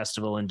Music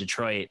Festival in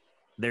Detroit.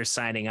 They're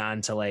signing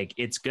on to like,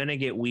 it's gonna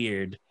get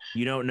weird,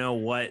 you don't know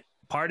what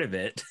part of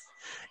it.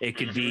 It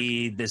could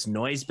be this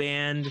noise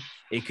band,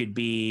 it could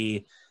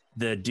be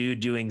the dude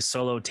doing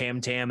solo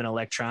tam and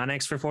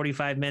electronics for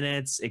 45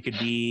 minutes. It could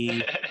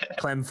be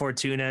Clem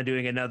Fortuna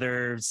doing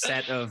another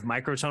set of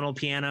microtonal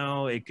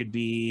piano. It could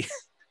be,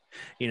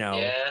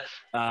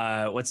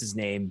 what's his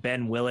name?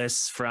 Ben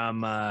Willis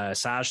from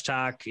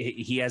Schaak.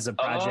 He has a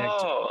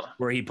project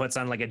where he puts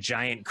on like a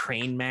giant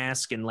crane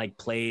mask and like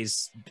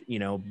plays,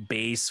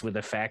 bass with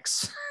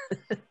effects.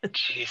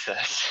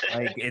 Jesus.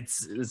 Like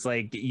it's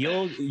like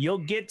you'll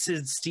get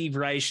to Steve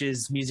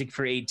Reich's Music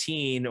for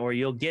 18, or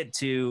you'll get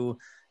to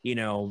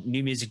New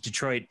Music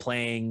Detroit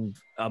playing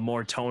a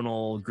more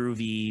tonal,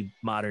 groovy,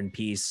 modern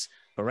piece.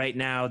 But right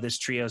now, this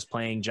trio's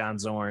playing John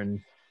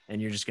Zorn, and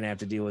you're just gonna have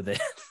to deal with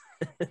it.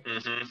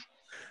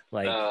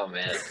 Like, oh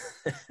man,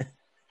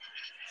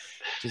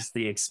 just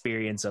the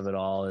experience of it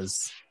all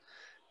is,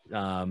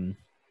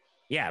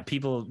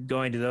 people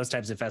going to those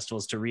types of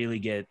festivals to really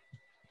get,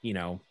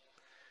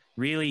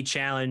 really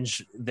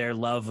challenge their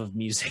love of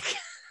music,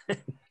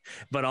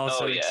 but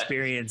also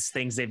experience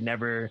things they've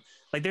never.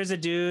 Like, there's a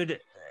dude.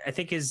 I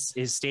think his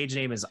stage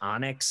name is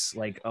Onyx,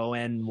 like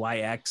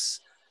Onyx,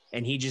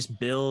 and he just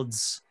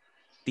builds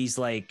these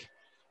 3D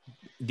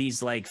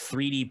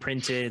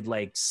printed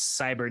like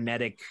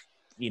cybernetic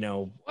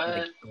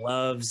What?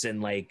 gloves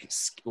and like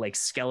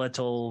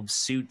skeletal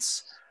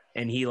suits,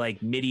 and he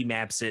like MIDI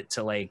maps it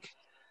to like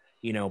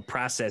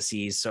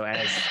processes. So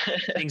as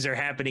things are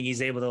happening,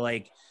 he's able to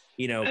like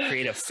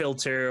create a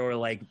filter or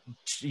like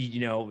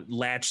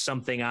latch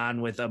something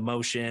on with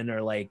emotion,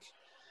 or like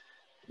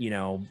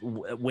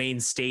Wayne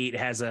State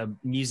has a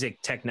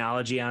music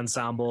technology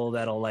ensemble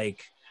that'll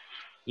like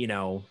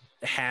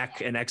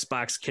hack an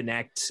Xbox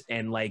Connect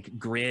and like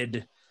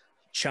grid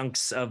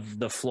chunks of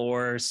the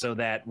floor so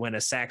that when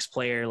a sax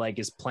player like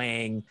is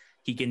playing,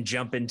 he can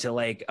jump into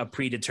like a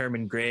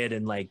predetermined grid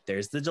and like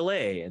there's the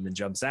delay, and then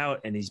jumps out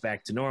and he's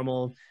back to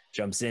normal,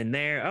 jumps in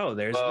there, oh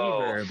there's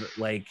Whoa. reverb.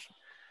 Like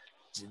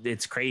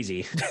it's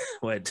crazy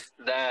what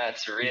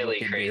That's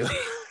really crazy.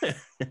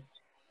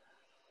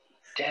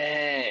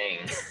 Dang.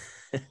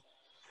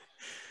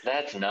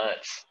 That's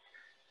nuts.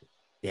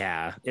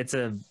 Yeah, it's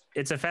a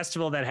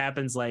festival that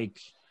happens like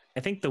I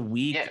think the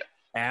week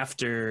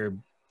after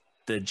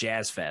the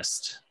Jazz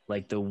Fest,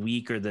 like the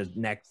week or the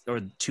next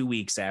or 2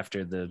 weeks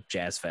after the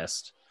Jazz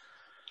Fest.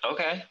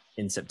 Okay.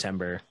 In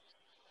September.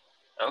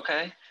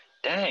 Okay.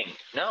 Dang.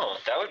 No,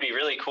 that would be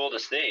really cool to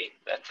see.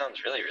 That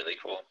sounds really, really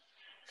cool.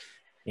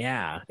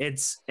 Yeah,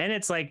 it's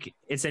like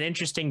it's an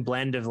interesting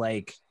blend of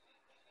like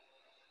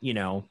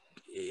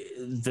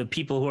the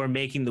people who are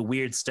making the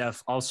weird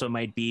stuff also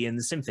might be in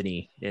the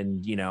symphony,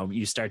 and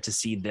you start to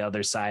see the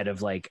other side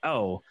of like,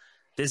 oh,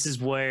 this is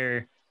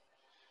where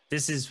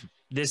this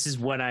is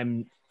what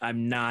I'm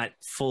not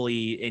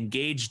fully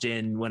engaged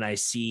in when I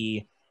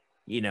see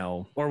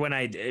or when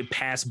I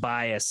pass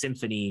by a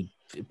symphony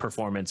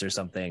performance or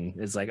something.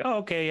 It's like, oh,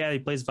 okay, yeah, he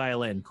plays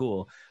violin,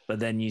 cool. But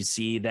then you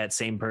see that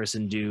same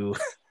person do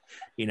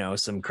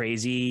some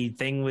crazy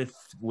thing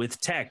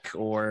with tech,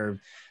 or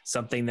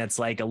something that's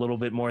like a little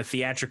bit more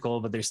theatrical,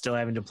 but they're still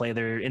having to play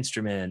their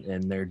instrument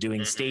and they're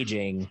doing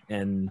staging.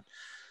 And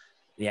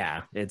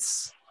yeah,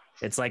 it's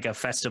like a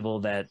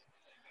festival that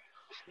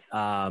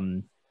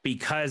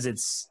because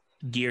it's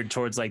geared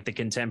towards like the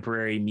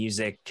contemporary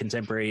music,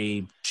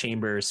 contemporary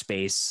chamber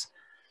space,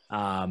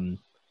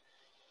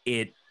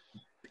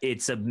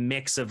 it's a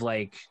mix of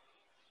like,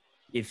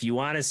 if you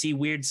want to see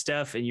weird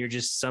stuff and you're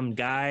just some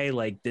guy,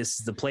 like this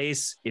is the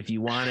place. If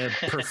you want to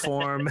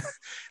perform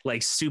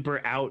like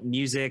super out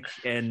music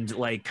and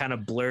like kind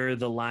of blur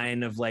the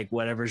line of like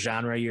whatever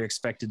genre you're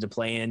expected to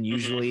play in,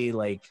 usually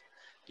like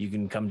you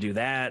can come do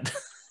that.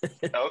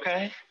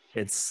 Okay.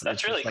 That's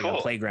really like cool.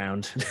 A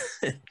playground.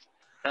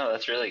 No,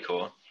 that's really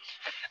cool.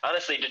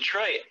 Honestly,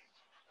 Detroit,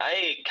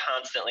 I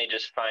constantly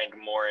just find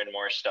more and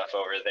more stuff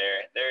over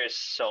there. There is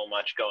so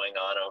much going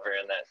on over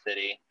in that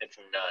city. It's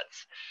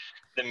nuts.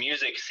 The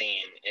music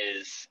scene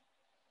it's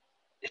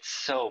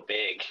so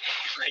big.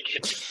 Like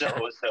it's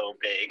so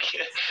big.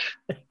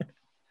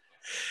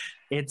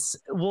 It's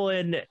well,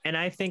 and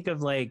I think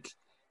of like,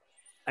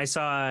 I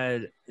saw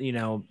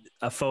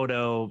a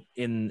photo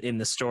in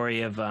the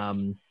story of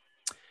the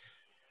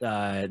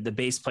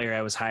bass player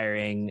I was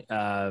hiring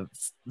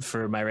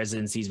for my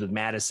residencies with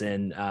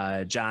Madison,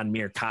 John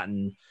Muir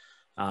Cotton,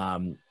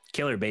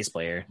 killer bass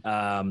player,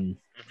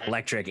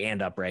 electric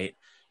and upright.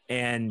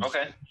 And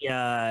okay.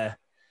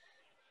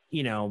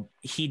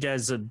 He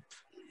does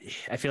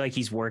I feel like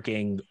he's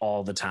working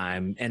all the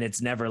time, and it's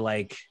never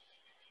a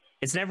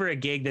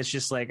gig that's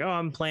just like, oh,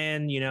 I'm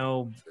playing,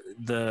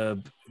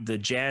 the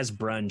jazz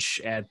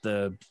brunch at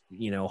the,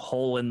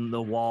 hole in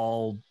the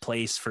wall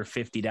place for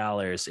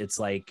 $50. It's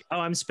like, oh,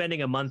 I'm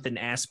spending a month in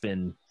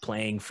Aspen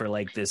playing for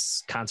like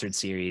this concert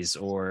series,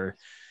 or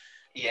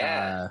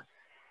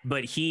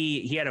but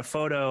he had a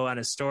photo on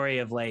a story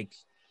of like,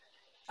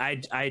 I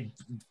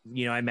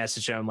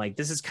messaged him, I'm like,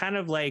 this is kind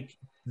of like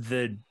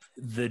the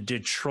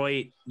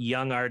Detroit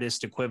young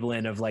artist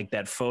equivalent of like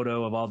that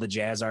photo of all the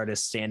jazz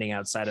artists standing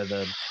outside of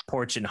the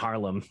porch in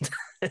Harlem.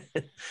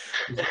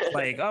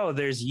 Like, oh,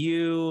 there's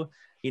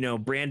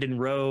Brandon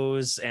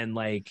Rose, and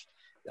like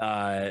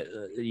what's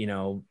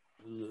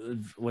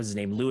his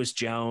name, Lewis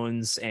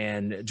Jones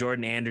and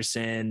Jordan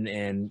Anderson,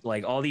 and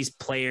like all these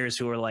players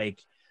who are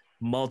like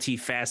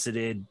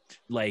multifaceted,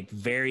 like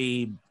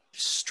very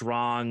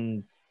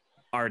strong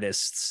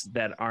artists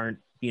that aren't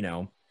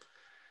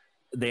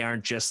they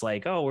aren't just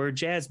like, oh, we're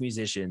jazz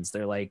musicians.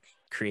 They're like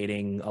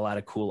creating a lot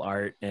of cool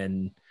art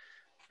and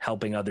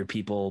helping other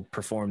people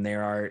perform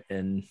their art,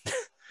 and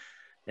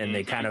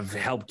they kind of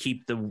help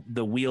keep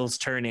the wheels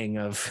turning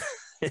of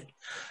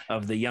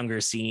of the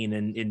younger scene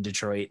in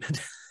Detroit.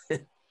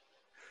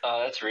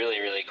 Oh, that's really,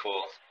 really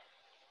cool.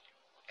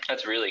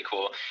 That's really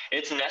cool.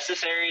 It's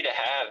necessary to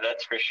have,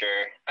 that's for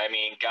sure. I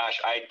mean, gosh,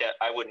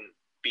 I wouldn't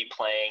be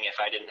playing if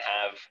I didn't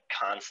have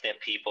constant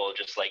people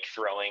just like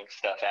throwing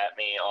stuff at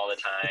me all the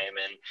time.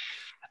 And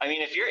I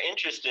mean, if you're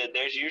interested,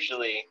 there's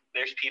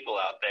people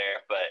out there,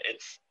 but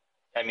it's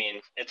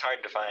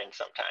hard to find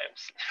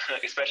sometimes,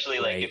 especially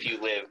like if you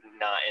live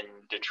not in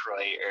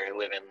Detroit or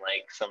live in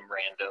like some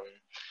random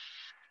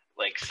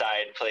like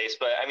side place.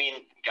 But I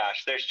mean,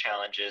 gosh, there's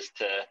challenges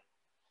to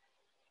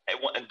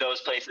those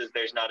places.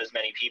 There's not as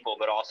many people,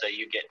 but also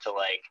you get to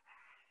like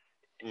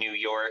New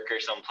York or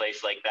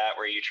someplace like that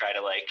where you try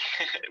to like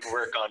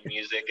work on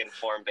music and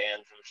form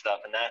bands and stuff,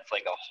 and that's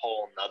like a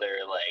whole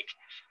nother like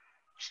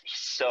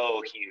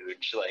so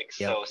huge, like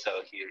Yep.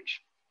 so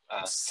huge.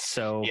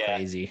 So yeah,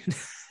 crazy.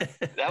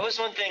 that was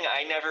one thing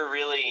I never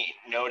really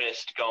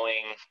noticed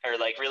going or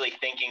like really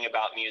thinking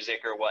about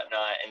music or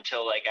whatnot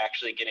until like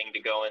actually getting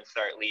to go and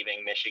start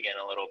leaving Michigan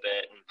a little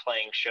bit and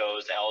playing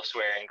shows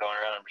elsewhere and going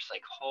around. I'm just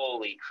like,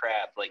 holy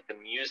crap, like the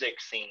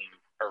music scene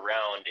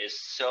around is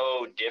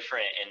so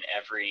different in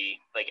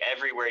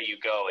everywhere you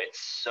go,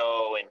 it's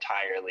so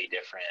entirely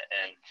different.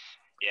 And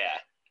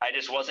yeah, I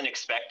just wasn't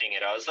expecting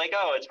it. I was like,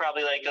 oh, it's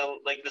probably like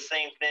the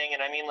same thing.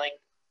 And I mean, like,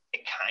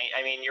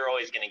 you're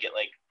always going to get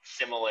like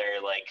similar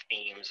like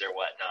themes or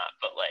whatnot,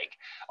 but like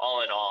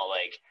all in all,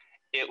 like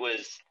it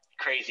was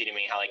crazy to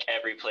me how like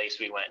every place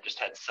we went just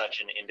had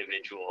such an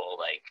individual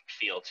like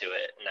feel to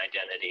it and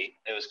identity.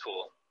 It was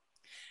cool.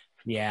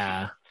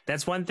 Yeah,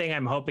 that's one thing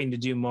I'm hoping to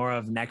do more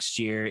of next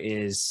year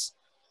is,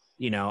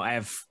 I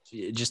have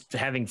just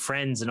having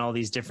friends in all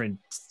these different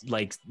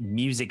like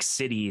music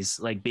cities,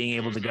 like being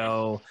able to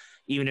go,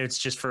 even if it's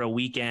just for a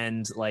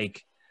weekend,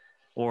 like,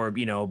 or,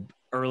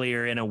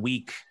 earlier in a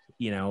week,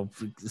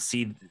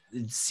 see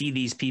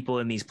these people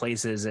in these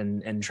places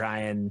and try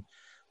and,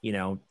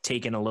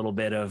 take in a little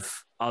bit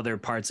of other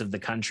parts of the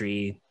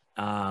country.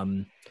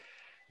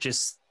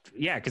 Just,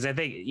 yeah. Cause I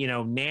think,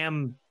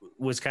 NAMM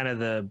was kind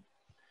of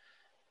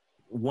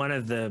one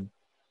of the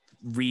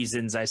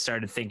reasons I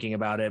started thinking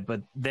about it,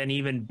 but then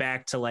even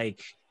back to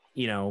like,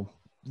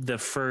 the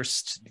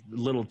first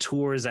little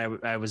tours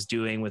I was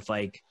doing with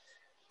like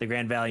the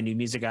Grand Valley New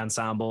Music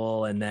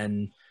Ensemble, and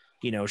then,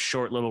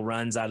 short little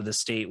runs out of the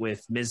state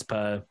with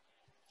MISPA,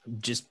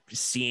 just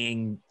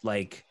seeing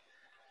like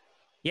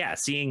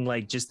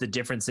just the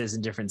differences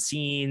in different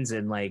scenes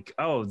and like,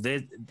 oh,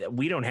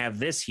 we don't have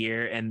this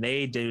here and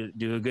they do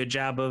a good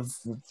job of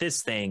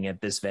this thing at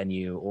this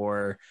venue,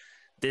 or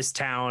this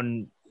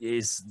town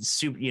is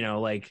super,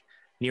 like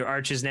near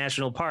Arches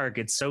National Park.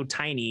 It's so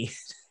tiny,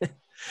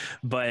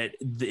 but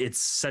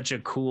it's such a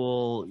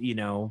cool,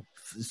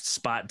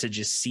 spot to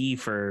just see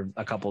for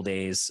a couple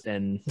days.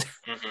 And,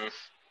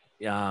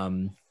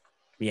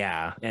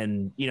 yeah.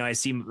 And,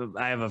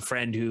 I have a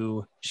friend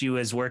who she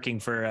was working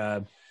for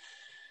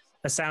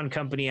a sound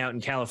company out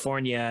in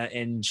California,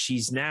 and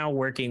she's now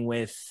working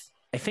with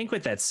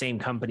that same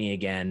company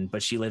again,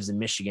 but she lives in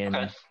Michigan.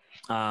 Okay.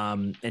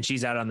 And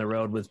she's out on the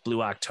road with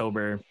Blue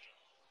October,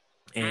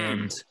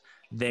 and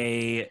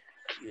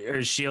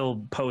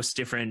she'll post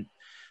different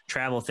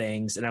travel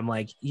things. And I'm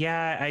like,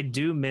 yeah, I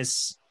do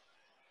miss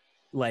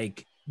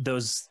like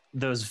those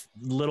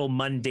little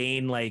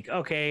mundane, like,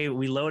 okay,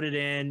 we loaded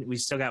in, we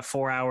still got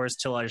 4 hours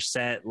till our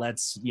set.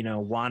 Let's,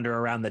 wander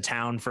around the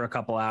town for a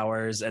couple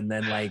hours and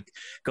then like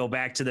go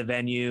back to the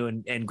venue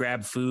and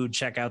grab food,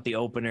 check out the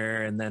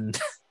opener. And then,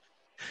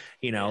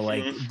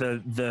 like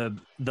the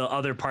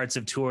other parts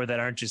of tour that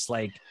aren't just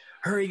like,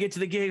 hurry, get to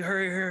the gig,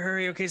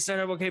 hurry. Okay, start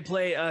up. Okay,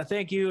 play.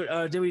 Thank you.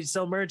 Did we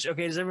sell merch?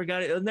 Okay, does everyone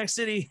got it? Next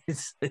city.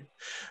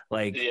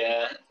 Like,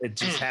 yeah,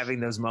 just having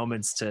those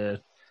moments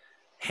to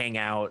hang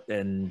out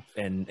and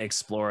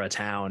explore a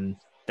town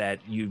that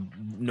you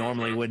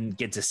normally wouldn't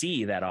get to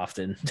see that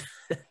often.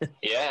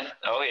 Yeah.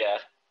 Oh yeah.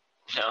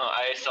 No,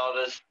 I saw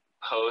this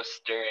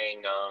post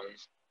during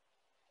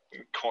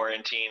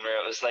quarantine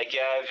where it was like,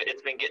 yeah,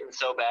 it's been getting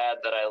so bad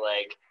that I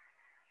like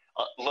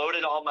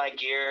loaded all my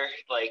gear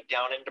like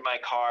down into my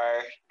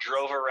car,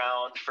 drove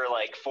around for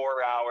like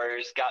 4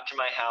 hours, got to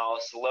my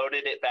house,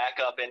 loaded it back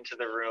up into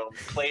the room,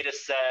 played a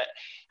set,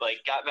 like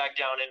got back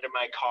down into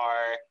my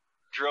car,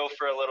 drove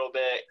for a little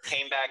bit,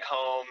 came back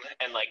home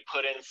and like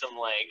put in some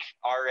like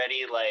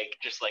already like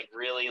just like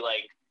really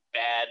like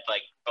bad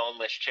like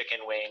boneless chicken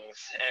wings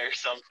or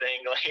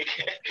something, like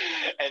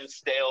and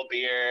stale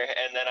beer,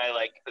 and then I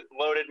like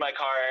loaded my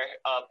car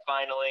up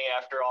finally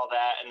after all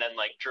that, and then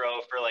like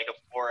drove for like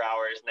 4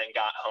 hours and then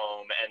got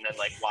home and then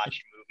like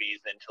watched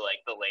movies into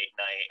like the late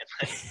night and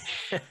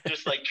like,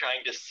 just like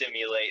trying to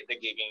simulate the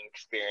gigging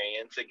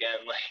experience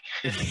again,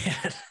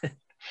 like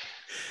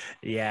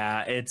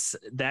yeah, it's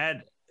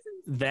that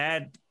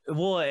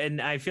well,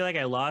 and I feel like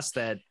I lost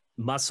that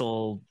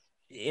muscle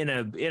in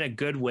a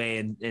good way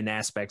in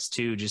aspects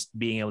too, just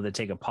being able to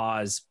take a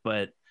pause.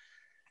 But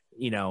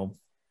I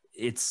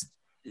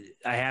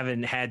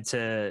haven't had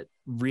to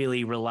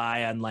really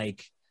rely on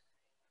like,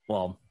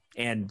 well,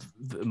 and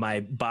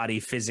my body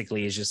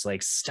physically is just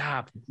like,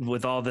 stop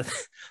with all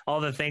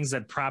the things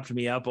that propped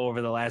me up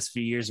over the last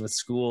few years with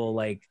school,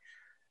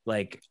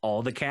 like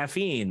all the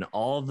caffeine,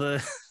 all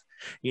the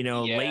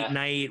late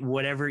night,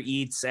 whatever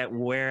eats at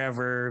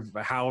wherever,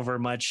 however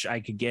much I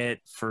could get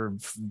for,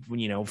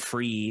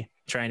 free,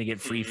 trying to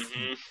get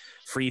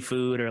free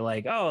food, or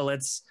like, oh,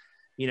 let's,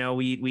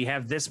 we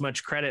have this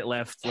much credit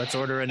left, let's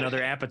order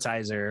another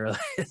appetizer.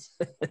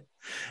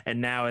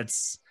 And now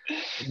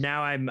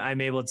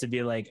I'm able to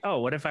be like,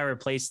 oh, what if I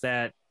replace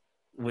that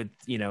with,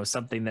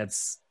 something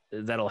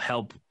that'll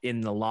help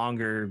in the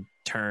longer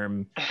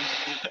term,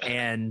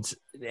 and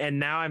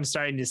now I'm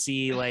starting to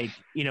see like,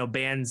 you know,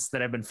 bands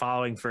that I've been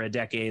following for a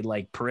decade,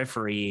 like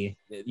Periphery,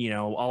 you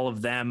know, all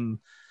of them,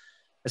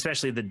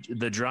 especially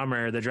the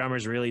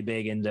drummer's really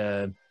big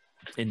into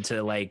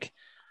like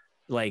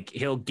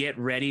he'll get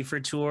ready for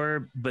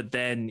tour, but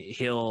then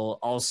he'll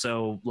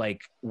also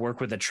like work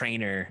with a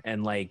trainer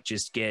and like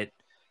just get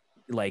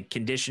like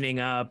conditioning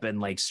up and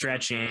like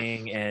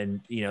stretching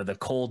and, you know, the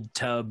cold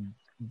tub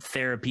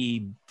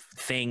therapy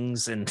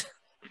things and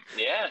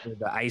Yeah.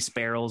 the ice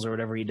barrels or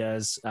whatever he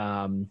does.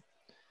 And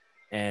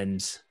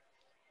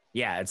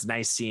yeah, it's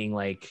nice seeing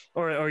like,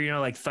 or, you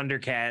know, like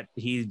Thundercat,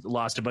 he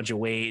lost a bunch of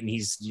weight and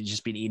he's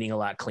just been eating a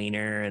lot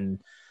cleaner.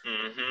 And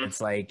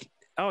it's like,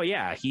 oh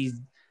yeah, he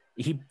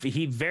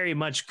very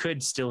much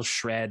could still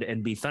shred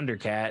and be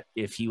Thundercat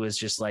if he was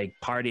just like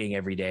partying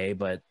every day.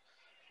 But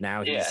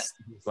now he's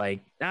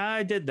like,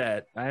 I did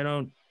that. I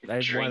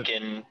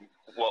drinking.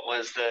 What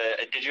was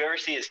did you ever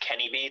see his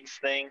Kenny Beats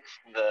thing?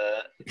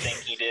 The thing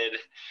he did?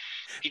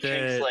 He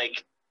drinks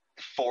like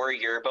 4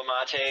 yerba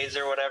mates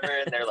or whatever,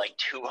 and they're like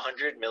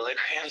 200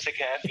 milligrams of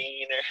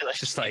caffeine, or like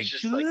just like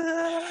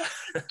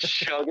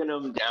chugging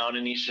them down,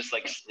 and he's just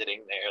like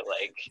sitting there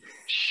like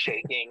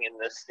shaking in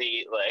the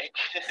seat, like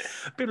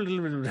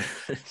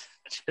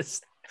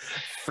just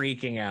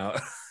freaking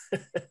out.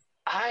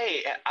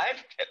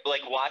 I've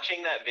like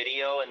watching that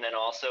video, and then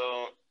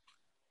also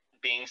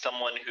being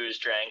someone who's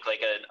drank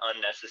like an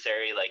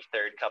unnecessary like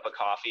third cup of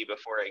coffee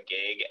before a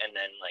gig and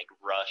then like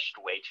rushed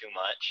way too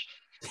much.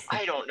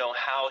 I don't know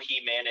how he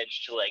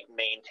managed to like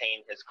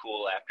maintain his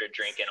cool after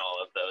drinking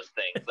all of those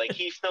things. Like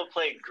he still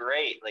played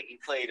great. Like he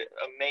played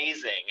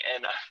amazing.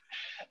 And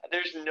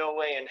there's no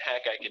way in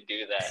heck I could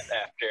do that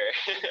after.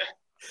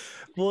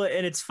 Well,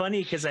 and it's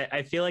funny because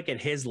I feel like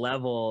at his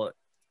level,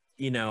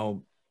 you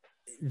know,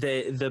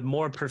 the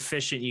more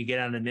proficient you get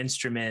on an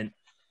instrument,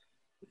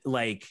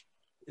 like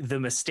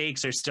the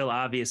mistakes are still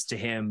obvious to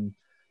him,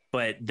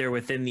 but they're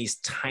within these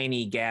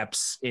tiny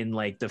gaps in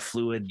like the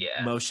fluid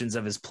motions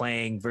of his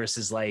playing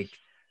versus like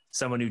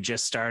someone who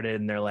just started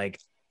and they're like,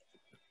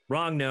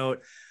 wrong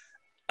note.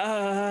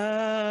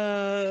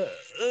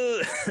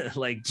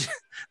 Like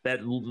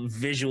that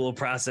visual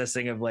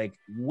processing of like,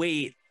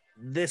 wait,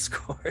 this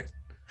chord.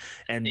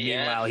 And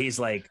meanwhile, he's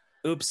like,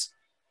 oops.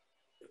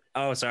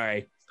 Oh,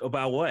 sorry.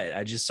 About what?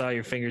 I just saw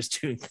your fingers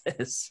doing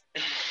this.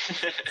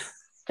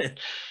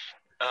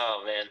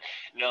 Oh man,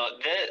 no,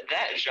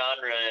 that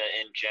genre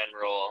in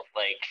general,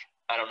 like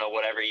I don't know,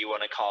 whatever you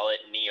want to call it,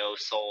 neo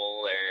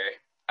soul,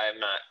 or I'm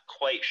not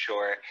quite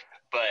sure,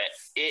 but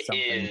it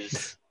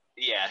is.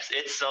 Yes,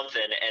 it's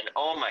something. And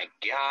oh my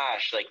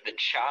gosh, like the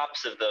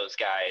chops of those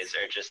guys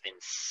are just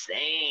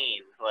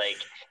insane. Like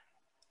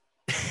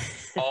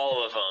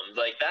all of them,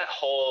 like that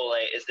whole,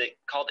 like, is it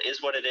called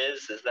Is What It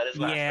Is that his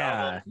last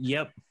album?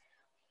 Yep.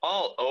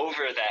 All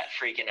over that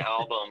freaking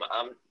album.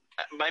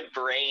 My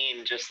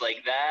brain just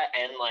like that,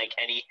 and like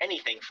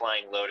anything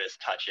Flying Lotus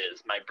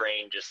touches, my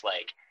brain just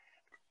like,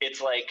 it's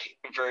like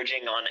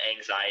verging on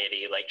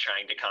anxiety, like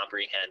trying to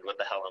comprehend what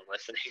the hell I'm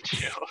listening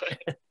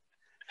to.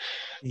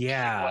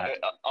 Yeah.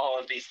 All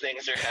of these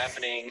things are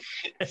happening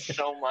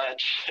so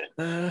much.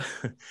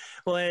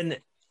 Well, and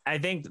I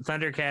think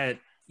Thundercat,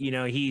 you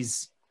know,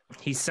 he's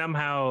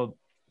somehow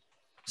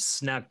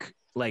snuck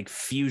like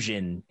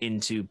fusion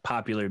into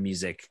popular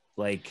music.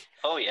 Like,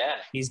 oh yeah,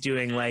 he's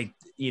doing like,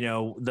 you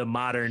know, the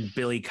modern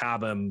Billy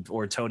Cobham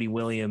or Tony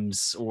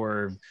Williams,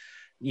 or,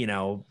 you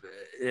know,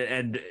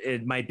 and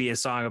it might be a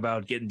song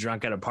about getting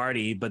drunk at a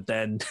party, but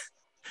then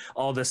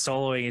all the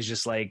soloing is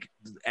just like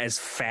as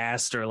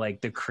fast or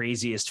like the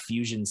craziest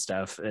fusion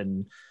stuff.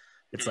 And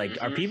it's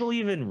like, are people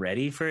even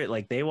ready for it?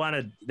 Like they want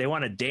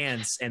to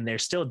dance, and they're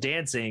still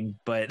dancing,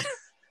 but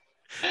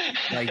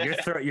like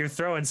you're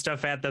throwing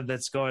stuff at them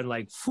that's going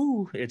like,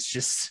 whew, it's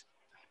just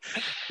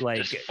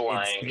like just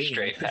flying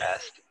straight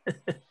past.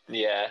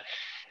 Yeah.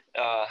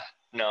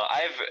 No,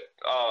 I've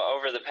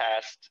over the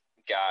past,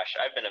 gosh,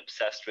 I've been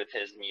obsessed with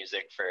his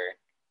music for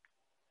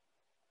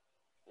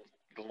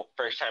the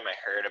first time I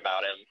heard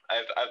about him.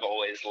 I've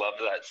always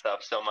loved that stuff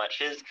so much.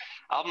 His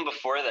album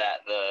before that,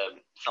 the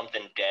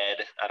Something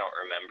Dead, I don't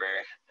remember.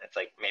 It's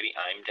like maybe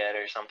I'm Dead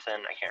or something.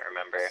 I can't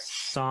remember.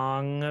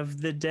 Song of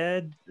the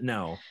Dead?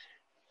 No.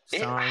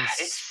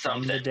 It's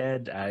from the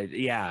Dead.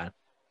 Yeah,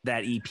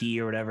 that EP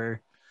or whatever.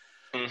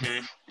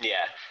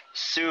 Yeah,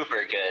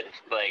 super good.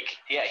 Like,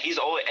 yeah, he's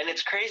always, and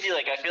it's crazy.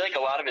 Like, I feel like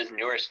a lot of his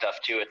newer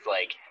stuff too, it's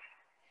like,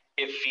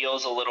 it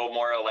feels a little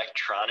more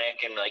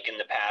electronic, and like in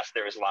the past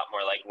there was a lot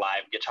more like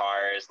live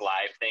guitars,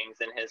 live things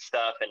in his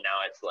stuff, and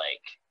now it's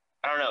like,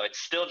 I don't know, it's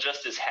still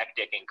just as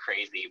hectic and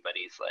crazy, but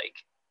he's like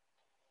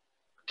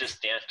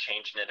just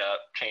changing it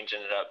up,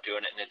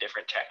 doing it in a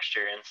different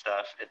texture and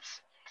stuff.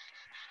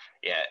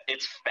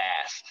 It's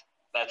fast.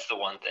 That's the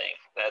one thing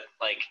that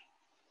like,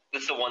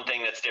 this is the one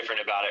thing that's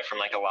different about it from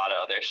like a lot of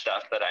other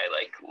stuff that I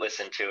like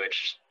listen to. It's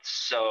just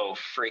so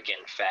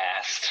freaking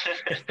fast.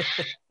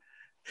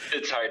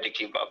 It's hard to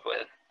keep up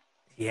with.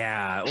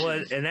 Yeah,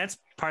 well, and that's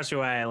partially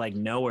why I like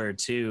Nowhere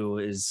too,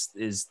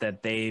 is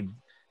that they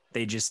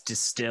just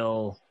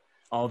distill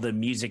all the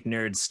music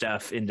nerd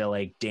stuff into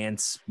like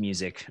dance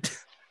music.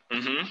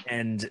 Mm-hmm.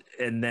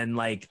 and then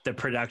like the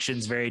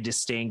production's very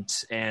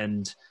distinct,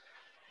 and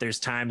there's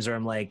times where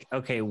I'm like,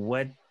 okay,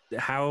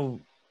 how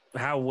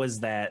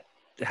was that?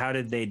 How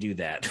did they do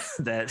that?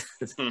 That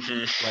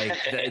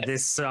Mm-hmm.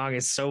 this song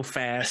is so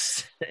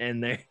fast,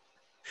 and they're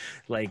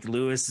like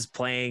Lewis is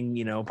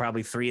playing,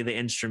 probably 3 of the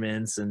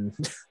instruments and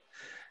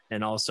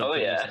also Oh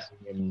yeah.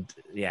 producing, and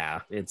yeah,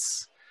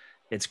 it's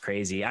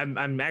crazy.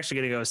 I'm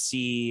actually gonna go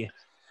see.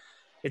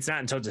 It's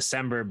not until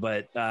December,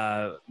 but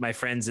my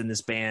friends in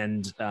this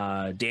band,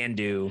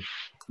 Dandu,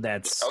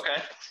 that's Okay.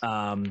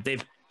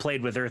 they've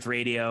played with Earth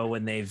Radio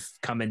when they've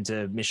come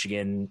into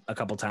Michigan a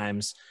couple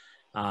times.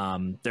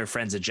 They're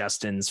friends of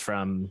Justin's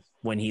from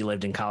when he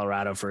lived in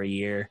Colorado for a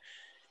year.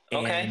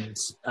 Okay.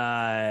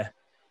 And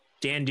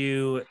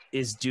Dandu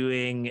is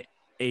doing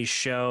a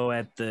show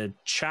at the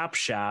Chop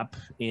Shop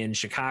in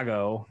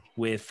Chicago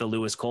with the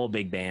Lewis Cole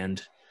Big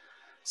Band.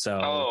 So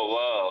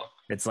whoa.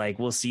 it's like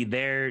we'll see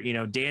there,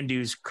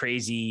 Dandu's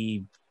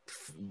crazy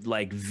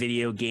like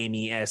video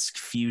gamey-esque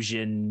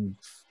fusion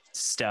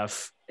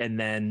stuff, and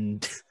then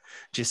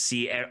just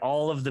see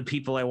all of the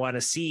people I want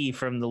to see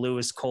from the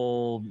Lewis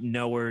Cole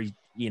knower,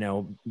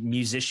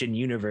 musician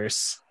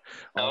universe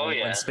all in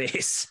one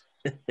space.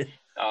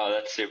 Oh,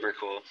 that's super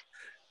cool.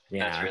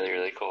 Yeah. That's really,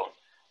 really cool.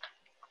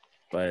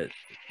 But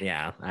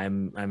yeah,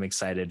 I'm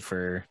excited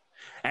for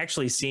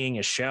actually seeing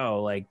a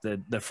show. Like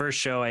the first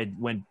show I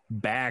went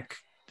back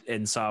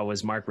and saw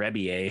was Mark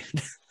Rebier.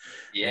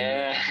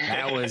 Yeah.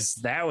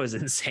 that was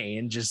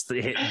insane. Just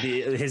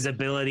his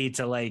ability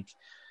to like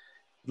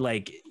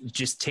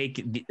just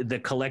take the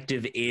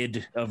collective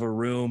id of a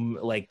room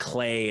like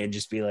clay and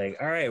just be like,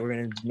 all right, we're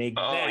gonna make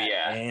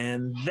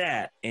and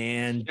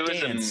it was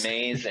dance.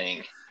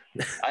 Amazing.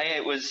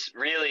 I was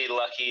really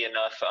lucky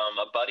enough.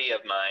 A buddy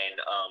of mine,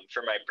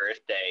 for my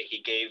birthday,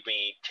 he gave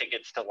me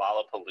tickets to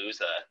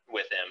Lollapalooza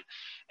with him,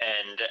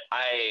 and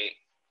I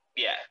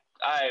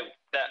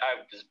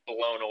was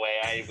blown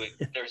away.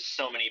 There's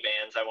so many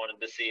bands I wanted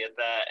to see at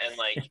that, and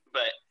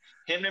but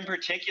him in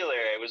particular,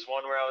 it was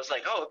one where I was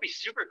like, oh, it'd be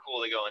super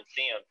cool to go and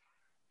see him.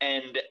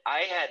 And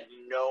I had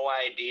no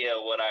idea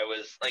what I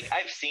was like.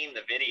 I've seen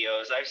the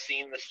videos, I've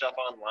seen the stuff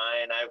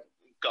online, I've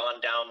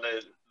gone down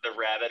the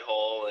rabbit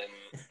hole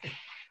and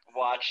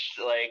watched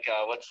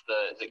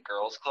is it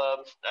Girls Club?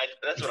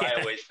 That's what I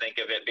always think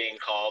of it being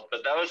called,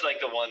 but that was like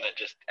the one that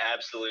just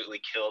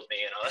absolutely killed me,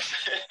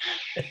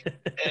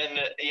 and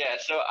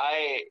so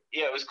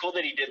it was cool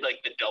that he did like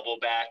the double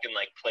back and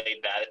like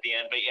played that at the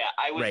end, but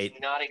I was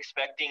not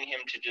expecting him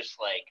to just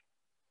like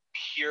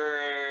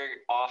pure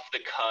off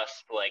the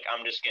cusp, like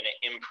I'm just gonna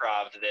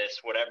improv this,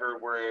 whatever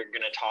we're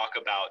gonna talk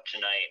about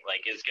tonight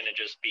like is gonna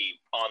just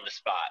be on the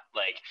spot,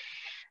 like.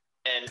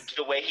 And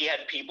the way he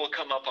had people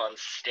come up on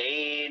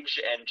stage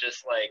and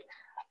just like,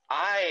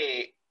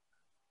 I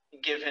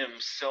give him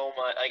so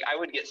much, like I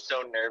would get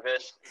so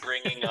nervous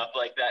bringing up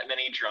like that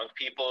many drunk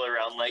people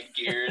around like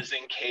gears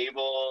and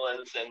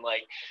cables, and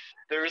like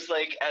there was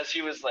like, as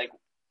he was like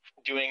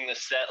doing the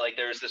set, like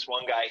there was this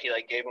one guy, he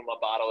like gave him a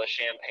bottle of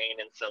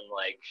champagne and some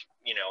like,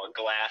 a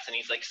glass, and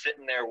he's like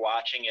sitting there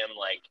watching him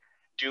like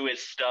do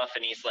his stuff,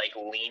 and he's like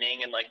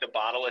leaning, and like the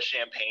bottle of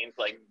champagne's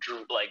like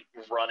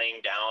running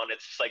down,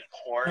 it's just like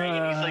pouring,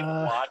 and he's like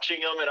watching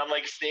him, and I'm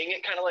like seeing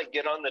it kind of like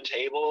get on the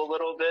table a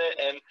little bit,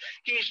 and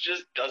he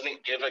just doesn't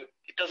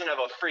have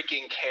a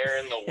freaking care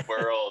in the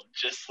world,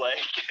 just like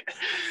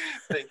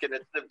thinking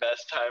it's the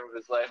best time of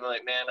his life. I'm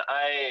like, man,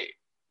 I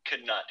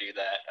could not do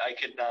that. I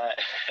could not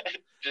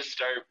just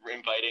start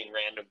inviting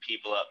random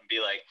people up and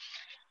be like,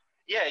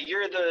 yeah,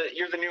 you're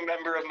the new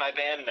member of my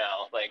band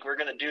now. Like, we're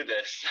gonna do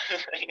this.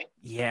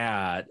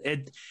 Yeah,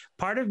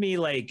 part of me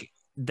like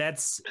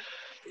that's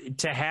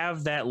to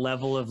have that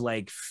level of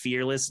like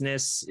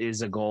fearlessness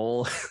is a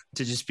goal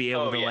to just be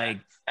able to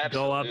like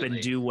go up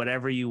and do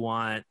whatever you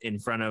want in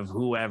front of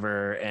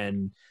whoever,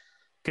 and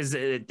because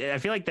I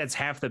feel like that's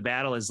half the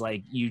battle is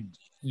like you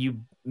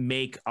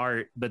make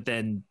art, but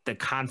then the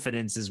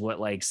confidence is what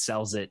like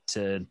sells it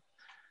to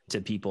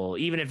people,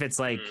 even if it's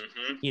like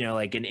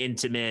like an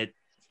intimate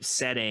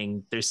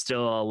setting. There's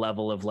still a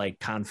level of like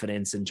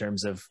confidence in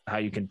terms of how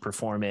you can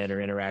perform it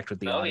or interact with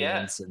the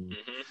audience. And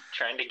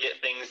trying to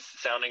get things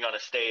sounding on a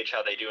stage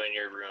how they do in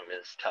your room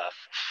is tough.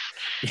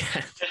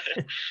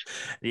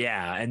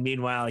 Yeah. And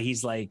meanwhile,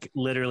 he's like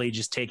literally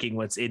just taking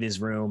what's in his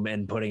room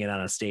and putting it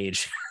on a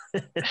stage.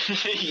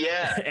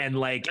 And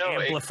like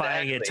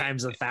amplifying it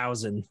times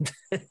 1,000.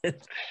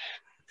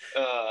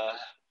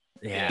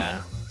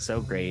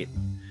 So great.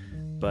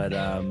 But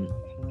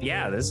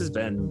this has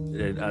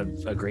been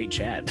a great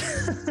chat.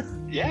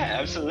 Yeah,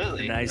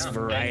 absolutely. Nice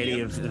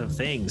variety of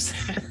things.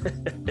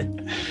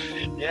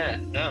 Yeah,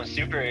 no,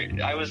 super.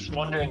 I was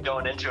wondering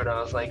going into it, I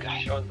was like,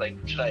 should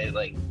I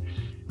like,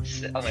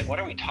 I was like, what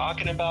are we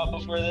talking about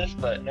before this?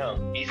 But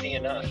no, easy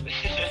enough.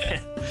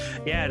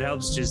 Yeah, it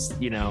helps just,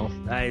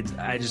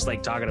 I just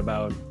like talking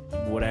about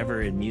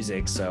whatever in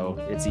music, so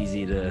it's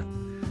easy to,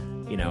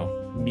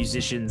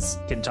 musicians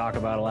can talk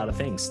about a lot of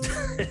things.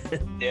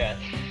 Yeah.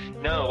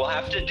 No, we'll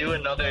have to do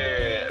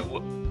another.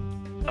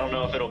 I don't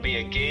know if it'll be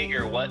a gig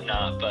or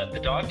whatnot, but the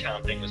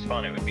Dogtown thing was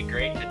fun. It would be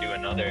great to do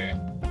another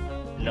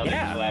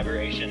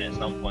collaboration at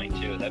some point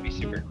too. That'd be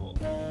super cool.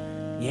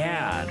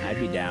 Yeah, I'd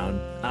be down.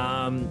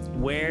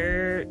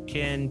 Where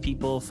can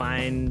people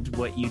find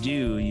what you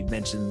do? You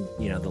mentioned,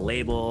 the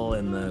label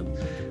and the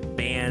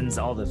bands,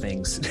 all the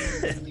things.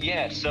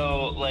 Yeah,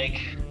 so like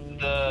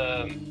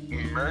the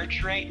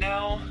merch right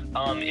now,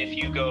 if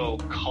you go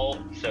cult,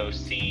 so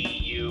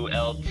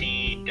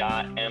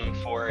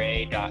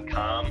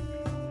CULT.m4a.com,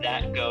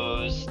 that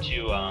goes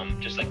to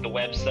just like the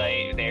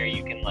website. There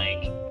you can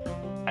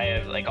I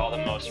have like all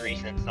the most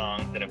recent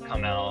songs that have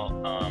come out,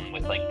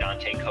 with like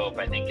Dante Cope,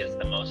 I think is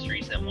the most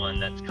recent one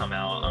that's come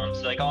out.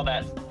 So like all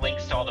that,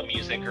 links to all the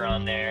music are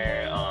on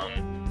there,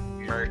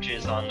 merch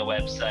is on the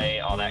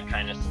website, all that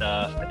kind of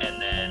stuff.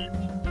 And then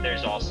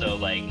there's also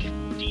like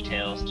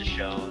details to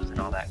shows and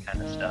all that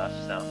kind of stuff.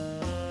 So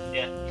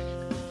yeah.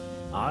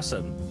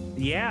 Awesome.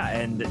 Yeah.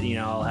 And,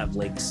 I'll have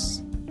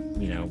links,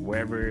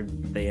 wherever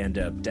they end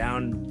up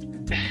down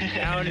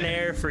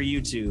there for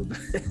YouTube.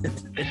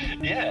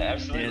 Yeah,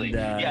 absolutely.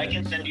 And, I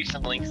can send you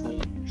some links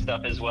and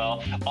stuff as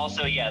well.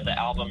 Also, the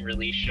album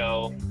release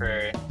show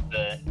for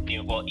the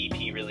new,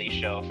 EP release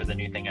show for the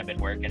new thing I've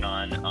been working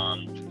on.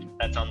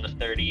 That's on the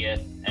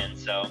 30th, and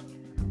so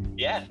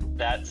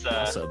that's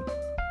awesome.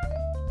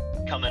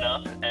 Coming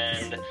up.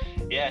 And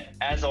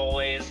as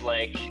always,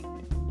 like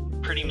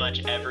pretty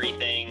much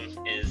everything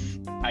is,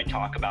 I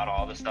talk about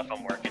all the stuff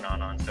I'm working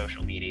on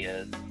social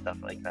media and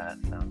stuff like that.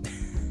 So.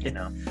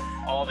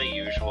 All the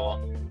usual.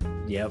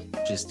 Yep.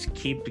 Just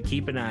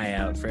keep an eye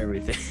out for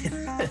everything.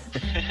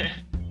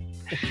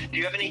 Do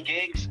you have any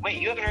gigs? Wait,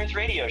 you have an Earth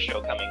Radio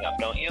show coming up,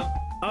 don't you?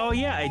 Oh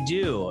yeah, I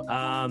do.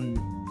 On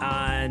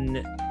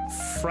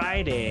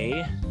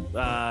Friday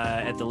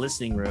at the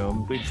Listening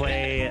Room, we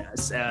play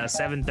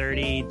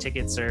 7:30.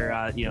 Tickets are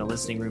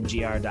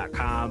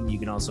listeningroomgr.com. You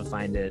can also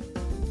find it,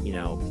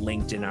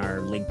 linked in our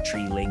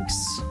Linktree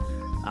links.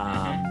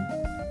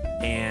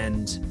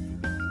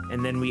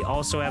 And then we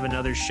also have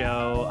another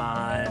show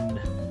on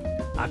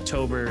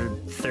October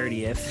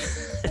 30th.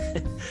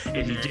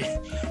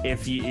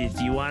 If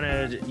you want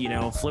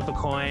to, flip a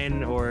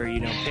coin or,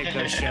 pick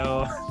a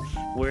show,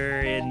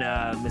 we're in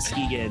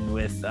Muskegon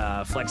with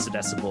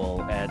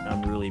Flexidecibel at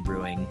Unruly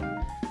Brewing.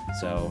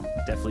 So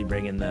definitely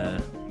bring in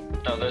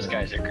those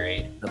guys are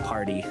great. The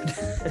party.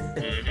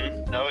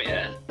 Mm-hmm. Oh,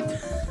 yeah.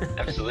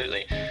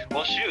 Absolutely.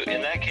 Well, shoot,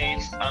 in that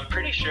case, I'm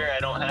pretty sure I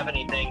don't have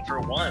anything for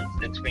once.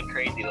 It's been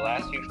crazy. The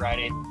last few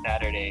Fridays and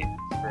Saturdays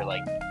for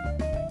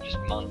just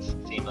months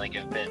seem like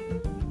have been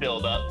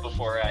filled up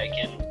before I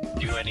can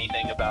do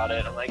anything about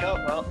it. I'm like, oh,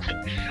 well,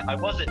 I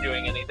wasn't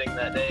doing anything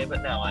that day,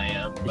 but now I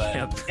am. But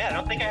I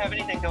don't think I have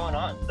anything going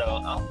on.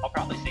 So I'll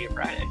probably see you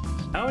Friday.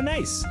 Oh,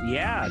 nice.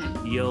 Yeah.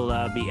 You'll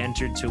be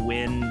entered to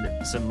win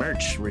some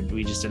merch.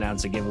 We just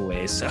announced a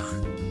giveaway. So.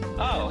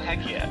 Oh,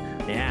 heck yeah.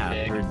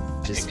 Yeah. We're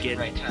just getting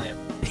the right time.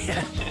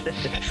 Yeah.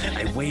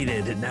 I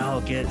waited and now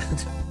I'll get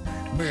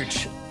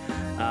merch.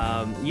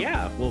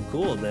 Well,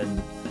 cool.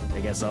 Then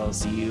I guess I'll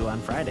see you on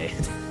Friday.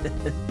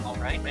 All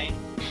right, mate.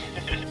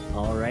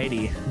 All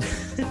righty.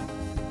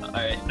 All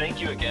right. Thank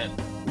you again.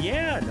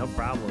 Yeah, no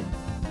problem.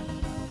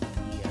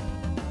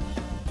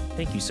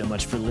 Thank you so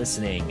much for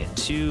listening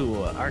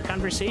to our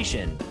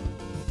conversation.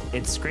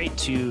 It's great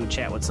to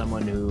chat with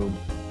someone who,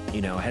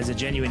 has a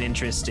genuine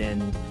interest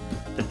in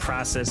the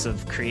process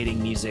of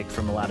creating music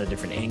from a lot of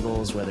different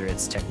angles, whether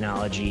it's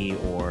technology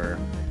or,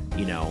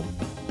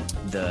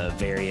 the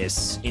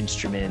various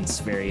instruments,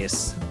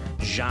 various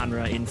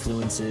genre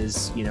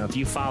influences. If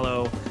you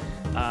follow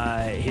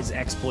his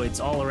exploits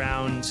all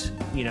around,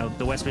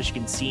 the West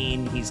Michigan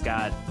scene, he's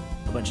got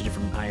a bunch of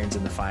different irons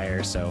in the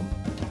fire. So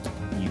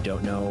you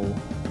don't know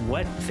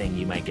what thing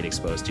you might get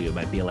exposed to. It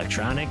might be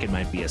electronic. It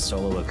might be a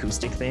solo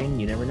acoustic thing.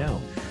 You never know.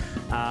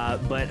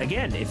 But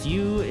again, if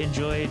you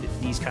enjoyed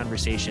these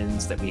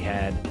conversations that we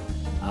had,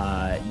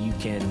 you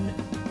can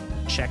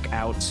check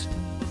out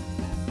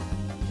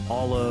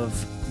all of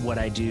what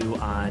I do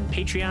on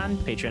Patreon,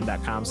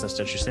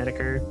 patreon.com/Dutcher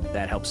Snedeker.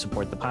 That helps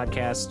support the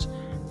podcast.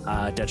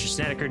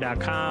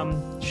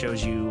 DutcherSnedeker.com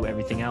shows you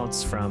everything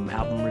else from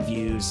album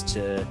reviews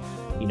to,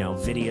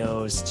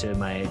 videos to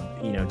my,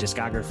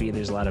 discography.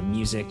 There's a lot of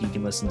music you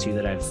can listen to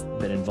that I've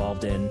been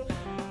involved in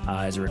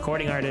as a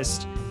recording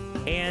artist.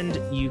 And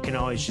you can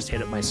always just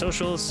hit up my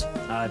socials.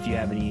 If you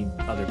have any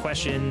other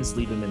questions,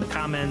 leave them in the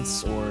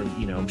comments or,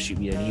 shoot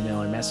me an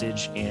email or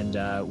message. And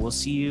we'll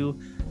see you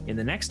in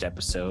the next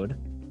episode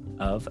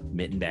of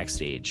Mitten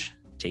Backstage.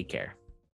 Take care.